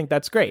care. So I think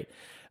that's great.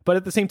 But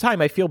at the same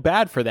time, I feel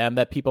bad for them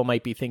that people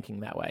might be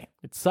thinking that way.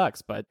 It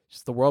sucks, but it's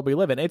just the world we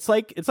live in. It's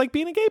like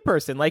being a gay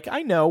person. Like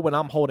I know when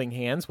I'm holding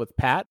hands with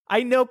Pat,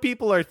 I know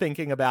people are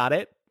thinking about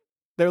it.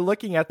 They're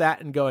looking at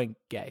that and going,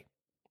 gay,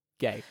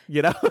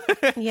 you know?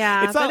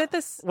 Yeah. It's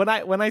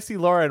not, when I see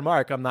Laura and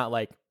Mark, I'm not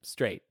like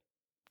straight,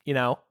 you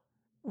know?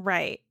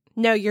 Right.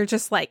 No, you're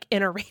just like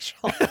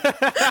interracial.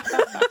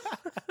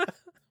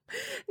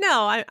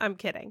 No, I'm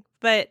kidding.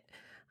 But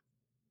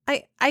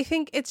I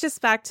think it's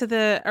just back to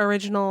the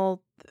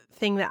original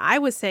thing that I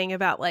was saying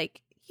about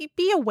like,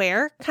 be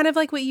aware, kind of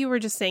like what you were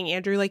just saying,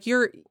 Andrew. Like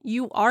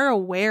you are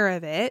aware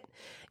of it.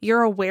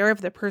 You're aware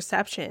of the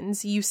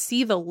perceptions. You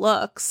see the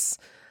looks.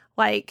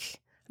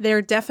 Like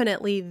they're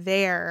definitely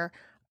there.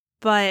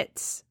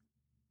 But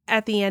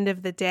at the end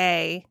of the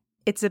day,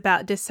 it's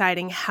about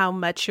deciding how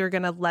much you're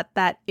going to let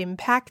that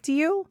impact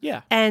you.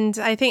 Yeah. And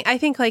I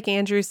think like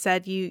Andrew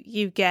said,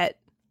 you get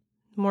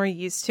more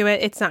used to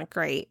it. It's not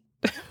great.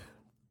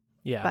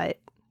 Yeah. But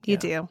you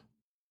do.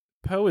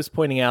 Poe is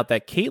pointing out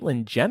that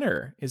Caitlyn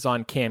Jenner is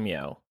on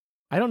Cameo.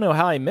 I don't know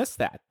how I missed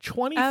that.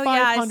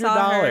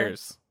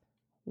 $2,500.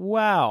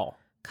 Wow.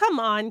 Come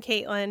on,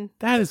 Caitlyn.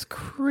 That is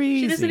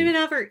crazy. She doesn't even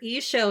have her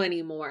e-show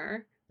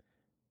anymore.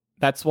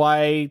 That's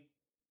why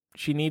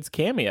she needs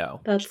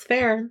Cameo. That's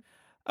fair.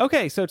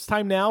 Okay, so it's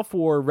time now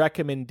for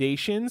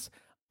recommendations.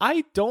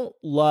 I don't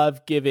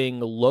love giving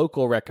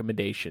local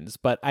recommendations,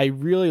 but I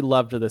really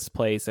loved this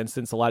place. And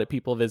since a lot of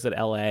people visit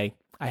LA,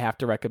 I have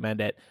to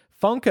recommend it.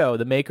 Funko,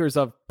 the makers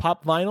of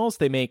pop vinyls,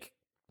 they make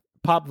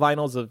pop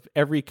vinyls of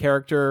every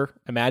character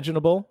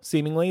imaginable,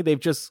 seemingly. They've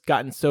just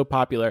gotten so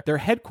popular. Their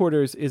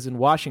headquarters is in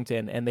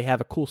Washington, and they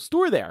have a cool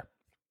store there.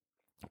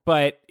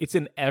 But it's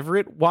in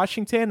Everett,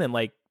 Washington, and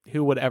like,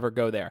 who would ever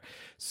go there?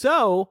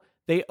 So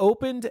they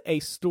opened a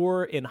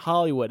store in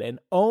Hollywood, and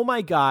oh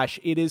my gosh,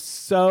 it is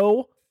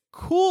so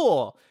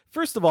cool.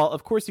 First of all,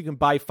 of course, you can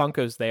buy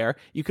Funkos there.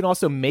 You can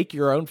also make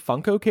your own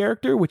Funko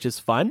character, which is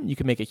fun. You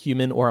can make a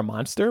human or a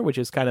monster, which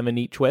is kind of a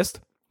neat twist.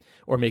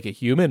 Or make a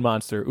human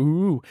monster.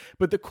 Ooh.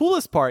 But the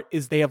coolest part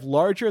is they have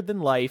larger than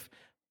life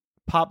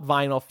pop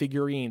vinyl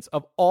figurines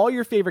of all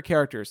your favorite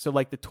characters. So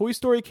like the Toy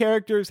Story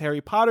characters,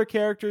 Harry Potter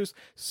characters,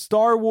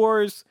 Star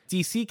Wars,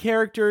 DC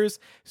characters,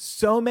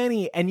 so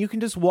many. And you can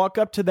just walk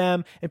up to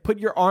them and put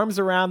your arms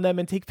around them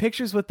and take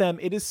pictures with them.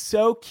 It is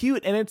so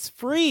cute and it's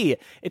free.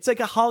 It's like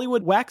a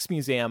Hollywood wax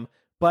museum,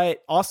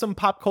 but awesome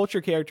pop culture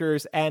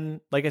characters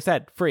and, like I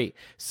said, free.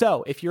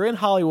 So if you're in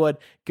Hollywood,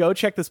 go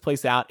check this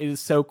place out. It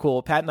is so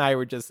cool. Pat and I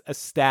were just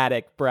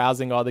ecstatic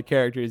browsing all the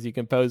characters you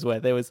can pose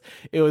with. It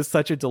was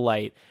such a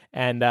delight.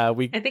 And I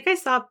think I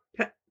saw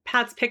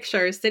Pat's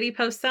pictures. Did he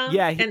post them?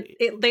 Yeah. And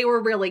they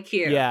were really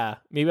cute. Yeah.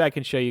 Maybe I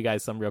can show you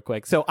guys some real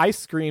quick. So I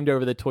screamed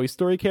over the Toy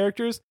Story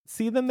characters.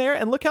 See them there?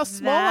 And look how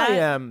small I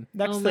am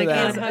next to them. Oh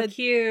my God, how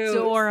cute.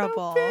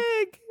 Adorable. So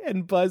big.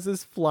 And Buzz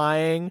is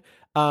flying.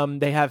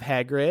 They have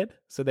Hagrid.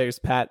 So there's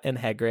Pat and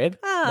Hagrid.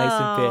 Oh.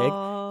 Nice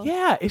and big.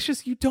 Yeah, it's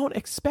just you don't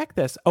expect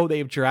this. Oh, they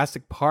have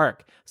Jurassic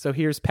Park. So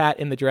here's Pat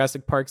in the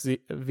Jurassic Park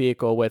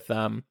vehicle with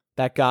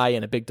that guy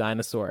and a big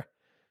dinosaur.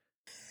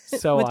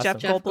 So with awesome.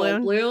 Jeff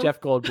Goldblum.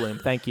 Jeff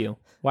Goldblum. Thank you.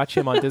 Watch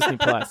him on Disney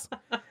Plus.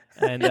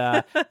 And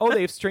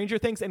they have Stranger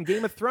Things and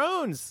Game of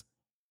Thrones.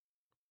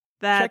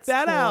 Check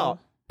that cool. out.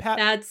 Pat,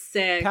 that's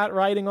sick. Pat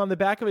riding on the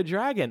back of a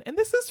dragon. And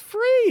this is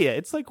free.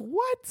 It's like,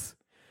 what?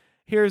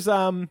 Here's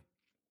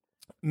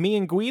me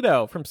and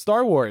Guido from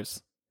Star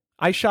Wars.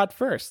 I shot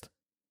first.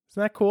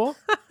 Isn't that cool?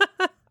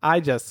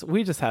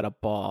 We just had a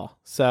ball.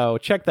 So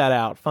check that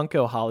out.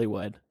 Funko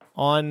Hollywood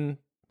on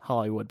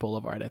Hollywood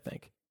Boulevard, I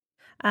think.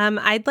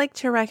 I'd like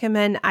to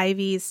recommend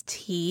Ivy's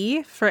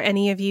Tea for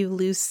any of you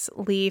loose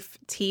leaf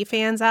tea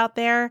fans out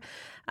there.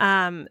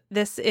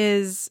 This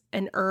is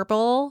an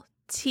herbal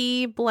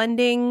tea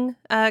blending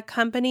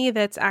company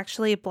that's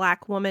actually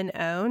Black woman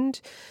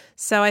owned.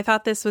 So I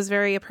thought this was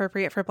very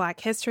appropriate for Black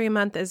History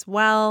Month as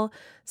well,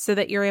 so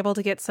that you're able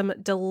to get some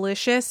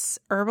delicious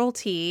herbal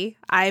tea.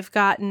 I've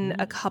gotten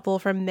a couple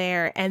from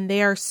there, and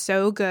they are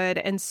so good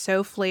and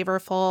so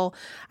flavorful.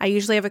 I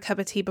usually have a cup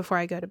of tea before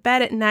I go to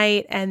bed at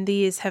night, and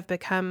these have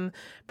become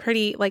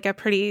a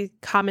pretty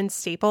common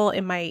staple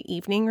in my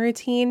evening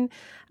routine.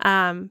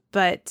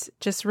 But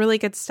just really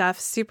good stuff.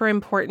 Super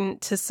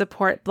important to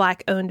support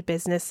Black-owned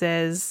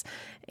businesses,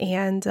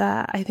 and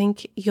I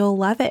think you'll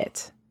love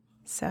it.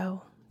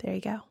 So there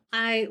you go.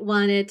 I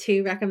wanted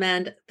to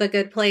recommend The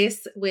Good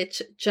Place,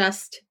 which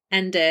just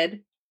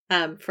ended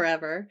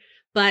forever.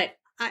 But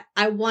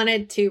I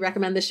wanted to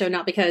recommend the show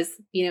not because,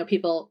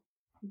 people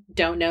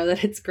don't know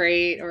that it's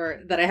great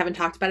or that I haven't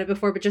talked about it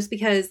before, but just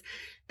because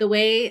the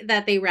way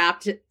that they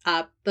wrapped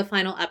up the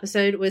final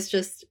episode was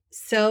just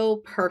so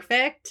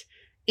perfect.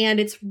 And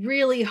it's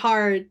really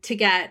hard to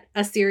get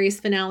a series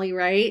finale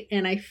right.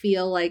 And I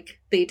feel like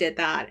they did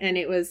that. And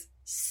it was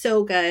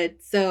so good.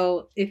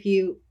 So if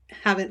you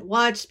haven't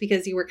watched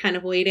because you were kind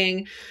of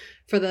waiting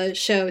for the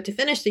show to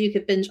finish so you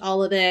could binge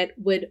all of it,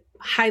 would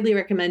highly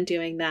recommend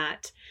doing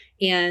that.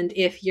 And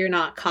if you're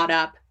not caught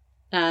up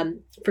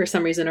for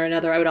some reason or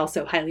another, I would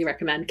also highly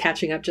recommend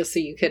catching up just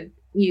so you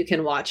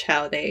can watch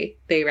how they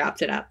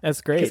wrapped it up. That's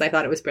great. Because I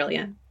thought it was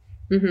brilliant.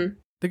 Mm-hmm.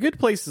 The Good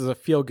Place is a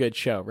feel-good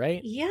show, right?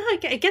 Yeah,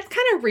 it gets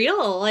kind of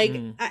real. Like,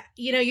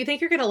 you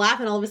think you're going to laugh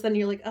and all of a sudden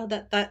you're like, oh,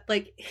 that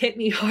like hit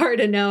me hard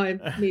and now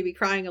I'm maybe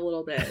crying a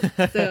little bit.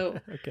 So,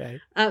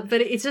 okay. But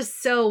it's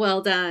just so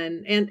well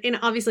done. And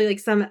obviously like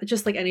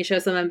just like any show,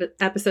 some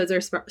episodes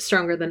are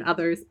stronger than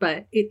others,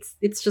 but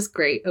it's just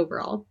great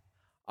overall.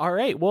 All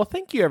right. Well,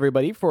 thank you,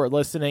 everybody, for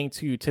listening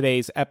to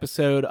today's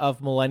episode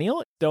of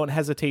Millennial. Don't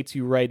hesitate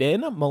to write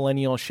in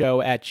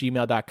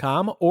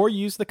millennialshow@gmail.com or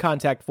use the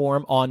contact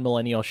form on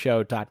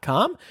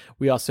millennialshow.com.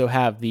 We also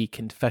have the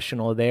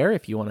confessional there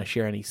if you want to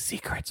share any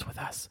secrets with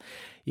us.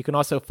 You can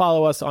also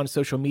follow us on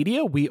social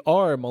media. We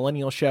are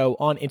Millennial Show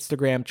on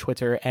Instagram,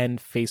 Twitter, and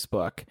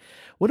Facebook.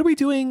 What are we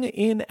doing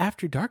in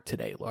After Dark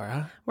today,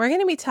 Laura? We're going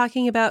to be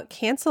talking about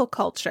cancel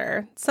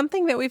culture,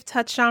 something that we've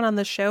touched on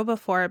the show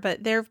before,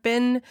 but there have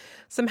been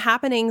some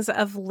happenings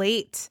of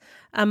late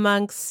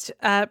amongst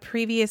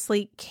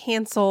previously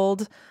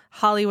canceled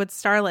Hollywood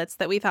starlets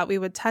that we thought we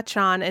would touch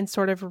on and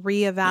sort of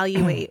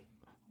reevaluate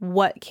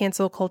what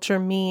cancel culture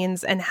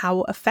means and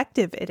how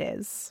effective it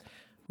is.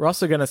 We're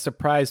also going to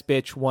surprise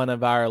bitch one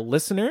of our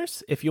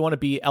listeners. If you want to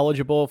be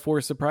eligible for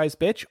Surprise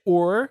Bitch,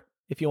 or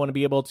if you want to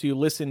be able to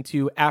listen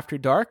to After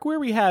Dark, where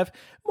we have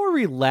more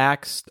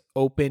relaxed,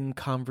 open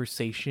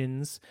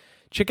conversations,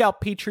 check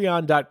out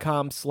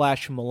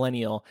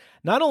patreon.com/millennial.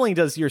 Not only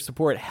does your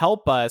support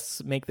help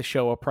us make the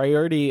show a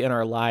priority in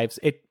our lives,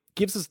 it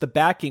gives us the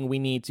backing we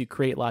need to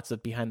create lots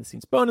of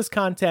behind-the-scenes bonus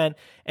content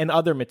and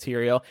other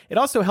material. It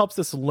also helps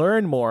us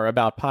learn more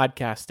about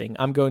podcasting.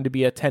 I'm going to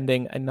be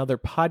attending another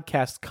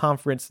podcast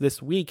conference this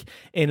week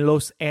in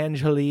Los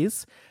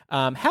Angeles,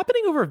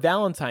 happening over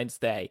Valentine's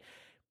Day.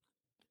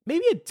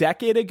 Maybe a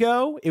decade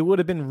ago, it would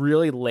have been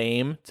really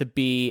lame to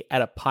be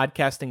at a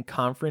podcasting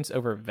conference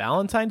over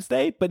Valentine's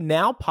Day, but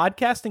now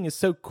podcasting is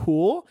so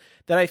cool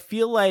that I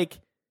feel like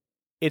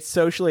it's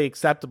socially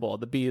acceptable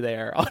to be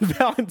there on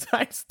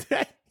Valentine's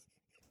Day.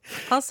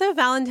 Also,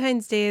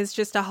 Valentine's Day is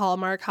just a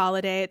Hallmark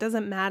holiday. It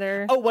doesn't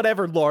matter. Oh,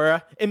 whatever,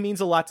 Laura. It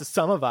means a lot to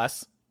some of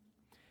us.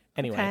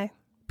 Anyway, okay.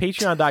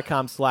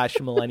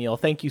 Patreon.com/millennial.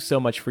 Thank you so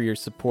much for your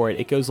support.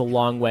 It goes a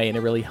long way, and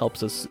it really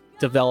helps us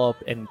develop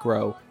and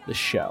grow the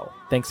show.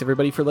 Thanks,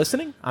 everybody, for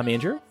listening. I'm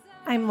Andrew.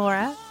 I'm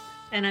Laura.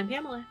 And I'm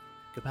Pamela.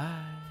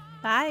 Goodbye.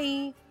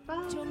 Bye.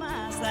 Bye.